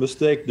exactly the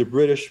mistake the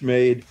British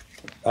made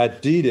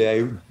at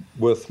D-Day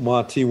with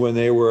Monty when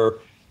they were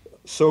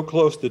so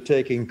close to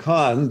taking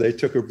Caen. They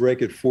took a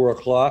break at 4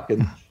 o'clock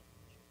and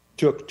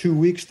took 2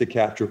 weeks to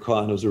capture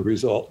Caen as a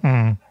result.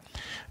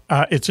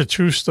 It's a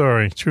true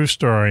story.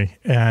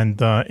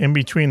 And in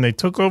between, they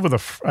took over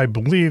I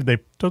believe they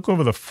took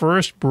over the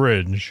first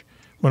bridge,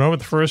 went over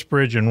the first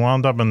bridge and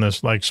wound up in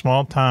this like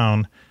small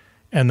town.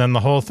 And then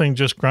the whole thing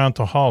just ground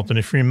to halt. And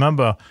if you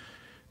remember,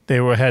 they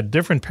had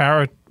different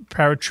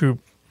paratroop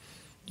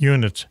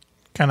units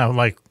kind of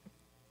like,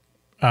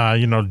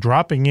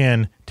 dropping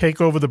in,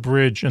 take over the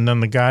bridge, and then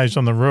the guys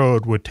on the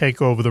road would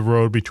take over the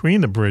road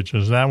between the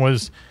bridges. That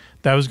was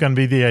going to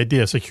be the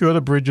idea. Secure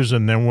the bridges,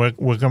 and then we're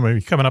going to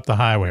be coming up the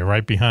highway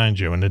right behind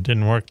you. And it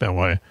didn't work that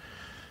way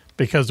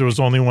because there was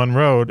only one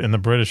road, and the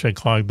British had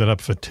clogged it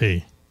up for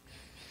tea.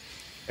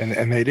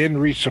 And they didn't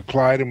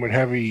resupply them with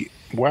heavy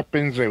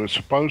weapons. They were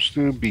supposed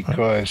to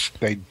because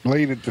they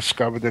later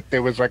discovered that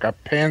there was like a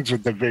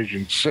Panzer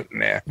division sitting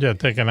there. Yeah,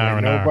 taking hour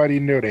and nobody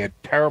knew. They had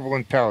terrible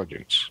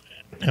intelligence.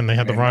 And they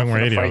had the wrong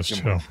radios,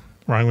 too.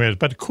 Wrong radios.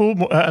 But cool,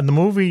 the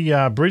movie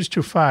Bridge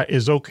Too Far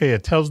is okay.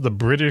 It tells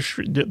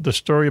the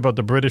story about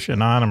the British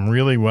and Arnhem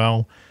really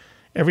well.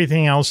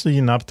 Everything else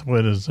leading up to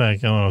it is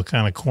like,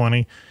 kind of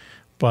corny.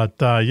 But,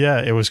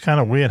 it was kind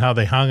of weird how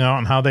they hung out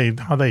and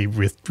how they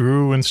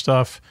withdrew and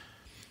stuff.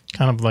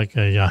 Kind of like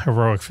a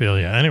heroic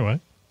failure. Anyway,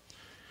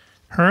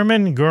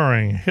 Hermann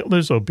Goering,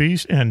 Hitler's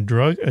obese and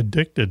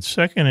drug-addicted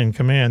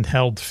second-in-command,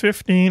 held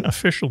 15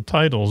 official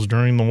titles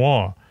during the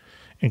war,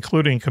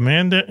 including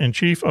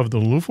Commander-in-Chief of the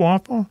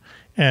Luftwaffe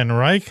and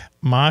Reich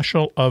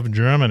Marshal of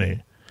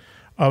Germany.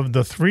 Of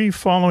the 3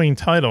 following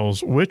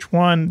titles, which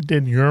one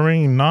did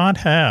Goering not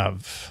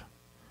have?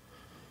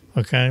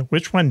 Okay,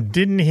 which one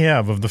didn't he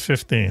have of the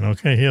 15?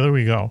 Okay, here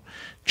we go.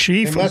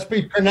 Chief. It must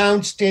be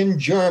pronounced in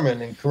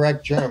German, in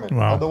correct German.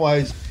 Wow.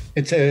 Otherwise,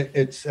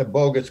 it's a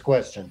bogus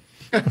question.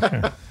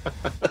 Okay.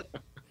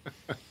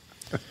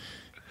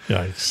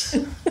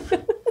 Yikes.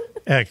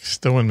 X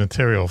doing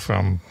material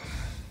from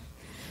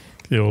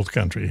the old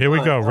country. Here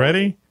we go.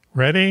 Ready?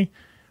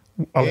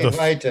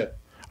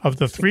 Of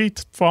the 3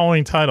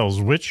 following titles,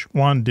 which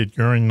one did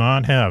Goering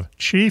not have?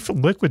 Chief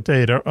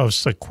Liquidator of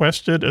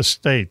Sequestered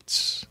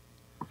Estates.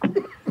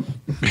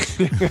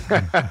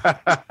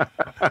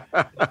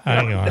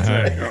 Hang on.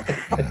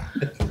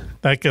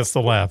 That gets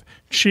the laugh.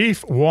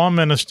 Chief War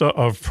Minister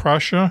of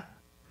Prussia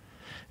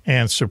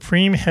and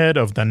Supreme Head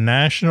of the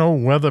National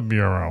Weather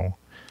Bureau.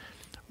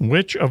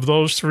 Which of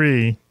those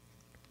 3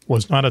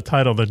 was not a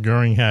title that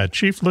Goering had?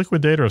 Chief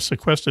Liquidator of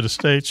Sequestered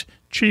Estates,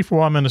 Chief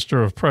War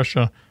Minister of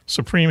Prussia,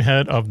 Supreme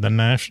Head of the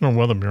National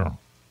Weather Bureau.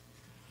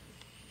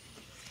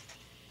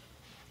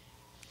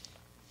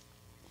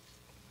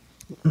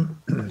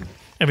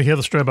 Ever hear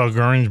the story about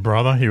Goering's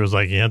brother? He was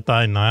like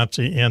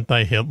anti-Nazi,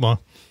 anti-Hitler,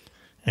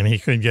 and he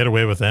couldn't get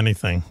away with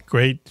anything.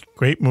 Great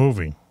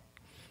movie.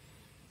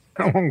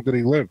 How long did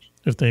he live?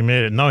 If they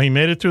made it. No, he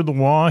made it through the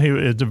war.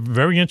 It's a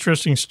very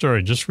interesting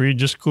story. Just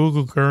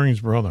Google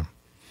Goering's brother.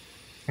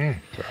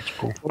 That's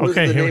cool. What was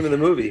the name of the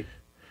movie?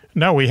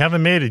 No, we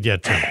haven't made it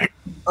yet, Tim.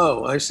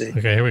 Oh, I see.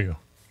 Okay, here we go.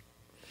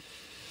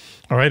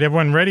 All right,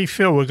 everyone ready?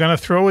 Phil, we're going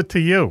to throw it to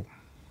you.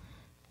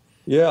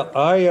 Yeah,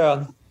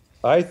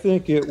 I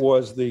think it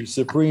was the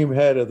Supreme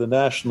Head of the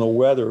National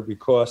Weather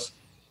because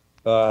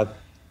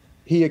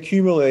he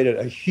accumulated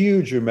a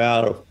huge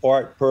amount of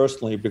art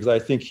personally because I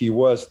think he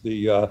was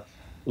the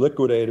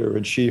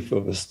liquidator-in-chief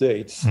of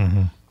estates.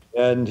 Mm-hmm.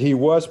 And he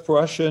was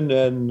Prussian,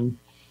 and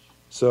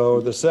so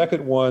the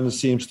second one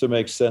seems to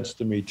make sense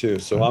to me too.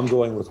 So I'm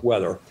going with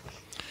weather.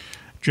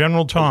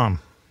 General Tom.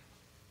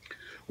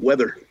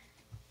 Weather.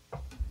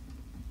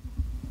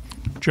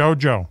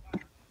 Jojo.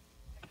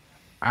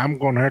 I'm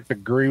going to have to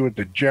agree with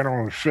the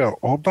General and Phil.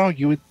 Although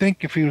you would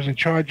think if he was in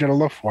charge of the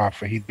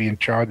Luftwaffe, he'd be in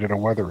charge of the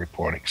weather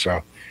reporting.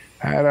 So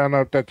I don't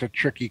know if that's a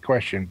tricky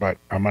question, but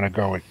I'm going to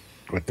go with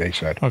what they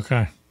said.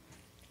 Okay.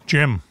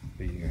 Jim.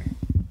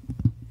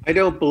 I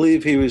don't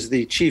believe he was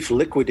the chief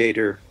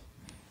liquidator.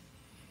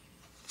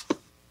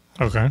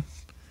 Okay.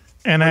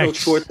 And Arnold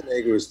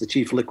Schwarzenegger was the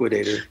chief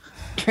liquidator.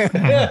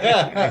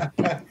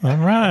 All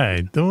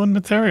right. Doing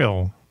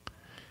material.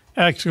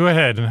 X, go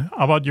ahead.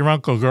 How about your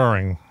Uncle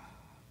Goering?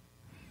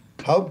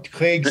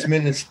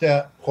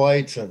 Hauptkriegsminister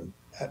Preußen.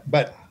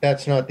 But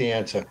that's not the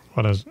answer.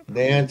 What is it?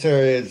 The answer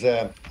is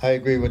I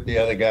agree with the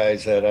other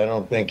guys that I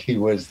don't think he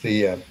was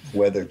the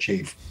weather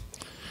chief.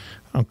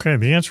 Okay,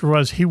 the answer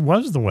was he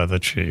was the weather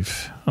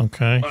chief.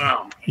 Okay.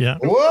 Wow. Yeah.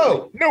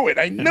 Whoa!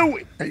 I knew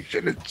it. I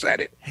should have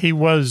said it. He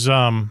was,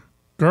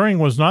 Goering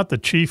was not the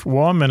chief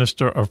war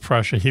minister of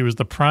Prussia. He was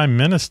the prime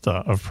minister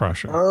of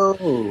Prussia. But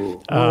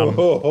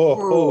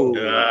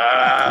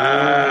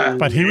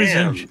he was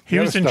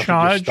in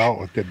charge.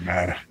 It didn't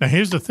matter. Now,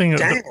 here's the thing,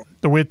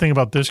 the weird thing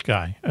about this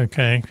guy,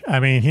 okay? I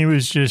mean, he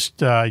was just,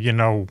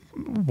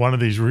 one of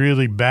these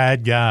really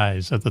bad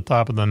guys at the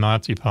top of the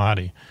Nazi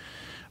party.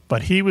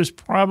 But he was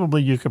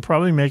you could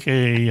probably make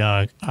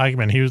a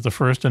argument, he was the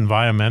first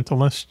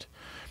environmentalist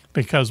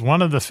because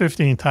one of the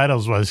 15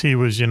 titles was he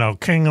was,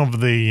 king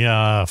of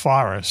the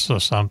forests or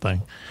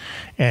something.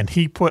 And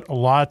he put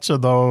lots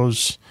of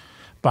those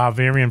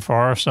Bavarian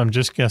forests, I'm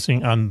just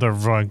guessing, under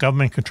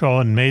government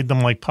control and made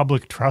them like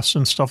public trusts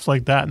and stuff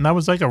like that. And that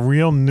was like a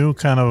real new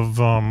kind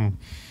of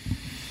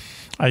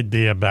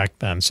idea back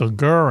then. So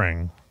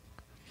Goering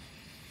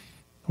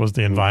was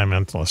the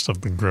environmentalist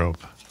of the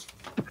group.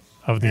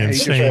 Of the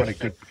insane,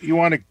 you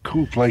wanted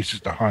cool places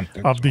to hunt.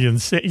 Of the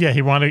insane,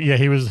 he wanted. Yeah,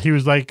 he was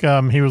like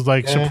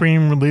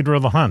supreme leader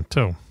of the hunt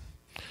too. All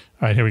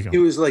right, here we go. He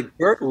was like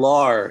Bert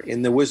Lahr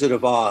in The Wizard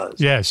of Oz.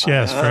 Yes,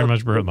 very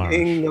much Bert Lahr.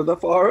 King of the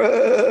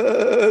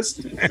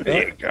forest.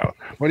 There you go.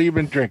 What have you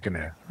been drinking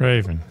there?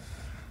 Raven,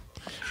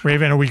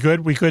 are we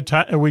good?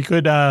 Are we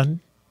good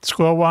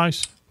score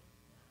wise?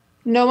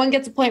 No one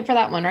gets a point for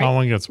that one, right? No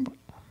one gets a point.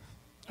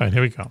 All right,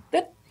 here we go.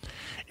 Good.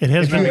 It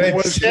has been.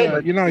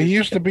 He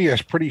used to be a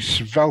pretty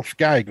svelte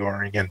guy,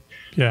 Goering, and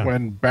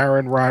when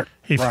Baron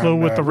he flew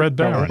with the Red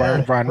Baron.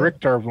 Baron von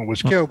Richthofen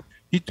was killed.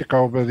 He took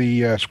over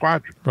the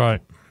squadron.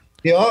 Right.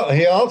 He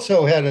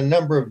also had a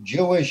number of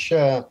Jewish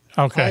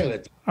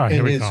pilots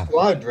in his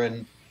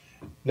squadron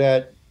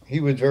that he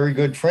was very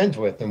good friends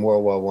with in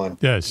World War I.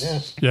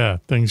 Yes. Yeah.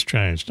 Things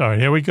changed. All right.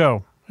 Here we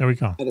go. Out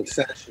of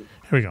fashion.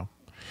 Here we go.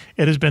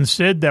 It has been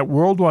said that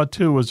World War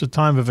II was a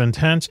time of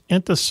intense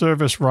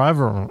inter-service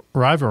rivalry.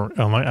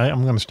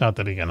 I'm going to start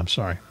that again. I'm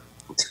sorry.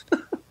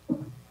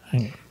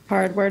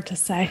 Hard word to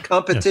say.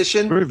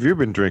 Competition. What have you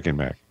been drinking,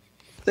 Mac?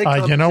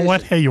 You know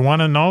what? Hey, you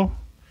want to know?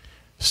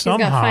 Somehow.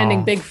 He's got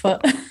Finding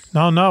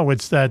Bigfoot. No,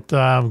 it's that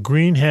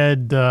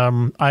Greenhead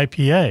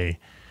IPA.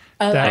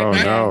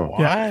 no.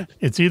 Yeah,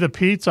 it's either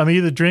Pete's. I'm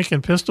either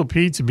drinking Pistol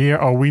Pete's beer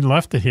or we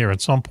left it here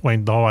at some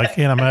point, though. I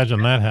can't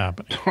imagine that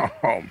happening.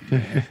 Oh,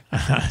 man.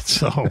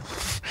 So,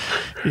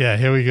 yeah,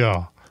 here we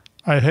go.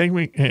 I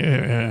think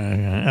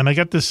and I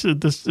got this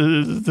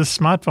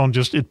smartphone.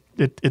 Just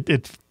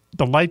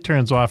the light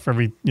turns off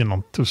every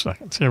 2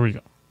 seconds. Here we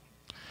go.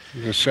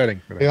 There's a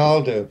setting for that. They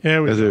all do.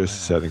 Here we go. There's a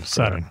setting.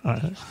 Setting. All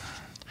right.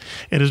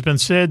 It has been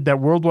said that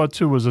World War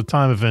II was a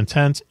time of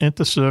intense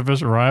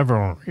inter-service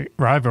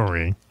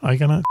rivalry.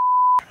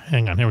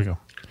 Hang on, here we go.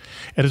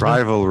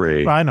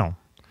 Rivalry. I know.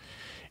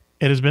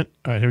 It has been.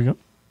 All right, here we go.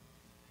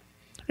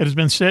 It has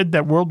been said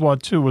that World War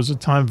II was a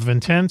time of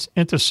intense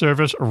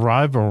inter-service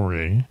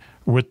rivalry,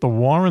 with the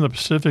war in the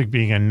Pacific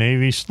being a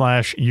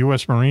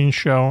Navy/U.S. Marine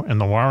show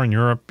and the war in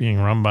Europe being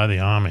run by the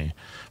Army.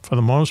 For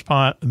the most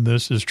part,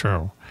 this is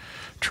true.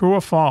 True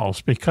or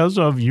false? Because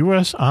of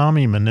U.S.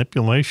 Army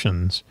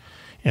manipulations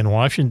in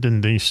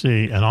Washington,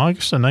 D.C., in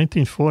August of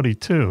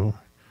 1942,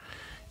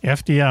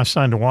 FDR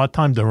signed a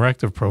wartime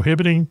directive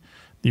prohibiting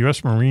the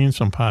U.S. Marines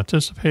from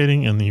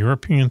participating in the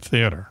European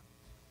theater.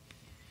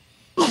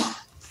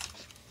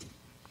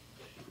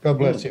 God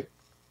bless you.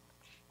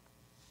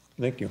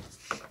 Thank you.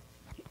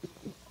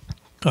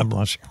 God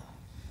bless you.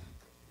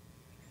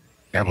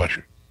 God bless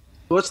you.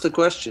 What's the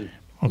question?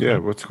 Okay. Yeah,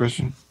 what's the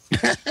question?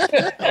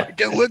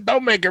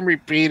 Don't make him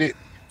repeat it.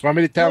 Want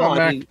me to tell him,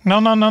 Mac? No.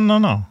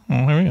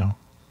 Oh, here we go.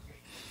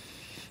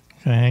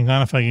 Okay, hang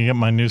on if I can get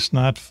my new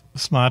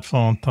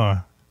smartphone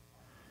to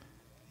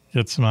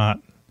get smart.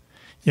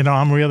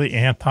 I'm really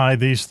anti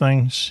these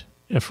things.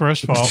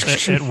 First of all,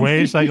 it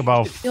weighs like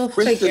about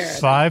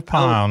 5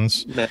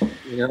 pounds.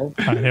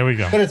 Here we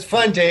go. But it's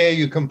fun to hear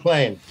you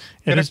complain.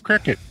 It is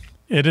cricket.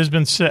 It has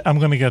been said. I'm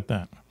going to get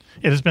that.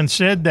 It has been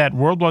said that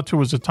World War II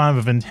was a time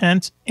of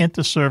intense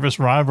inter-service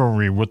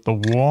rivalry, with the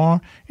war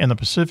in the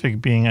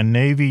Pacific being a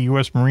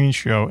Navy-U.S. Marine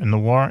show and the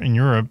war in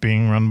Europe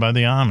being run by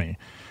the Army.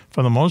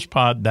 For the most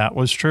part, that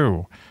was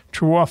true.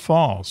 True or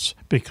false?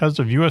 Because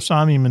of U.S.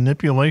 Army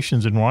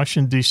manipulations in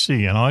Washington,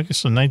 D.C., in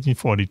August of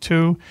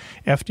 1942,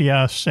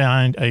 FDR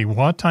signed a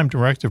wartime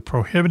directive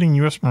prohibiting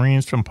U.S.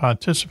 Marines from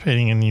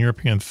participating in the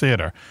European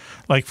theater.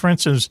 Like, for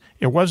instance,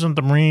 it wasn't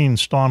the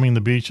Marines storming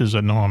the beaches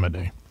at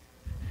Normandy.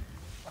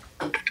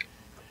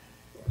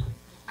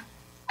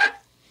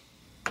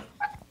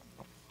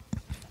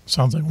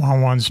 Sounds like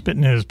Juan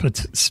spitting his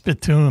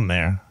spittoon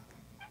there.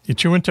 You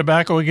chewing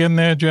tobacco again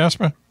there,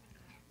 Jasper?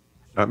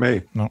 Not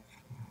me. No.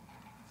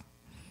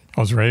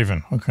 Oh, it's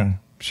Raven. Okay.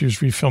 She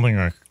was refilling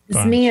her.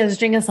 It's me. I was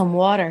drinking some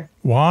water.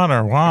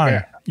 Water? Why?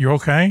 Yeah. You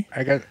okay?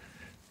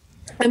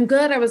 I'm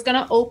good. I was going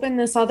to open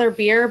this other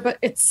beer, but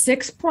it's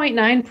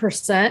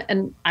 6.9%,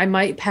 and I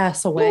might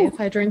pass away if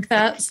I drink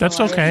that. So that's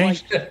okay.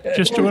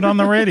 Just do it on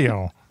the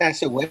radio.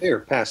 Pass away or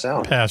pass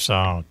out? Pass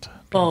out.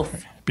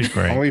 Both. Be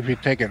great. Only if you're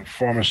taking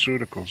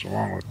pharmaceuticals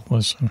along with it.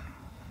 Listen.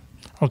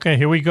 Okay,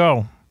 here we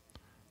go.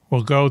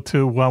 We'll go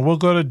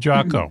to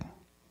Jocko.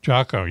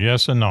 Jocko,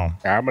 yes or no?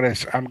 I'm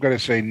gonna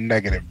say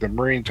negative. The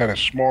Marines had a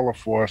smaller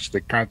force.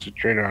 They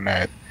concentrated on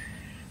that,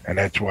 and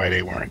that's why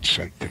they weren't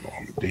sent to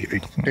them. They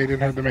didn't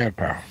have the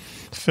manpower.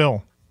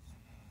 Phil.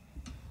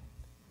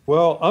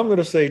 Well, I'm going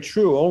to say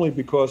true only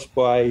because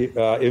by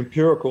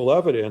empirical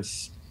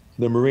evidence,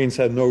 the Marines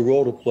had no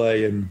role to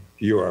play in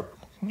Europe.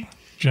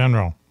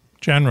 General.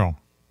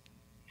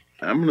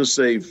 I'm going to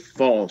say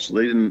false.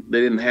 They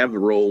didn't have the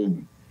role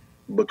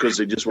because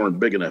they just weren't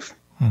big enough.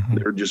 Mm-hmm.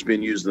 They were just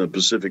being used in the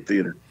Pacific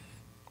Theater.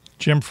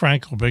 Jim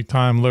Frenkel,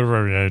 big-time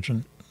literary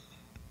agent.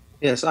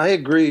 Yes, I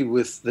agree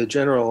with the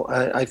general.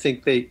 I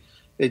think they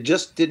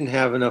just didn't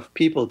have enough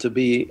people to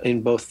be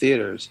in both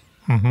theaters.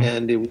 Mm-hmm.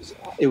 And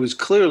it was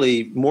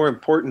clearly more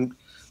important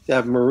to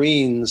have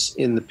Marines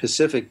in the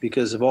Pacific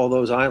because of all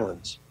those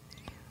islands.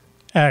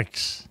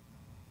 X.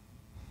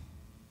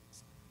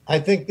 I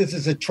think this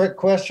is a trick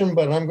question,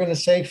 but I'm going to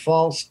say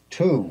false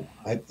too.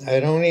 I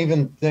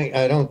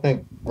don't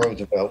think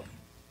Roosevelt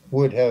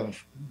would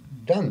have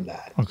done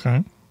that.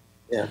 Okay.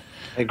 Yeah,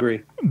 I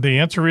agree. The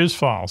answer is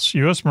false.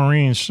 U.S.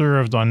 Marines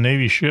served on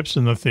Navy ships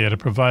in the theater,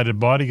 provided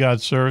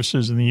bodyguard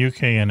services in the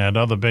UK and at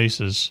other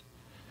bases,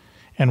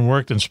 and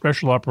worked in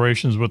special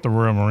operations with the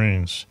Royal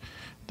Marines.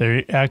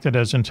 They acted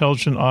as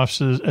intelligence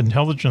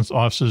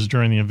officers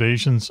during the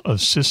invasions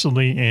of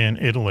Sicily and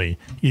Italy.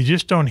 You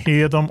just don't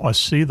hear them or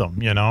see them,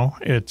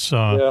 It's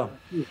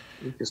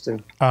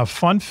interesting.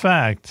 Fun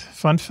fact.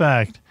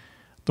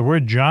 The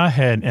word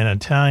jarhead in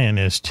Italian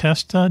is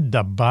testa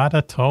da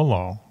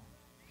baratolo.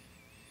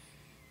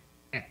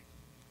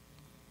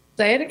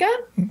 Say it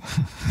again?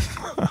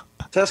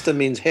 Testa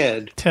means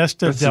head.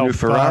 Testa that's the new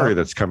Ferrari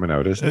that's coming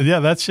out, isn't it? Yeah,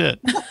 that's it.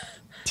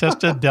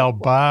 Testa del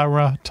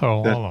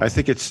Baratolo. I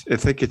think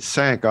it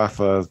sank off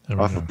of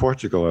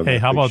Portugal. Hey,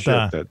 how about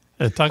that?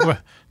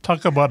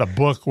 Talk about a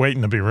book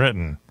waiting to be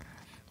written.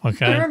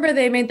 Okay. I remember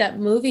they made that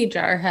movie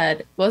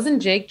Jarhead.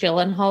 Wasn't Jake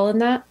Gyllenhaal in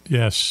that?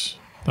 Yes,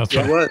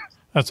 What?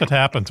 That's what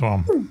happened to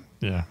him.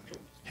 Yeah,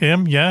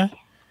 him. Yeah,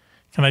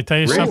 Can I tell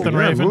you something,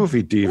 you're Raven? a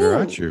movie diva,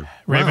 aren't you?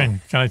 Raven,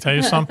 can I tell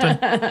you something?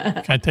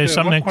 Can I tell you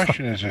something? What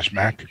question is this,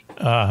 Mac?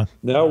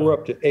 Now we're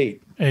up to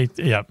 8. 8,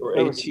 yeah. Or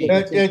 18.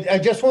 I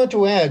just want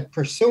to add,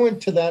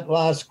 pursuant to that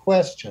last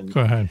question,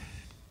 Go ahead.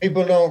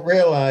 people don't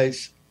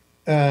realize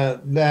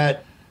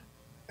that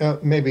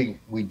maybe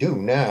we do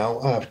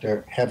now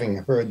after having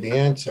heard the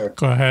answer.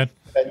 Go ahead.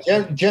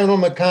 General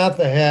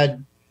MacArthur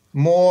had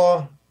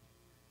more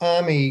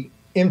Army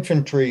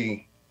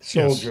infantry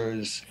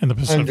soldiers in the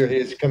Pacific. under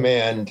his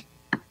command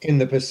in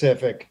the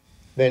Pacific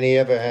than he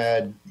ever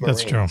had Marines.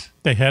 That's true.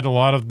 They had a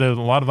lot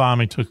of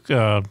Army took.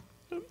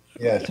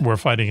 Yes. Were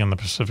fighting in the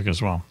Pacific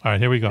as well. All right,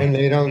 here we go. And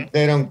they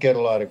don't get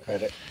a lot of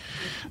credit.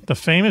 The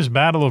famous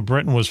Battle of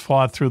Britain was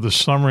fought through the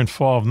summer and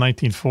fall of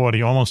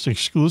 1940, almost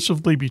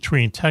exclusively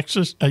between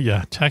Texas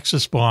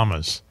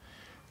bombers.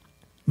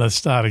 Let's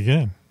start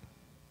again.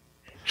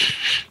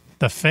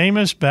 The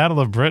famous Battle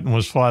of Britain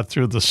was fought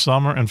through the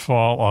summer and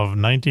fall of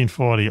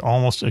 1940,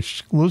 almost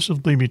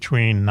exclusively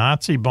between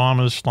Nazi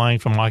bombers flying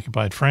from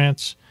occupied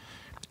France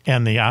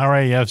and the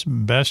RAF's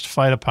best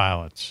fighter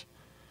pilots.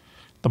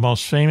 The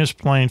most famous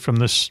plane from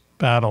this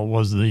battle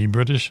was the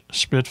British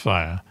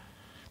Spitfire.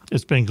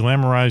 It's been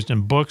glamorized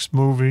in books,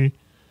 movies,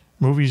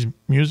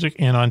 music,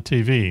 and on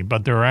TV,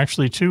 but there are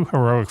actually 2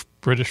 heroic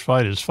British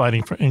fighters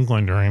fighting for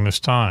England during this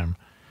time.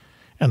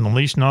 And the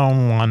least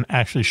known one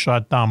actually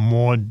shot down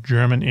more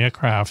German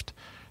aircraft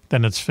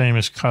than its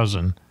famous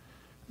cousin.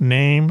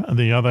 Name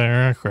the other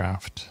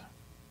aircraft.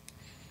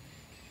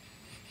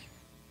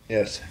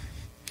 Yes.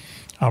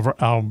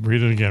 I'll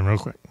read it again real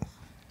quick.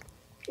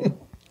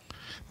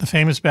 The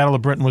famous Battle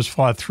of Britain was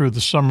fought through the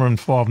summer and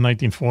fall of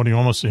 1940,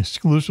 almost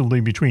exclusively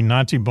between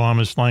Nazi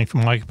bombers flying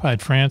from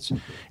occupied France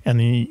and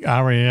the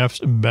RAF's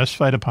best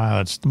fighter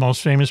pilots. The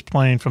most famous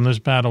plane from this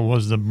battle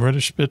was the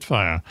British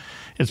Spitfire.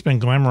 It's been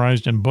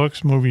glamorized in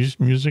books, movies,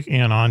 music,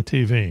 and on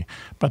TV.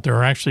 But there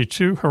are actually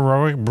 2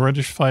 heroic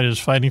British fighters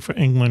fighting for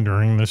England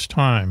during this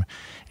time.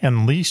 And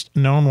the least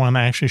known one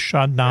actually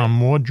shot down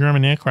more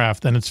German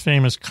aircraft than its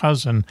famous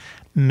cousin.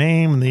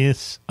 Name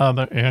this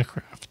other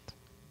aircraft.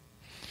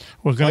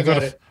 We're going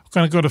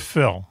to go to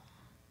Phil.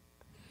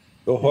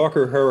 The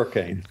Hawker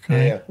Hurricane.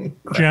 Okay. Yeah.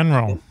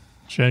 General.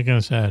 Shaking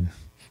his head.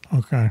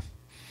 Okay.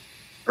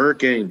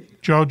 Hurricane.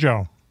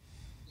 Jojo.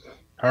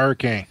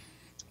 Hurricane.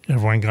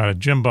 Everyone got it.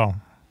 Jimbo.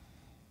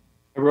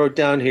 I wrote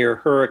down here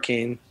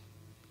hurricane.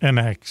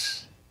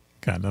 NX.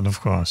 Got it, of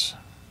course.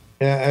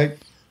 Yeah,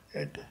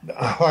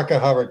 Hawker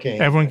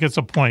Hurricane. Everyone gets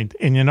a point.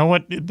 And you know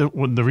what?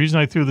 The reason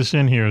I threw this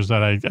in here is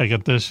that I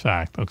get this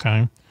fact,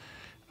 okay?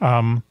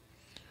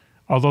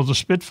 Although the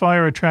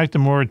Spitfire attracted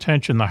more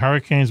attention, the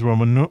Hurricanes were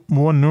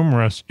more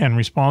numerous and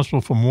responsible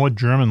for more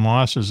German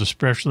losses,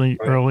 especially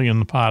early in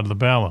the part of the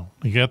battle.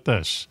 You get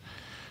this.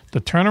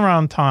 The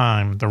turnaround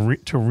time to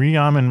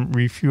rearm and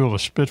refuel a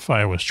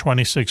Spitfire was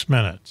 26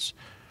 minutes,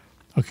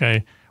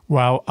 okay,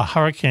 while a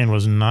Hurricane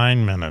was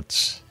 9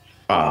 minutes.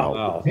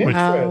 Wow.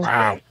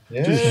 Wow.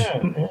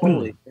 Yeah.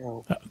 Holy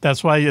cow.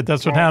 That's what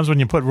happens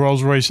when you put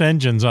Rolls-Royce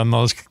engines on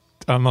those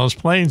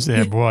planes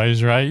there,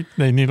 boys, right?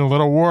 They need a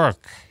little work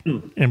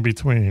in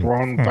between.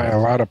 Run by a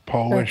lot of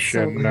Polish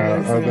and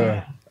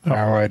other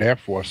Allied Air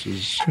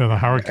Forces. The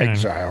Hurricane.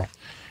 Exile.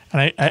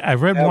 And I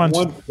read once.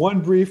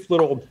 One brief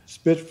little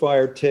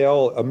Spitfire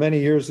tale. Many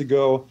years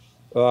ago,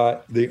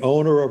 the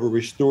owner of a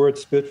restored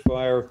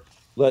Spitfire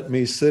let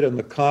me sit in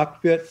the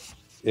cockpit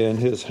in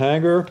his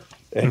hangar,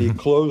 and he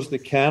closed the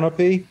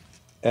canopy.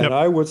 And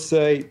I would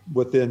say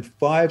within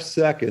 5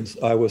 seconds,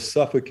 I was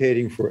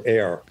suffocating for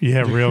air. Yeah,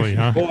 really,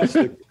 huh? Because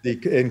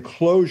the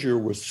enclosure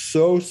was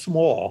so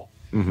small.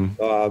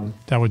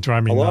 That would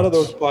drive me nuts. A lot of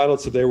nuts. those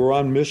pilots, if they were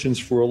on missions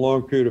for a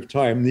long period of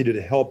time, needed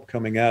help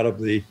coming out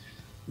of the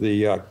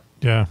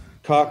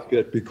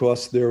cockpit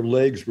because their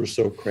legs were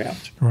so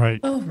cramped. Right.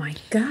 Oh, my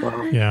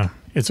God. Yeah.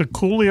 It's a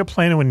cool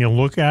airplane. When you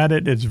look at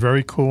it, it's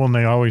very cool. And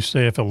they always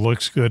say if it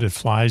looks good, it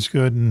flies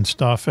good and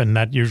stuff. And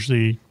that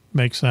usually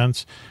makes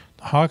sense.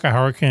 The Hawker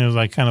Hurricane is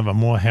like kind of a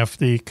more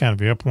hefty kind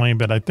of airplane.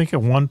 But I think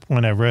at one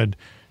point I read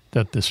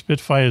that the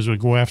Spitfires would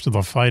go after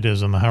the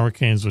fighters and the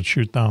Hurricanes would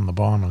shoot down the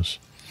bombers.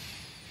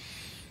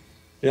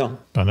 Yeah.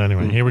 But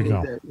anyway, here we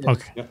go.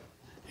 Okay.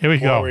 Here we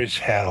go. War is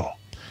hell.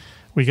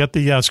 We got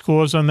the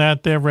scores on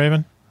that there,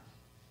 Raven?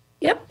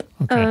 Yep.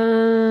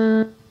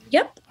 Okay.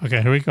 Yep.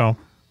 Okay, here we go.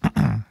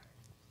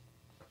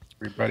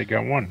 Everybody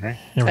got one, right?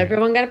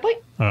 Everyone got a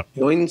point.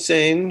 Going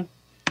insane.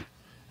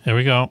 Here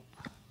we go.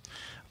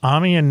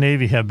 Army and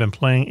Navy have been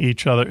playing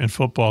each other in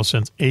football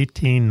since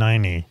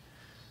 1890.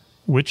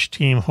 Which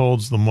team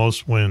holds the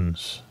most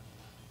wins?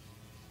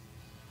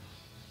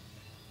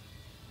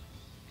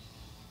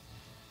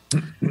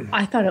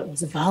 I thought it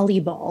was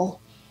volleyball,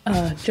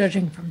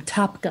 judging from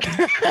Top Gun.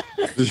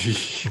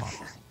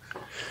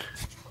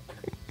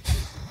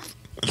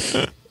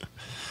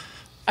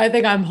 I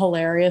think I'm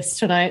hilarious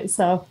tonight,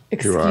 so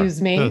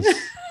excuse me. Yes.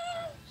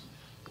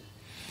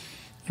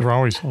 You're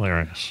always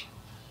hilarious.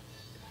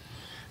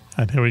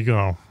 And here we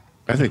go.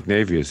 I think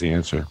Navy is the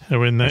answer. Here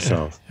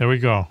we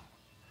go.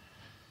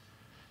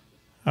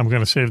 I'm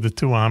going to save the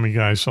two Army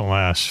guys for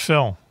last.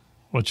 Phil,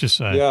 What you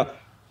say? Yeah.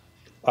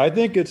 I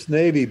think it's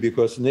Navy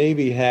because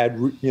Navy had,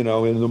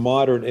 in the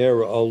modern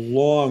era, a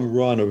long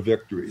run of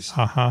victories.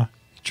 Uh-huh.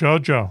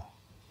 JoJo.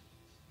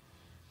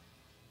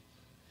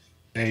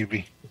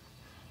 Navy.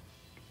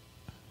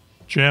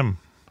 Jim.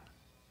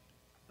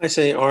 I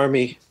say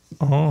Army.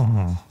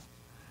 Oh.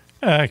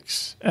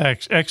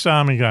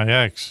 Ex-Army guy,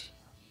 X.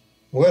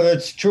 Whether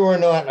it's true or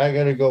not, I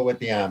got to go with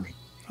the Army.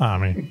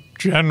 Army.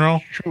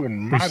 General. True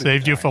in We modern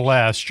saved you times. for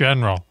last.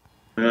 General.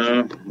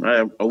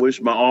 I wish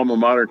my alma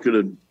mater could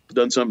have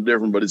done something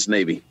different, but it's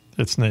Navy.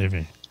 It's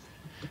Navy.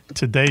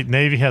 To date,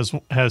 Navy has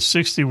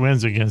 60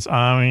 wins against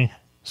Army.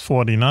 It's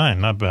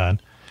 49. Not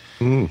bad.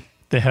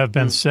 There have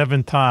been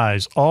 7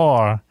 ties,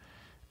 or,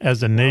 as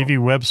the Navy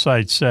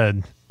website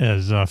said,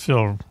 as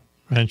Phil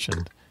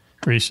mentioned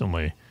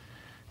recently,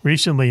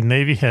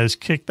 Navy has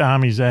kicked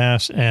Army's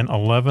ass in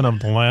 11 of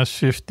the last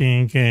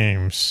 15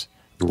 games.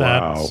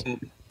 Wow.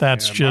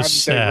 That's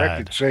just modern day sad.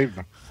 record saved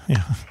them.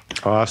 Yeah.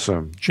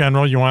 Awesome.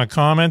 General, you want to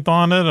comment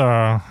on it,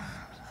 or?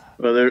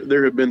 Well,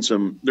 there have been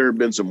some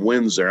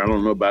wins there. I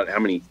don't know about how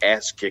many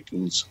ass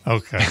kickings.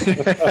 Okay.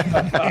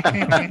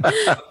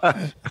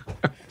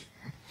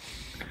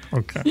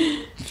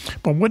 Okay.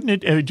 But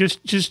wouldn't it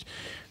just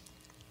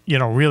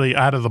really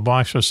out of the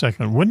box for a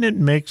second, wouldn't it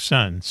make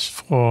sense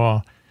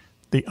for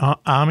the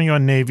Army or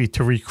Navy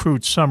to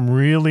recruit some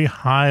really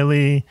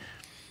highly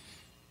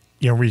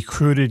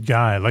recruited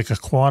guy, like a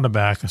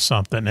quarterback or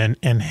something,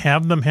 and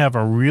have them have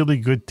a really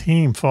good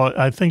team for,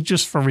 I think,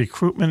 just for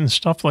recruitment and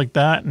stuff like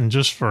that, and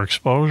just for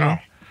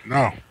exposure?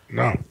 No.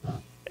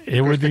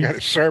 It would They be. got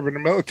to serve in the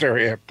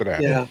military after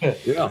that.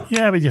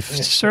 Yeah, but you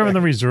serve in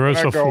the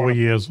reserves for They're not 4 going.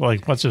 years,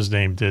 like what's his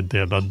name did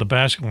there, the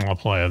basketball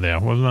player there,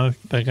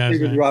 wasn't that guy's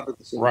David name?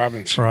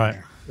 Robinson. Right.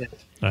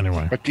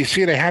 Anyway, But you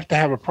see, they have to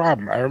have a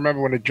problem. I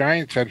remember when the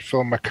Giants had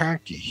Phil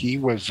McConkey. He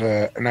was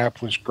an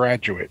Annapolis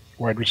graduate,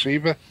 wide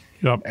receiver.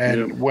 Yep.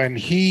 And when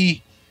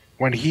he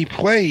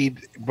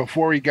played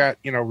before he got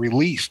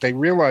released, they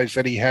realized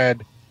that he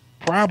had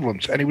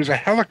problems, and he was a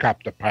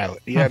helicopter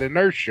pilot. He had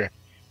inertia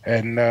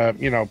and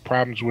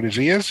problems with his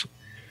ears.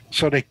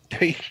 So they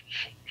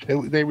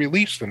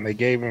released him. They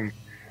gave him,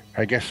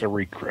 I guess, a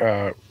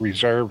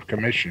reserve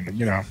commission.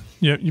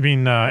 Yeah, you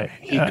mean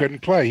He couldn't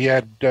play. He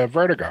had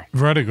vertigo.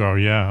 vertigo?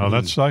 Yeah,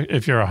 that's like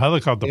if you're a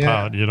helicopter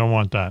pilot, you don't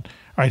want that.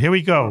 All right, here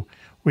we go.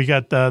 We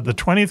got the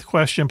 20th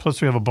question, plus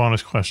we have a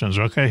bonus questions.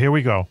 Okay, here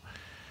we go.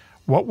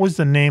 What was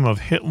the name of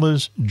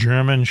Hitler's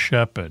German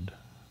Shepherd?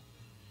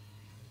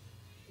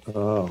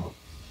 Oh.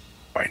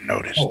 I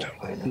noticed.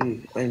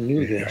 I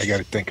knew this. I got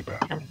to think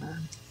about it.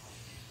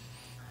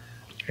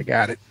 I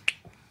got it.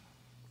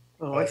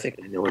 Oh, I think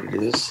I know what it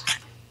is.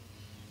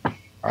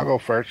 I'll go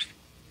first.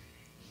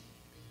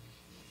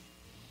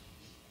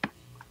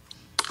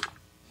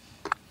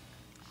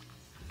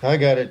 I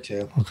got it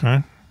too.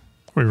 Okay,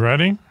 we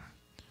ready?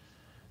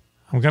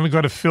 I'm going to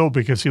go to Phil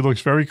because he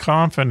looks very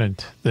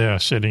confident there,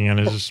 sitting in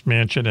his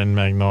mansion in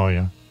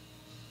Magnolia.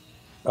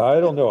 I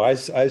don't know. I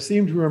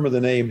seem to remember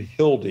the name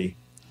Hildy.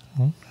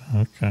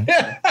 Okay.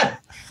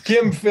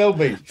 Jim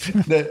Philby,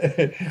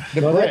 the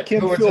No, Brit not Kim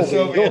who was a Philby.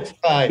 Soviet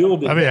spy.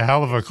 Hildy. That'd be a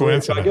hell of a I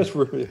coincidence. guess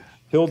we're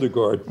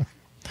Hildegard.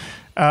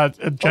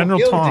 General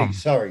Hildy, Tom.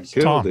 sorry.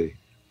 Tom. Hildy.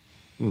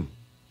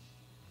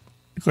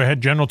 Go ahead,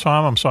 General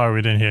Tom. I'm sorry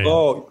we didn't hear you.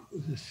 Oh,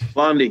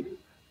 Blondie.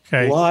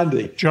 Okay.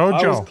 Blondie.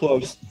 JoJo. I was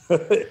close.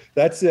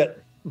 That's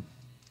it.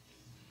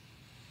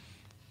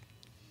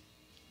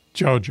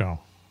 JoJo.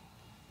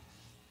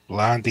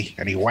 Blondie,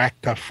 and he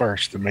whacked her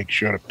first to make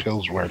sure the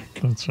pills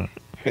worked. That's it.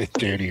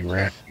 Dirty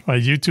rat. Well,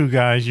 you two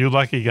guys, you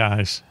lucky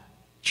guys.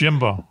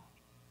 Jimbo.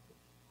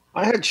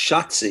 I had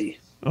Shotzi.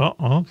 Oh,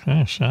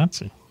 okay,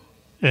 Shotzi.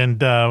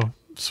 And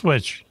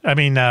Switch. I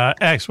mean,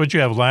 X, what'd you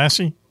have,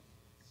 Lassie?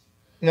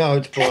 No,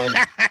 it's Blondie.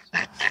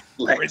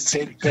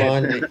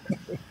 Blondie.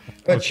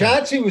 But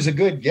Shotzi was a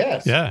good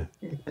guess. Yeah.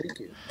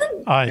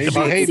 All right.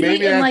 Maybe, See,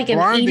 maybe in that's like an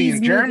Blondie 80s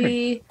in German.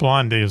 movie.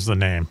 Blondie is the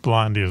name.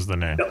 Blondie is the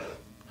name.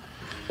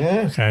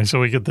 Yeah. Okay,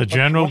 so we get the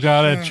General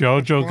got it.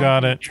 JoJo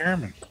got it.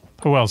 German.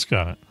 Who else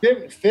got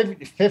it?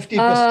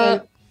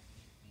 50%.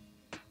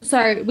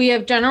 Sorry, we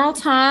have General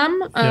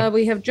Tom, Yep.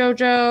 we have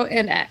JoJo,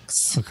 and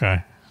X.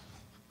 Okay.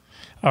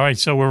 All right,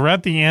 so we're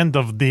at the end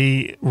of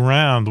the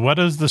round. What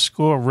is the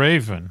score,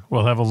 Raven?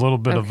 We'll have a little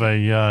bit of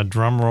a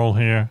drum roll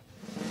here.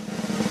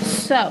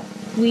 So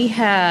we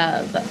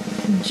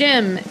have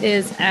Jim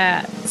is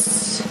at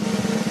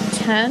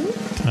 10.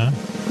 10.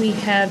 We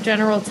have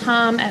General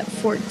Tom at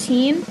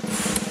 14.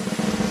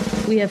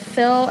 We have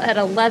Phil at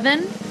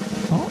 11.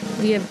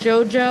 We have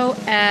JoJo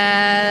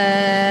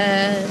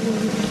at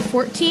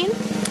 14.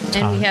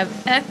 And we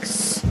have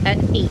X at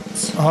 8.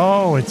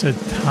 Oh, it's a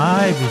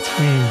tie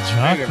between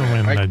Jocko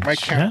and My the count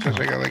General. because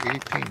I got like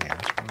 18 here.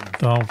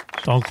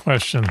 Don't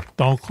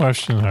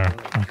question her.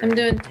 I'm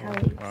doing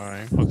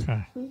tallies.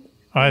 Okay.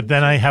 All right,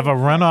 then I have a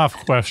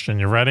runoff question.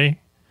 You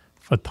ready?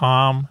 For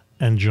Tom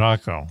and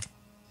Jocko.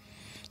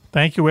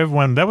 Thank you,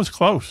 everyone. That was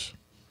close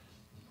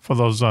for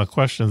those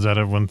questions that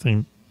everyone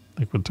think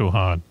were too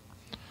hard.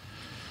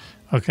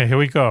 Okay, here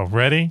we go.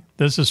 Ready?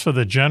 This is for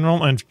the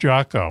General and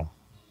Jocko.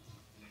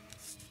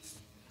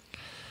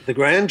 The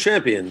Grand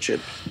Championship.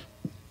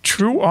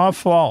 True or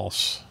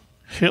false?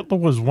 Hitler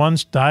was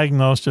once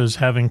diagnosed as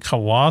having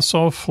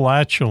colossal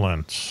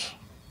flatulence.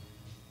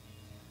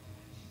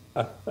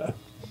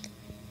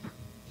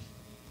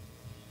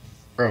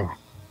 Oh.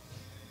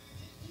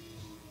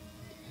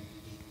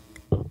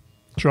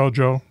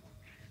 Jojo?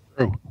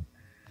 True.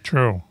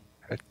 True.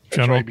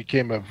 That's why he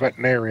became a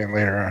veterinarian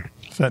later on.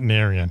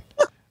 Veterinarian.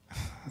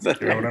 You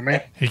know what I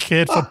mean? He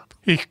cared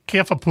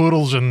for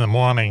poodles in the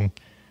morning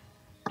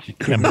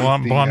and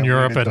bomb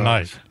Europe at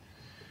night.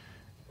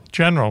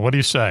 General, what do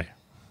you say?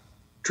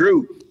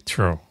 True.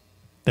 True.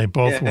 They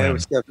both win. That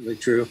was definitely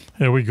true.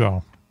 Here we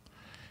go.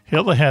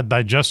 Hitler had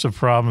digestive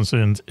problems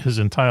in his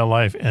entire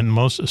life, and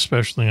most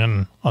especially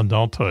in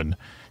adulthood.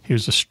 He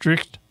was a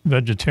strict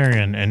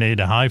vegetarian and ate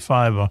a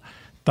high-fiber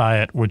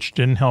diet, which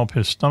didn't help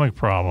his stomach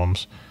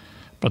problems.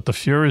 But the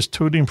furious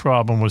tooting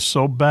problem was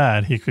so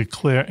bad he could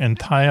clear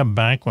entire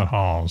banquet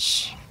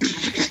halls.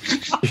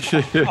 He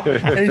should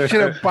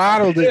have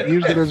bottled it,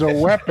 used it as a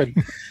weapon.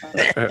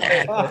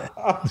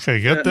 Okay,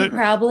 get that?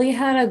 Probably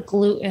had a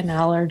gluten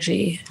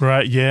allergy.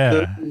 Right,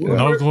 yeah.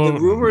 No gluten.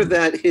 The rumor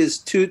that his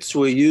toots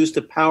were used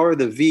to power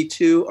the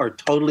V2 are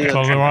totally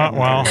untrue.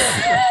 Well,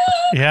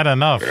 he had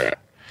enough.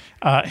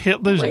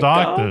 Hitler's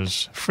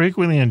doctors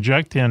frequently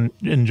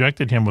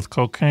injected him with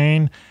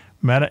cocaine,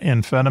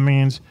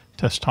 methamphetamines,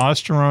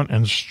 testosterone,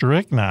 and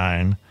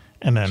strychnine,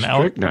 and in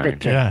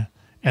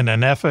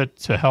an effort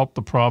to help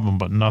the problem,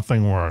 but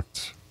nothing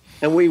worked.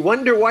 And we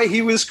wonder why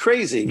he was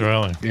crazy.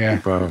 Really? Yeah.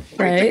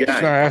 Right? You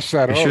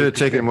should have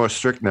taken more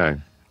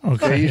strychnine.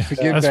 Okay. They used to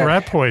give That's that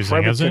rat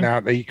poisoning, isn't Prevagen it?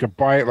 out that you could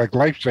buy it like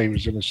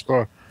Lifesavers in the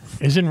store.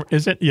 Is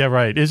it? Yeah,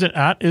 right.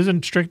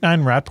 Isn't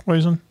strychnine rat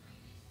poison?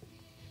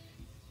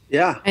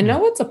 Yeah. I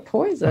know it's a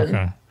poison.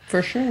 Okay.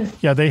 For sure.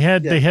 Yeah, they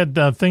had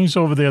things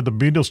over there. The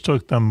Beatles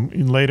took them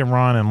later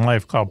on in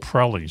life called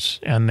Prellies,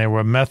 and they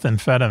were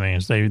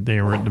methamphetamines. The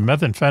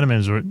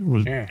methamphetamines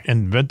was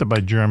invented by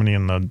Germany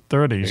in the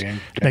 30s.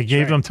 They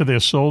gave them to their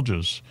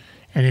soldiers,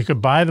 and you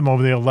could buy them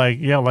over there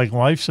like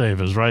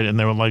Lifesavers, right? And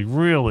they were like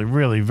really,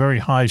 really very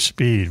high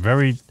speed,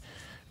 very,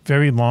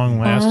 very long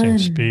lasting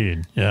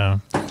speed. Yeah.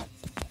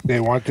 They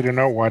wanted to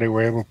know why they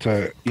were able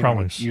to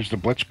use the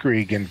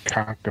Blitzkrieg and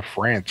conquer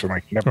France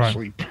and never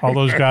sleep. All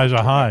those guys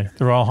are high.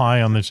 They're all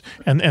high on this.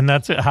 And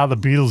that's how the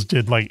Beatles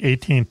did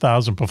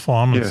 18,000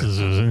 performances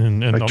in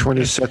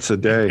 20 sets a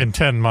day. In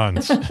 10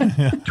 months.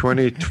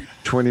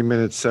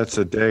 20-minute sets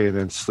a day and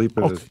then sleep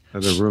in a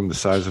room the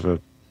size of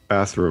a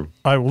bathroom.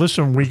 All right,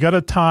 listen, we got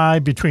a tie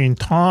between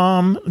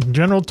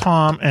General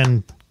Tom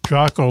and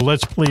Jocko.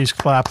 Let's please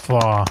clap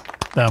for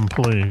them,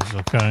 please,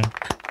 okay?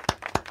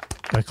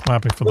 They're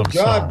clapping for themselves.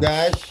 Good job,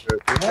 guys.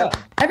 Yeah.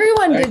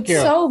 Everyone did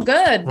so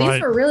good. These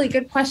Right. were really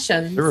good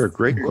questions. They were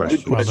great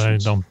questions. Well, they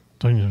don't.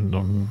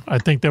 I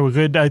think they were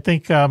good. I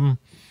think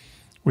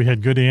we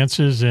had good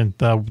answers, and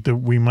that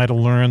we might have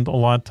learned a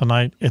lot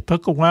tonight. It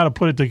took a while to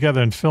put it together,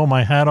 and Phil,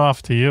 my hat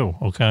off to you,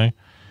 okay?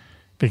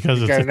 Because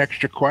you it's got an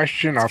extra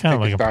question. I'll kind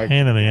of take like a a dive.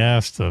 pain in the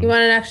ass. You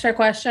want an extra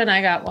question?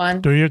 I got one.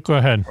 Do you? Go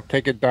ahead. I'll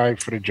take a dive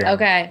for the job.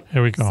 Okay.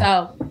 Here we go.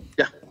 So,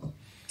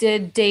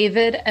 did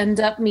David end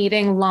up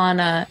meeting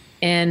Lana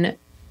in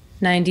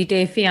 90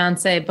 Day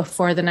Fiance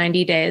before the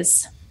 90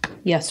 days?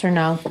 Yes or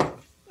no?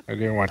 I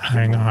didn't want to.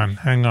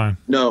 Hang on.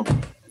 No.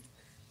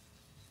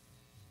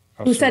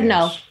 Who said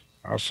no?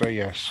 I'll say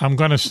yes. I'm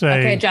going to say.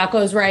 Okay,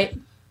 Jocko's right.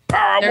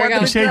 There we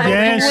go. You said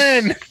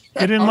yes.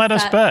 You didn't let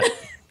us bet.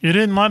 You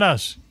didn't let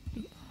us.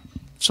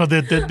 So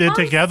they're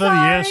together. Sorry,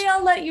 Yes.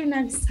 I'll let you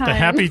next time.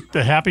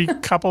 The happy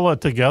couple are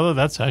together.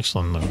 That's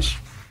excellent news.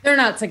 They're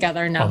not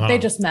together. No, Oh, no. they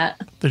just met.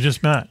 They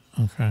just met.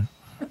 Okay.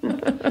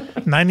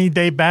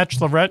 90-day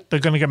bachelorette. They're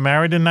going to get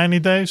married in 90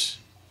 days?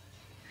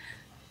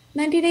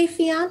 90 Day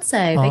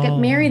Fiance. They get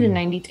married in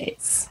 90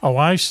 days. Oh,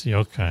 I see.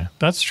 Okay.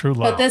 That's true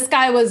love. But this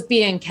guy was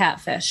being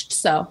catfished,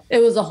 so it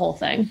was a whole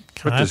thing.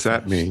 What does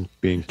that mean,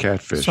 being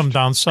catfish? Some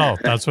down south.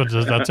 That's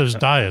his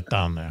diet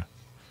down there.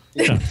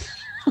 Yeah.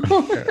 Is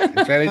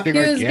that anything He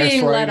like was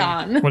being led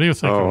gaslighting? on. What do you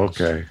think? Oh,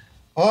 okay.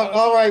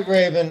 All right,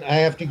 Raven, I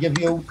have to give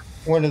you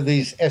one of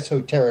these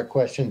esoteric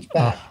questions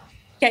back.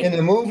 Okay. In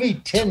the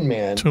movie Tin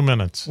Man, 2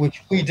 minutes.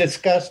 which we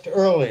discussed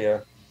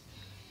earlier,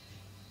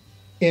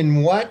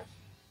 in what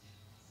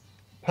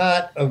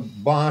part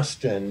of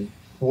Boston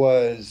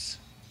was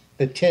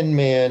the Tin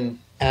Man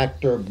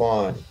actor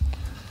born?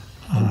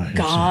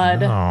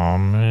 God. Oh,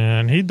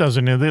 man. He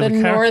doesn't know. The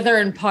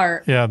northern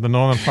part. Yeah, the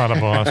northern part of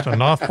Boston.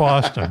 North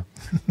Boston.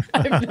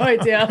 I have no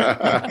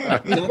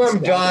idea. He's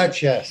from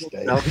Dorchester.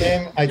 His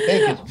name, I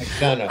think, is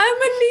McDonough.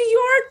 I'm a New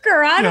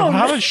Yorker. I don't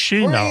How know. does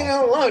she Well, know? you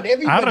know what?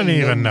 Everybody I don't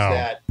even knows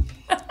know.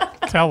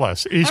 that. Tell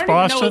us. I East don't even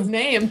know his Boston?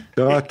 name.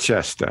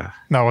 Dorchester.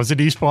 No, was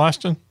it East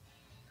Boston?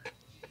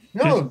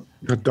 No,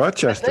 I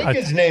Dorchester. think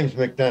his name's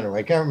McDonough.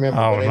 I can't remember.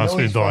 Oh, but it I must know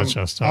be he's from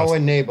Dorchester. Our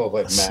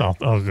neighborhood, Matt. South.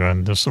 Oh,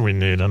 good. This is what we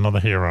need. Another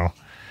hero.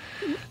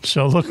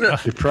 So look,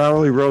 You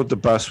probably rode the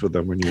bus with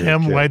them when you were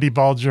him, a kid. Whitey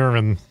Bulger,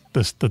 and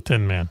the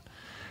Tin Man.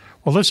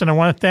 Well, listen, I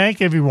want to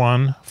thank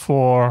everyone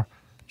for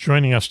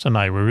joining us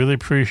tonight. We really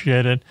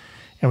appreciate it.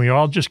 and we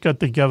all just got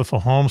together for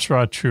Homes for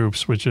Our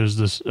Troops, which is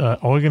this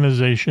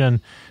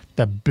organization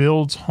that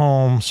builds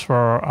homes for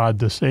our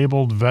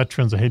disabled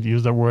veterans. I hate to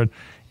use that word.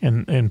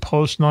 In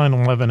post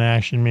 9/11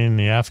 action, meaning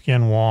the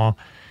Afghan war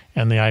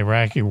and the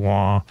Iraqi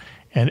war,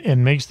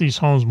 and makes these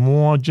homes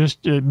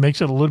it makes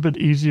it a little bit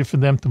easier for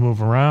them to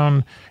move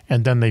around.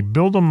 And then they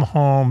build them the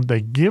home, they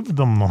give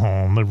them the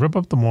home, they rip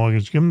up the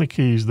mortgage, give them the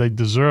keys, they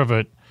deserve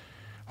it.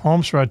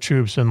 Homes for Our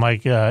Troops, and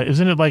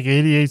isn't it like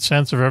 88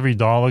 cents of every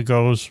dollar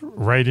goes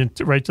right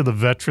to the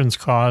veterans'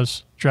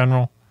 cause,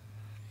 General?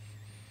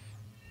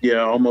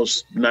 Yeah,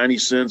 almost 90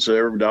 cents of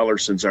every dollar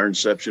since our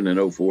inception in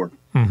 2004.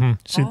 Mm-hmm.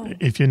 See,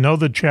 if you know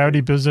the charity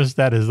business,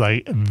 that is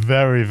like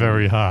very,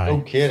 very high.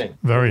 No kidding.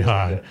 Very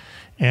high.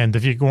 And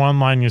if you go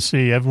online, you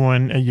see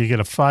you get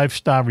a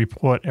 5-star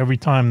report every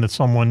time that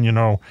someone,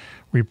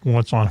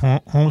 reports on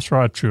Homes for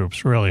Our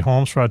Troops, really,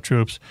 Homes for Our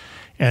Troops.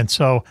 And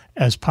so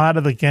as part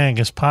of the gang,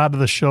 as part of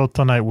the show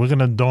tonight, we're going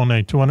to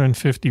donate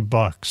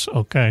 $250,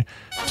 okay,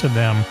 to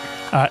them.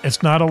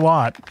 It's not a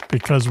lot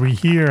because we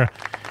hear...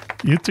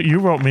 You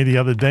wrote me the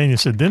other day and you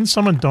said, didn't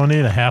someone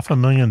donate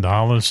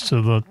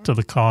 $500,000 to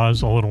the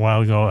cause a little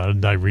while ago? Or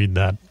did I read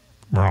that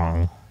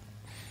wrong?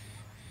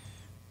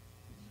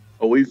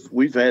 Oh,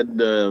 we've had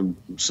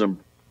some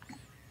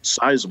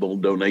sizable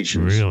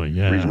donations. Really?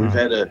 Yeah.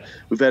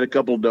 We've had a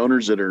couple of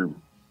donors that are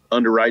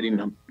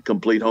underwriting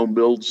complete home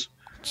builds.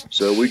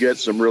 So we got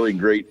some really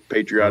great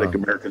patriotic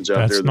Americans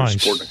out there that are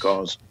supporting the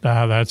cause.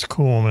 That's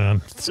cool,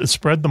 man.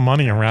 Spread the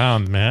money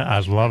around, man. I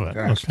love it.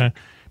 Yes. Okay.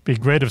 Be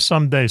great if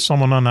someday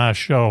someone on our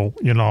show,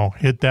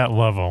 hit that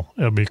level.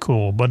 It'll be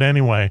cool. But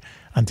anyway,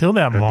 until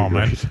that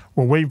moment,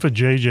 we're waiting for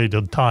JJ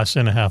to toss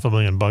in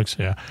 $500,000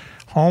 here.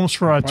 Homes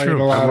for Our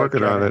Troops. I'm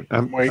working on it.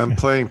 I'm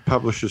playing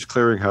Publishers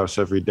Clearinghouse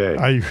every day.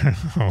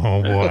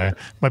 Oh, boy.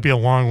 Might be a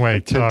long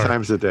way. 10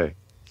 times a day.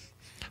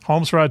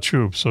 Homes for Our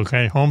Troops,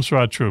 okay? Homes for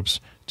Our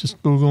Troops.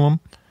 Just Google them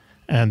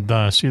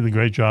and see the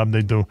great job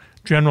they do.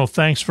 General,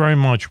 thanks very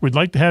much. We'd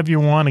like to have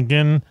you on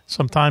again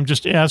sometime.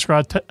 Just ask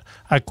our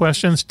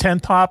questions,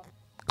 10 top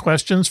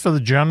questions for the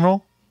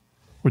General.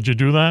 Would you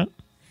do that?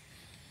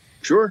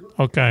 Sure.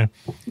 Okay.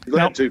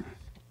 Glad to.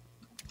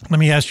 Let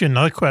me ask you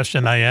another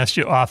question I asked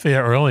you off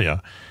air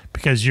earlier,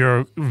 because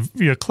you're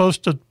close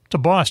to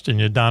Boston.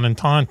 You're down in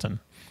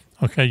Taunton.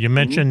 Okay. You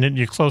mentioned that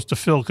you're close to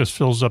Phil because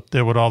Phil's up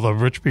there with all the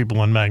rich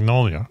people in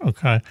Magnolia.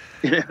 Okay.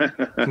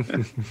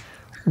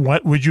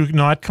 What would you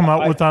not come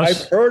out with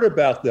us? I've heard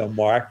about them,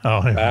 Mark. Oh,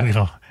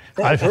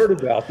 I've heard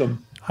about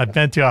them. I've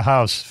been to your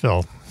house,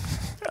 Phil.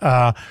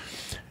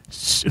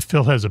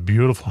 Phil has a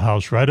beautiful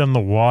house right on the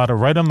water,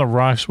 right on the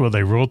rocks where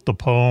they wrote the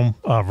poem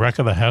 "Wreck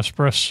of the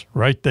Hesperus."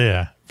 Right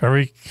there,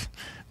 very,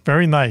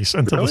 very nice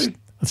until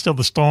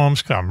the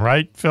storms come.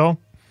 Right, Phil?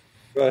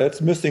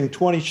 It's missing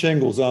 20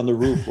 shingles on the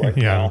roof right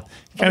now.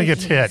 Kind of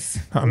gets hit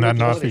on that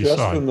northeast just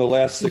side. from the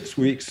last 6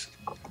 weeks.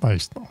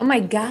 Nice. Oh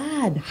my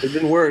God! It's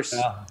been worse.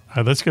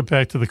 Let's get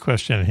back to the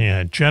question at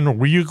hand. General,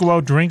 will you go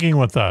out drinking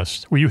with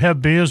us? Will you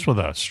have beers with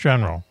us,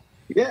 General?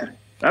 Yeah,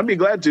 I'd be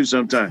glad to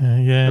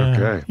sometime.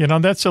 Yeah. Okay.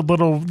 That's a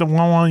little.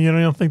 You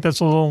don't think that's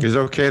a little? Is it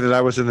okay that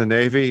I was in the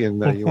Navy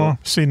and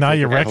see, now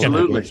you're wrecking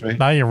it.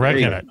 Now you're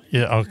wrecking it.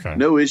 Yeah. Okay.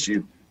 No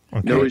issue.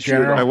 Okay. No issue.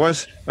 General,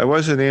 I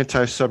was in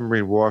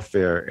anti-submarine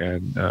warfare,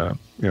 and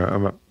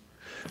I'm a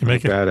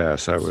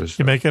badass. I was.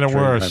 You're making it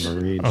worse.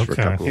 Marines for a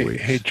couple of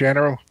weeks. Hey,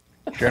 General,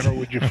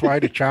 would you fly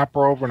the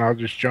chopper over and I'll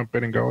just jump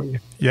in and go with you?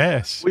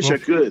 Yes. I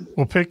could.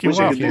 We'll pick you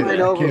up.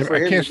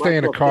 I can't stay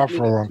in a car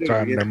for a long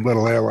time in them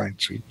little airline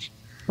seats.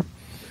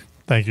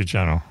 Thank you,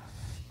 General.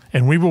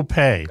 And we will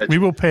pay. We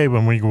will pay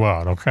when we go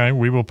out, okay?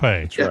 We will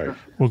pay. That's right.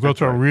 We'll go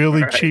to a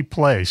really cheap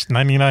place,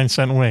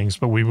 99-cent wings,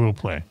 but we will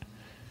pay.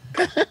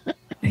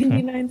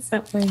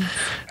 99-cent wings.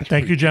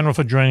 Thank you, General,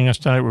 for joining us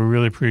tonight. We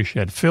really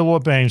appreciate it. Phil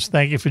Orbanes,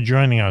 thank you for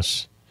joining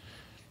us.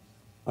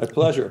 My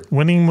pleasure.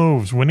 Winning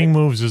Moves. Winning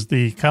Moves is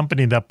the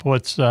company that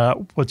puts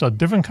out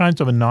different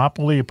kinds of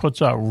Monopoly. It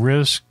puts out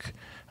Risk,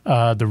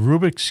 the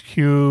Rubik's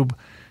Cube,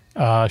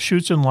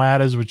 Chutes and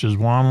Ladders, which is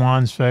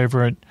Wan's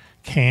favorite,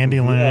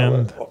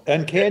 Candyland. Yeah,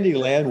 and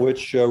Candyland,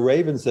 which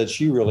Raven said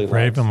she really likes.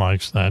 Raven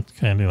likes that,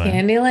 Candyland.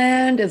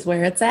 Candyland is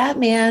where it's at,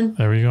 man.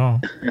 There we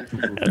go.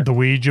 The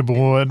Ouija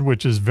board,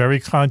 which is very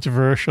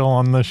controversial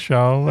on the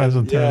show, as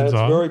it turns out.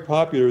 Yeah, it's very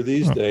popular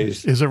these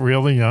days. Is it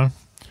really, yeah?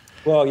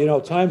 Well,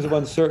 times of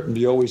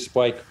uncertainty always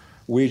spike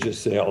Ouija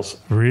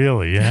sales.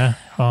 Really, yeah?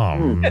 Oh,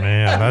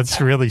 man,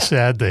 that's really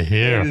sad to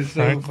hear. It is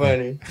so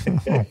funny.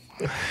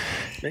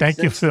 Thank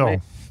you,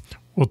 Phil.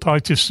 We'll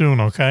talk to you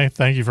soon, okay?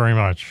 Thank you very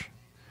much.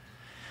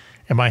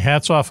 And my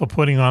hat's off for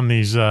putting on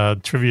these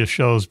trivia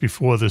shows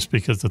before this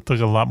because it took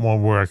a lot more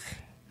work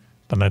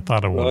than I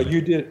thought it would. Well,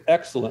 you did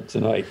excellent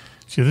tonight.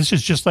 See, this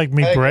is just like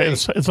me.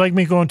 It's like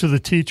me going to the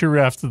teacher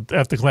after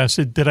class.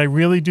 Did I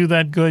really do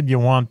that good? You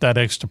want that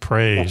extra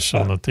praise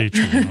from the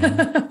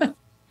teacher.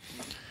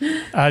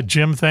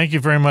 Jim, thank you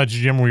very much,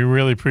 Jim. We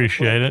really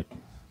appreciate it.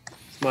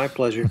 It's my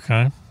pleasure.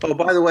 Okay. Oh,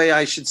 by the way,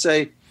 I should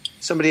say,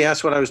 somebody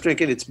asked what I was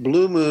drinking. It's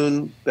Blue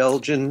Moon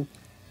Belgian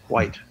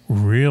white.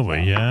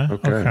 Really? Yeah.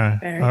 Okay.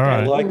 Very All right.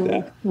 good. I like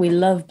that. We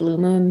love blue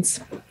moons.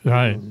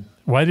 Right.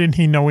 Why didn't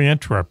he know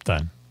Antwerp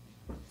then?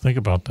 Think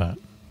about that.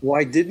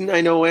 Why didn't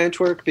I know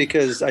Antwerp?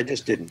 Because I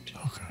just didn't.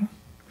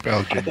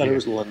 Belgium. I thought it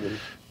was London.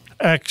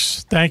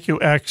 X. Thank you,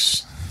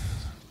 X.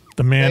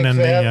 The man Thanks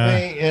in for the.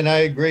 having me, and I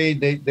agree.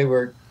 They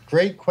were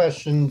great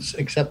questions,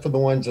 except for the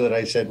ones that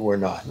I said were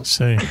not.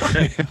 See.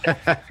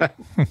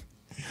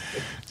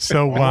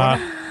 So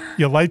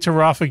your lights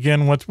are off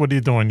again. What are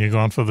you doing? You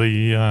going for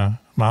the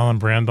Marlon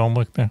Brando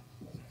look there?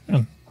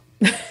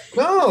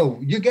 No,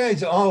 you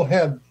guys all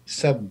have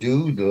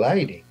subdued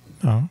lighting.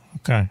 Oh,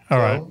 okay. All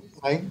right.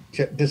 I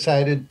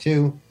decided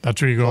to.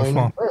 That's what you're going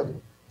join for? further.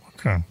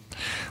 Okay.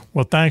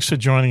 Well, thanks for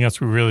joining us.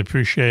 We really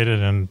appreciate it,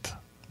 and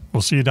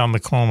we'll see you down the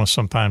Coma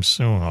sometime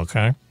soon,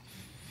 okay?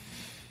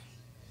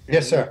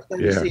 Yes, sir.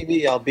 When you see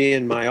me, I'll be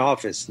in my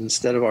office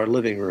instead of our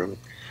living room.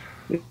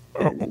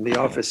 And the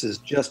office is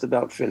just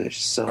about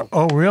finished. So.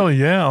 Oh, really?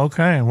 Yeah,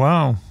 okay.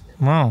 Wow.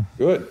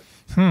 Good.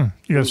 You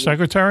got a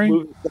secretary?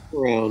 Moving stuff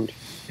around,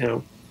 you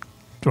know.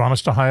 Do you want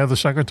us to hire the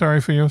secretary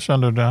for you?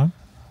 Send her down?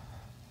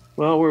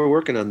 Well, we're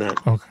working on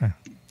that. Okay.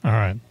 All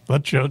right.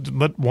 Let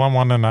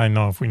 1 and I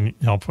know if we need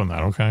help from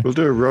that, okay? We'll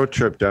do a road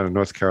trip down to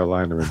North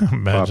Carolina and pop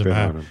Imagine in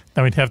that. on him.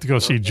 Then we'd have to go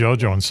see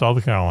JoJo in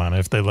South Carolina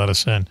if they let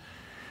us in.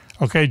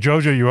 Okay,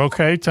 JoJo, you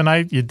okay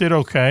tonight? You did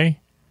okay,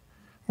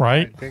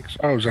 right? I think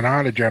so. It was an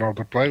honor, General,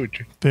 to play with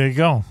you. There you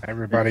go.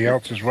 Everybody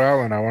else as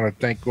well, and I want to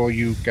thank all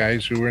you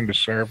guys who are in the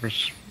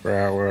service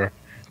for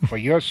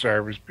your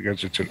service,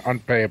 because it's an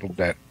unpayable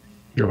debt.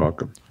 You're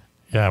welcome.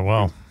 Yeah,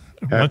 well.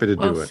 Happy to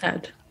do Well it.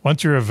 said.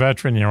 Once you're a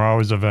veteran, you're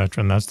always a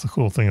veteran. That's the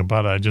cool thing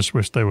about it. I just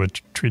wish they would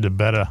treat it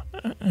better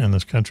in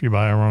this country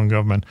by our own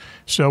government.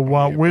 So,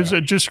 where's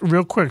it? Just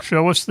real quick,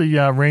 show us the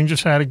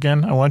Rangers hat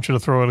again. I want you to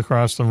throw it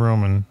across the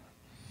room and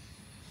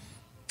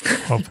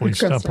hopefully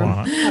step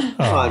on it.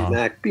 Come on,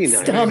 Mac, be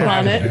nice. Stomp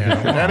on it.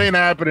 That ain't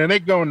happening. They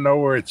go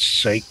nowhere. It's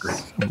sacred.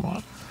 Come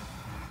on.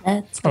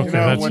 That's Okay, You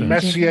know, that's when it.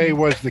 Messier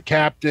was the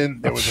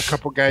captain, there was a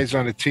couple guys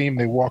on the team.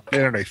 They walked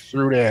in and they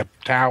threw their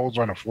towels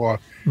on the floor.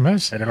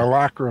 Mess. And in the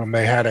locker room,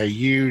 they had a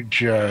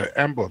huge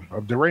emblem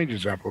of the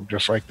Rangers emblem,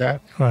 just like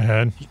that. Go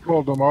ahead. He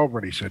called them over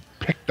and he said,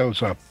 "Pick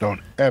those up.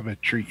 Don't ever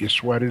treat your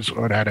sweaters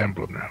or that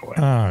emblem that way."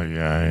 Oh,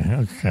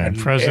 yeah. Okay. And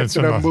Presidents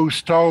after the of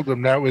Moose told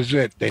them that was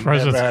it. They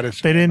never had a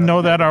they didn't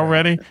know that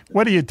already?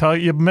 What do you tell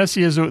you?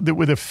 Messi is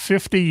with it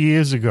 50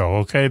 years ago,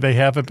 okay? They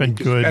haven't been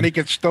good. And he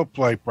can still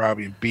play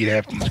probably and beat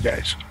half these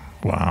guys.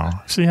 Wow.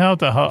 See how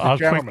quick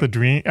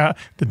gentleman.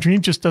 the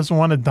dream just doesn't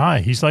want to die.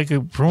 He's like a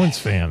Bruins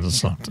fan or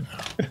something.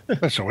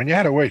 Listen, when you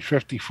had to wait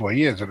 54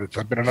 years, and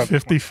it's been another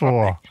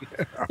 54.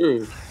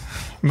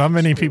 Not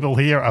many people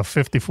here are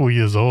 54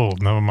 years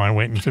old. Never mind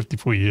waiting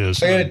 54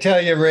 years. I got to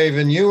tell you,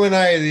 Raven, you and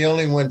I are the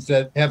only ones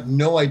that have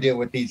no idea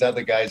what these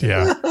other guys are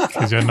doing. Yeah,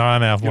 because you're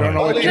non-athletic.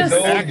 All these Just-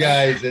 old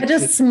guys. I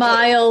just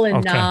smile and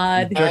Okay.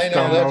 nod. I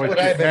know, that's what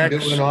I've been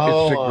doing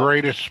all It's the along.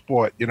 greatest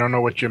sport. You don't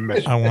know what you're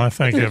missing. I want to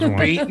thank There's everyone.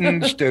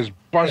 beatings, there's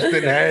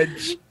busting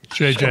heads,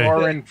 JJ.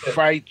 scoring,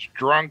 fights,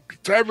 drunk.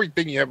 It's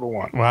everything you ever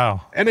want.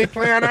 Wow. And they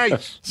play on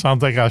ice.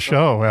 Sounds like our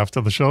show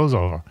after the show's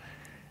over.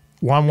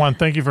 1-1,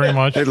 thank you very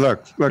much. Hey,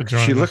 look, for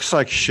joining she us. looks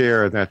like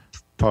Cher in that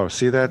post.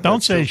 See that? Don't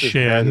That say tilted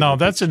Cher. head No,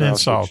 and that's an mouth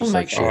insult. looks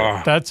like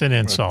Cher. That's an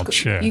insult,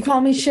 Cher. You call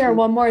me Cher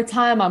one more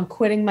time, I'm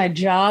quitting my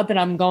job and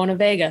I'm going to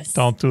Vegas.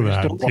 Don't do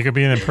that. You could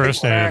be an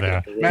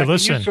impersonator there. Matt, Hey,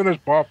 listen, can you send us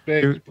Bob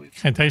Davis, please?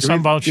 can I tell you something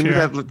about give me Cher?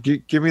 that look.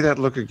 Give me that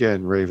look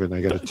again, Raven.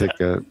 I got to take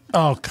a.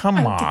 Oh,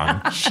 come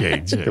on,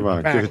 Shades. Come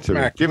on, give it to me.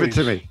 Mac, Give it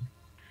to please. me.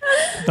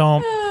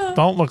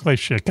 Don't look like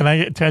Cher. Can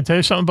I tell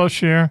you something about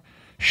Cher?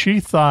 She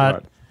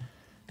thought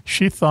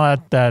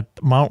that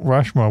Mount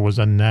Rushmore was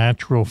a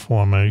natural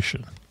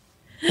formation.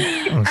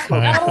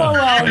 Okay.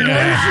 LOL,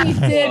 no, she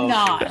did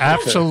not.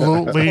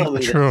 Absolutely Tell me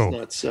that's true.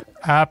 not so.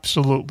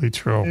 Absolutely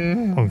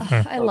true.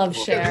 Okay. I love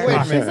Cher. Wait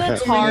a She's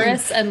minute. a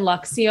Taurus and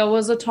Luxio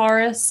was a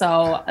Taurus,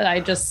 so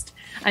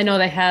I know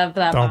they have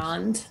that Don't-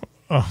 bond.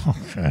 Oh,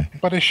 okay.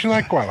 But is she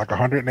like what, like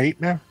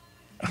 108 now?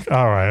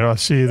 All right. I'll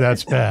see.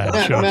 That's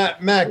bad. Sure.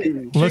 Mac,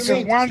 Listen,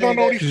 you mean Juan to say don't know what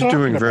that- he's She's talking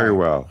doing about. very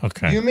well.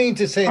 Okay. you mean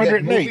to say that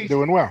 108,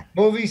 doing well.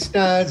 movie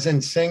stars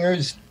and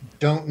singers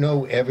don't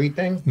know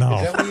everything? No.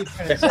 Is that what you're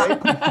trying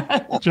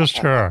to say? Just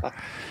her. All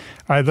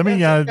right. Let me.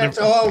 That's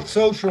all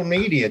social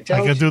media. I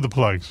Tell can do the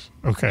plugs.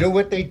 Okay. do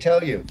what they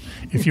tell you.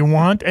 If you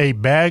want a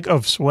bag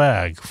of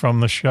swag from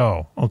the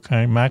show,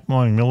 okay, Mack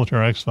Maloney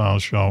Military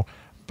X-Files show,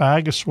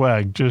 bag of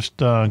swag, just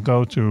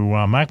go to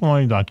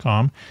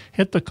MackMaloney.com,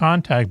 hit the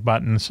contact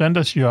button, send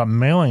us your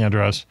mailing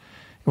address,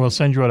 and we'll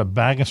send you out a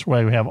bag of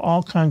swag. We have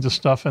all kinds of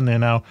stuff in there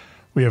now.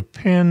 We have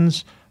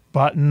pins,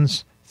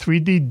 buttons,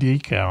 3D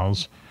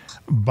decals,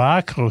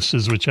 bar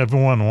coasters, which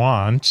everyone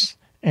wants,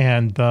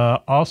 and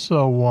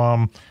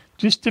also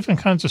just different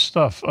kinds of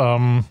stuff.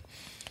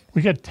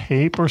 We got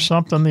tape or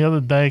something the other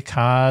day,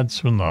 cards,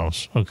 who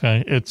knows?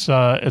 Okay, it's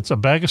a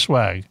bag of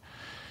swag.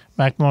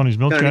 Mack Maloney's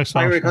Military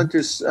X-Files.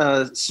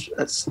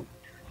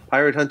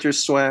 Pirate Hunters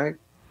swag.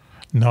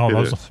 No,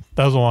 It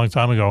that was a long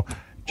time ago.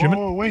 Jim,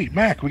 oh, wait,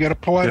 Mac, we got to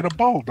pull out of the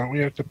bowl. Don't we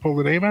have to pull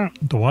the name out?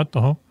 The what?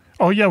 The whole?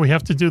 Oh, yeah, we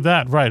have to do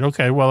that. Right.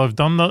 Okay. Well, I've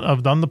done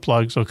the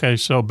plugs. Okay.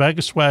 So bag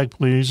of swag,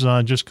 please.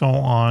 Just go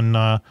on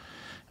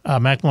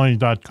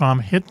MackMaloney.com,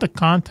 hit the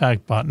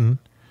contact button,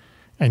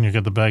 and you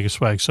get the bag of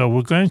swag. So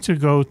we're going to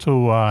go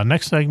to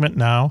next segment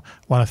now.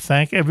 I want to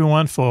thank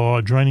everyone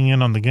for joining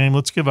in on the game.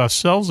 Let's give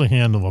ourselves a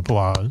hand of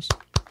applause.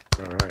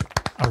 All right.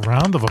 A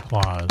round of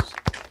applause.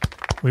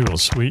 We will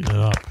sweeten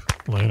it up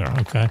later,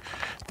 okay?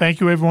 Thank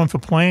you, everyone, for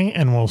playing,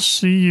 and we'll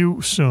see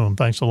you soon.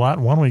 Thanks a lot.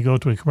 Why don't we go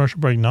to a commercial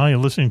break now? You're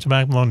listening to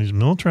Mack Maloney's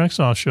Military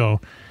Exile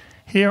Show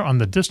here on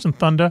the Distant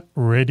Thunder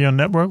Radio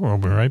Network. We'll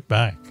be right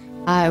back.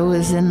 I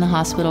was in the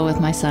hospital with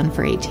my son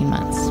for 18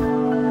 months.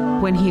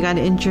 When he got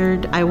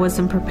injured, I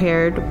wasn't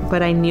prepared,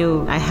 but I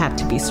knew I had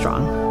to be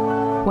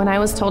strong. When I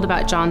was told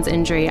about John's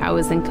injury, I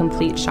was in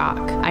complete shock.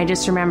 I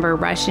just remember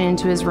rushing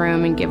into his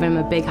room and giving him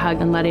a big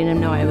hug and letting him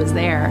know I was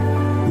there.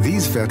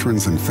 These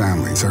veterans and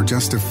families are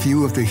just a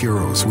few of the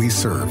heroes we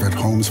serve at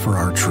Homes for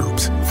Our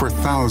Troops. For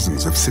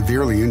thousands of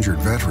severely injured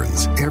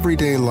veterans,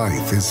 everyday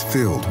life is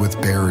filled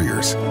with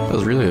barriers. It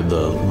was really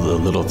the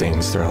little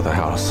things throughout the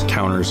house.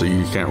 Counters that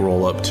you can't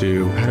roll up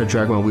to. I had to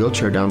drag my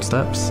wheelchair down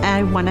steps.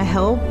 I want to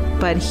help,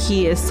 but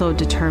he is so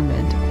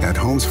determined. At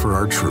Homes for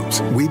Our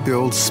Troops, we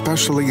build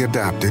specially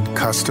adapted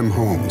custom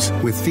homes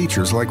with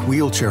features like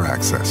wheelchair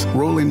access,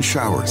 roll-in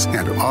showers,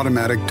 and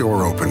automatic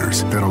door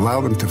openers that allow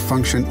them to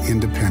function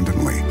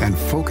independently and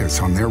focus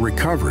on their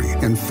recovery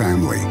and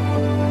family.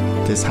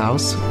 This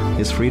house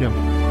is freedom.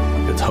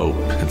 It's hope.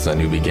 It's a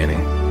new beginning.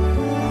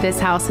 This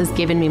house has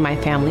given me my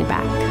family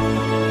back.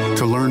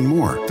 To learn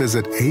more,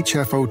 visit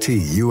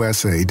hfotusa.org.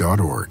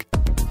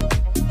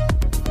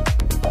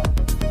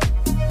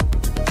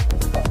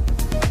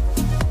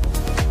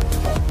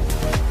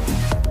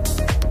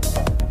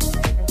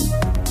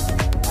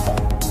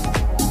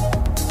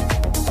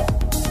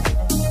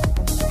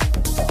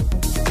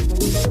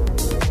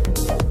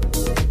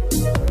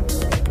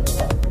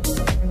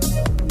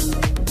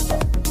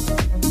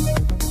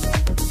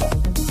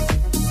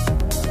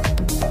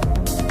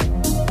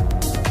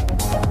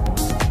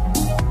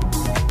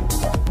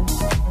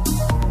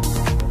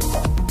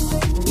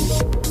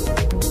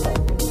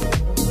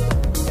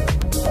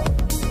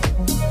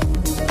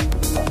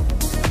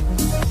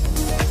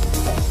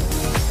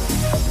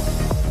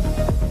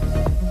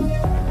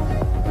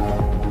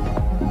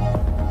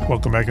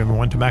 Welcome back,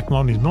 everyone, to Mack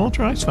Maloney's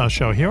Military Exile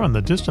Show here on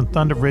the Distant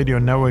Thunder Radio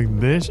Network.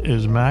 This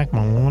is Mack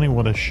Maloney.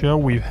 What a show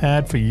we've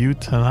had for you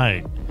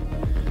tonight.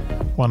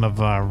 One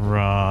of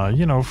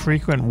our,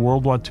 frequent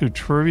World War II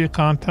trivia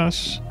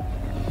contests.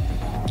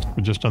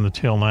 We're just on the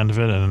tail end of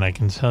it, and I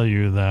can tell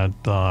you that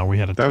we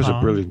had That was a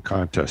brilliant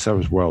contest. That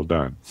was well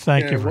done.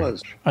 Thank you very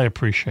much. I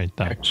appreciate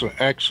that.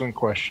 Excellent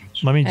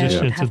questions. Let me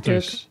just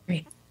introduce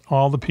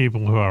all the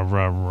people who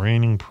are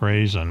raining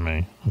praise on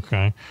me,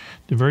 okay?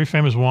 The very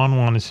famous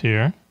Juan is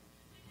here.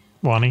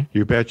 Wani?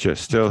 You betcha.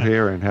 Still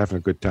here and having a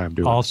good time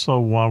doing it. Also,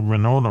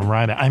 Renona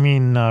Ryder.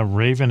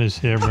 Raven is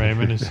here.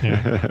 Raven is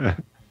here.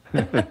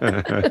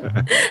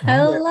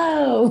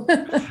 Hello.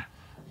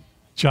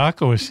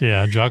 Jocko is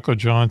here. Jocko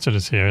Johnson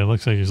is here. It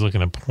looks like he's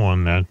looking at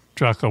porn there.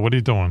 Jocko, what are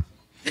you doing?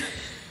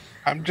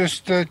 I'm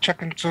just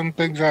checking some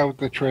things out with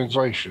the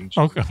translations.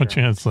 Okay,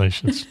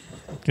 translations.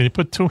 Can you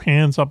put two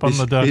hands up on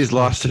the desk? He's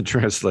lost in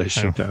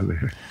translation down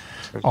there.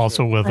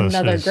 Also with us.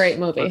 Another great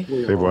movie.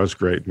 It was a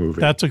great movie.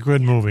 That's a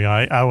good movie.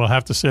 I will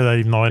have to say that,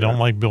 even though I don't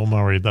like Bill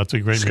Murray. That's a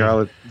great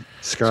movie.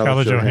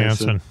 Scarlett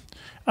Johansson.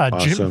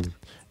 Awesome.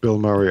 Bill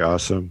Murray,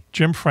 awesome.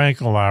 Jim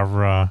Frenkel,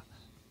 our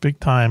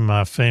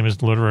big-time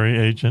famous literary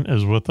agent,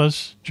 is with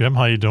us. Jim,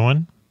 how you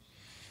doing?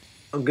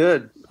 I'm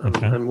good.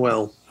 Okay. I'm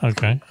well.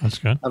 Okay, that's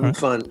good. Having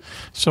fun.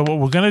 So what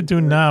we're going to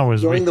do now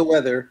is... enjoying the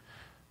weather.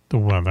 The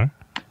weather.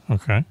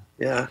 Okay.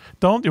 Yeah.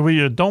 Don't now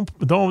you're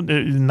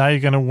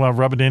going to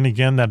rub it in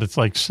again that it's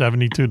like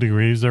 72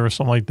 degrees there or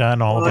something like that,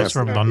 and all of us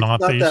are in the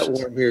Northeast. It's not that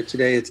warm here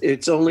today.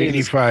 It's only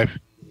 85.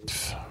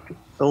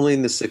 Only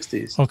in the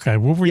 60s. Okay,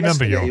 we'll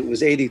remember Yesterday, you. It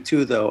was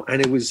 82 though,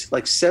 and it was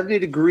like 70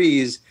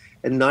 degrees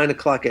at 9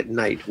 o'clock at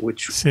night.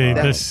 Which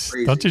this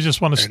don't you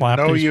just want to slap?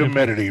 No these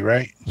humidity, people?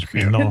 Right? It's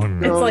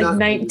like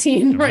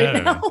 19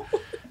 right now.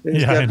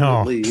 Yeah, I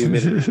know.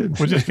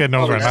 We're just getting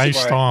over an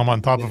ice storm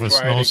on top of a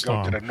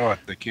snowstorm. To the north,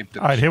 they keep to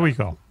the all right, here we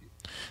go.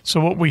 So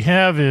what we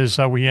have is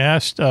we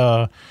asked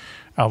our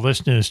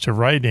listeners to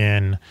write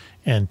in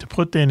and to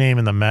put their name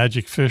in the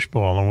magic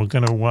fishbowl, and we're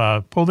going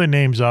to pull their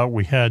names out.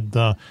 We had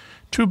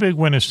two big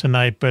winners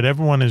tonight, but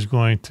everyone is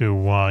going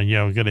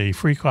to get a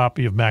free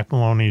copy of Mack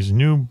Maloney's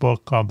new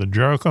book called The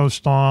Jericho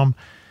Storm,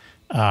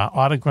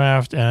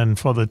 autographed. And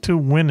for the two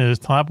winners,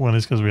 top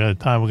winners, because we had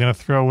time, we're going to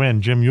throw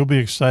in, Jim, you'll be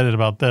excited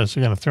about this.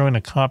 We're going to throw in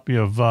a copy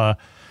of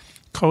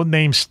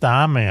Codename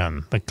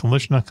Starman, the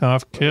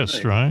Kalashnikov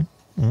Kiss, right?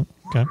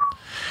 Okay.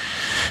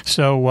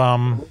 So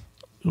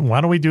why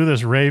don't we do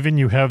this, Raven?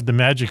 You have the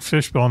magic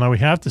fishbowl. Now, we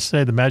have to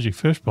say the magic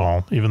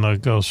fishbowl, even though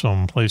it goes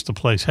from place to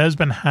place, has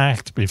been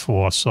hacked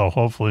before, so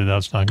hopefully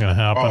that's not going to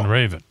happen,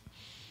 Raven.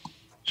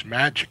 It's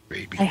magic,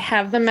 baby. I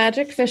have the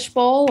magic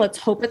fishbowl. Let's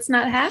hope it's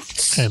not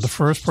hacked. Okay, the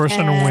first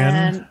person to win.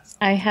 And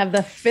I have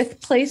the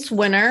 5th place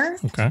winner.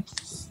 Okay.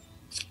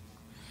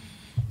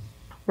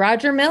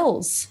 Roger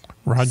Mills.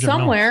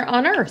 Somewhere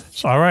on Earth.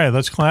 So, all right,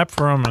 let's clap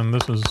for him. And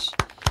this is.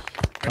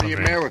 How do you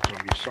mail it to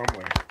me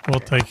somewhere? We'll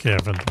take care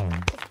of it.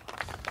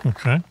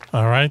 Okay.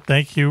 All right.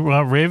 Thank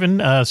you,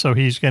 Raven. So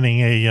he's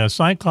getting a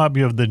signed copy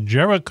of the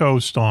Jericho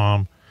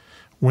Storm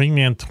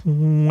Wingman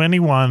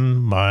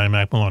 21 by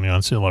Mack Maloney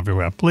on sale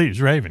everywhere. Please,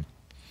 Raven.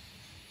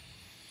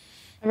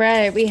 All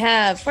right. We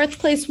have 4th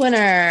place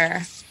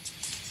winner,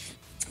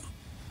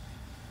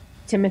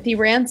 Timothy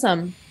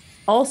Ransom.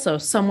 Also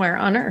somewhere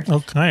on Earth.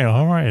 Okay,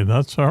 all right.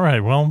 That's all right.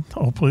 Well,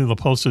 hopefully the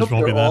postage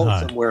won't be that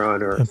high. Somewhere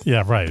on Earth.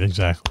 Yeah, right.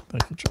 Exactly.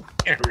 Thank you, Joe.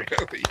 Yeah,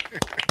 really.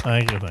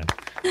 Thank you.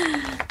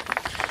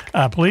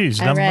 Please,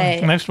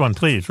 right. Next one,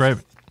 please,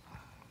 Raven.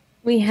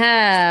 We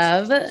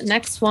have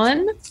next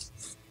one,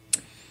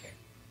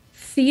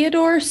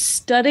 Theodore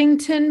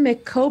Studdington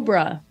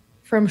McCobra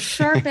from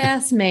Sharp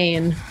Ass,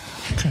 Maine.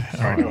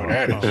 I know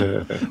that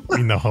is.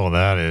 We know who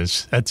that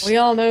is. We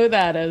all know who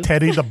that is.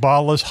 Teddy the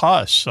Ballless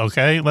Huss.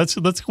 Okay, let's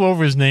go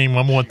over his name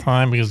one more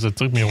time because it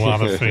took me a while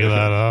to figure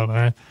that out. All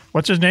right.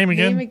 What's his name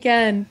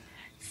again?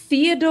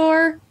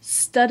 Theodore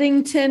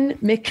Studdington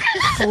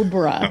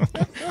McCobra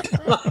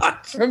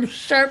from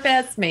Sharp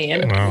Ass,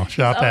 Maine. Well,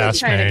 Sharp Ass,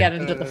 trying Maine. to get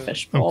into the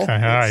fishbowl. Okay, all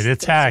right.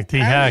 It's hacked. He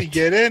How hacked. did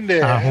he get in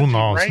there? Who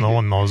knows? No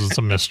one knows. It's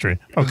a mystery.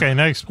 Okay,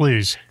 next,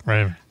 please,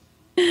 Raven.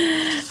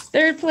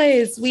 3rd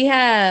place, we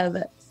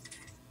have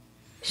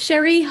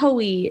Sherry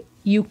Hoey,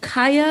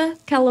 Ukiah,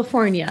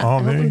 California. Oh, I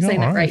hope there you I'm go. saying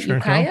that All right. sure,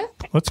 Ukiah? sure.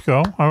 Let's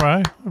go. All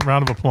right. A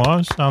round of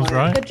applause. Sounds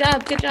right. Good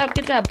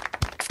job.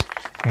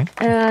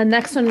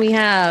 Next one we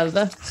have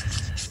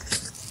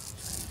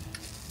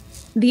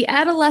the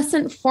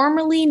adolescent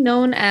formerly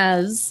known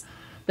as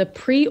the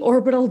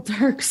pre-orbital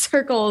dark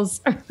circles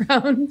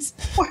around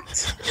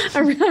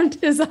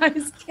his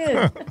eyes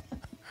kid.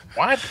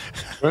 What?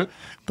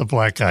 The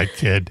black-eyed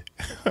kid.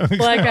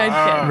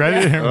 Black-eyed kid.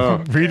 Ready?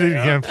 Yeah. Read it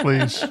again,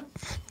 please.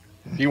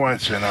 He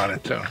wants in on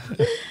it, too.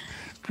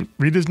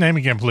 Read his name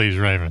again, please,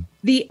 Raven.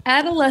 The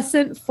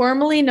adolescent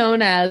formerly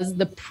known as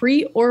the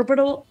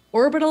pre-orbital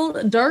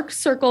dark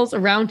circles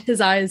around his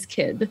eyes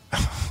kid.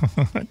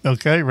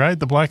 Okay, right?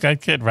 The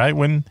black-eyed kid, right?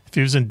 If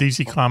he was in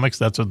DC Comics,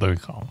 that's what they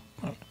call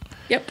him.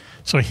 Yep.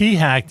 So he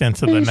hacked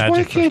into the magic.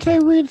 Why can't I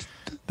read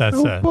That's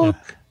it. book?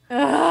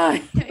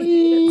 I hate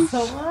it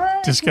so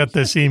much. Just got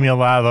this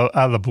email out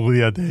of the blue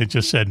the other day. It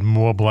just said,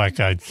 more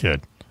black-eyed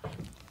kid.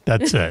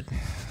 That's it.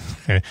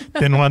 Okay.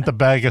 Didn't want the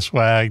bag of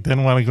swag.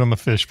 Didn't want to go in the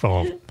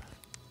fishbowl.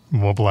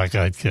 More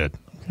black-eyed kid.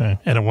 Okay.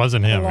 And it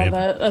wasn't him. I love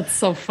either. it. That's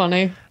so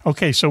funny.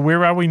 Okay, so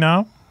where are we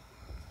now?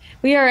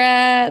 We are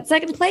at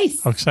 2nd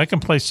place. Oh,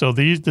 2nd place. So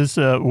this is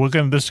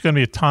going to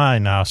be a tie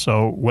now.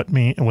 So what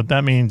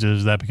that means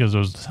is that because it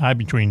was a tie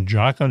between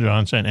Jocko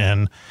Johnson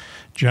and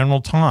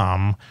General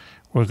Tom,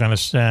 we're going to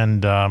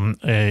send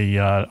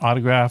a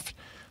autographed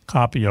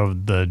copy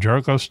of the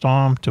Jericho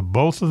Storm to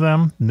both of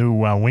them. New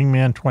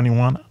Wingman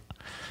 21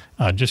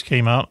 just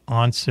came out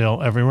on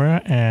sale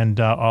everywhere, and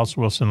also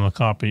we'll send them a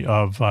copy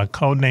of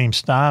Codename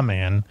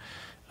Starman.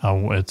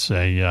 It's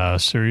a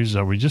series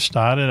that we just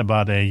started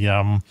about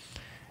a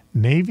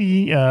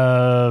Navy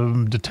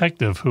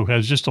detective who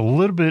has just a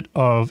little bit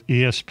of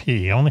ESP.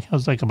 He only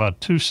has like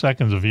about 2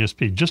 seconds of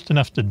ESP, just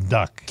enough to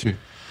duck.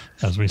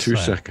 As we 2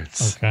 say.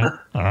 seconds. Okay.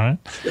 All right.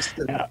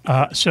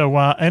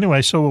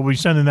 Anyway, so we'll be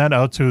sending that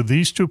out to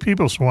these two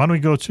people. So why don't we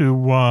go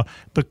to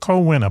the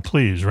co-winner,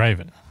 please,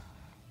 Raven?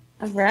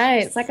 All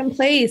right. 2nd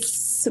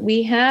place,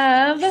 we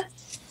have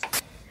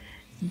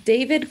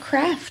David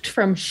Kraft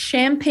from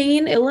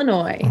Champaign,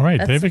 Illinois. All right,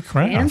 That's David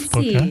Kraft.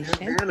 fancy. Okay.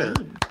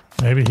 Champaign.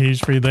 Maybe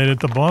he's related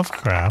to Bob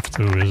Kraft,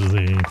 who is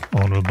the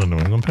owner of the New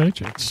England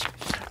Patriots.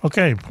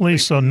 Okay,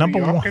 please. So number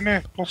New York one. in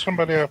there? Pull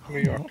somebody up from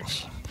New York.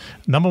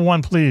 Number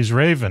one, please,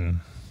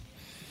 Raven.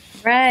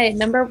 Right.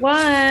 Number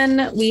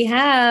 1, we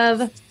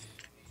have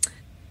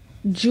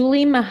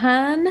Julie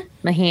Mahan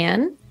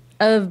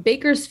of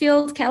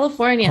Bakersfield,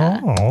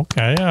 California. Oh,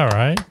 okay. All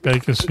right.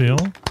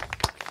 Bakersfield.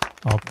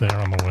 Out there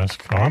on the West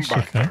Coast.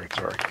 Okay.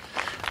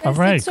 All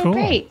right, so cool.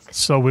 great.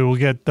 So we will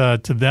get to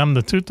them,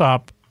 the 2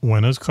 top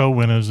winners,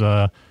 co-winners,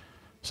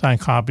 signed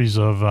copies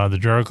of the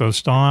Jericho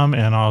Storm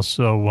and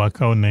also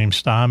Codename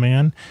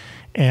Starman.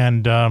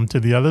 And to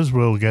the others,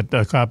 we'll get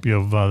a copy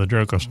of the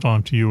Jericho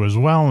Storm to you as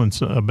well, and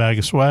a bag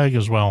of swag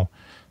as well.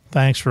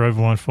 Thanks for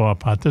everyone for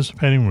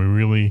participating. We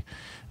really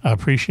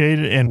appreciate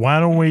it. And why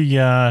don't we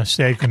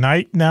say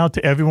goodnight now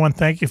to everyone?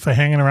 Thank you for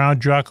hanging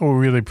around, Jocko. We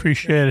really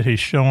appreciate it. He's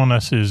showing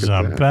us his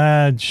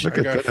badge. Look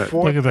at this.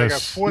 I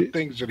got 4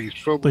 things that he's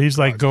filled with. He's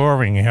like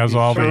Goring. He has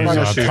all these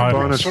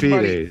titles.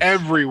 Somebody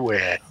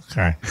everywhere.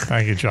 Okay.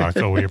 Thank you,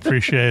 Jocko. We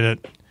appreciate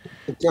it.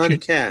 Johnny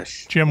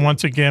Cash. Jim,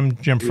 once again,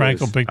 Jim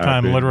Frenkel,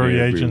 big-time literary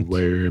agent.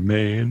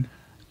 Man.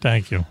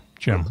 Thank you,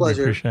 Jim.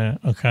 pleasure. We appreciate it.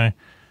 Okay.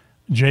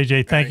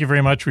 JJ, thank you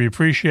very much. We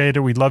appreciate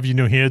it. We love your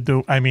new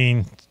hairdo. I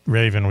mean,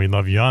 Raven, we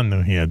love your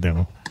new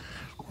hairdo.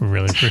 We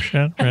really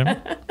appreciate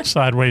it.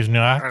 Sideways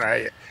Knock.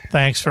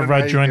 Thanks for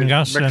joining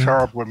us. Mix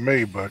her up with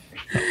me, but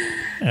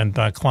and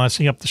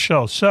classing up the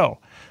show. So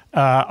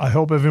I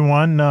hope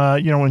everyone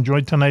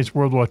enjoyed tonight's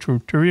World War II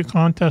trivia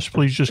contest.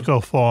 Please just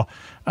go for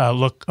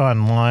look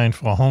online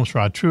for Homes for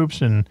Our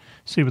Troops and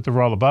see what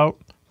they're all about.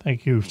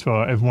 Thank you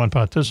for everyone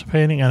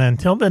participating. And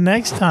until the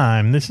next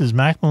time, this is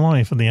Mack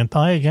Maloney for the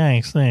entire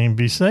gang saying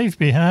be safe,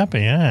 be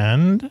happy,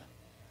 and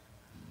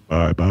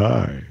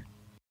bye-bye.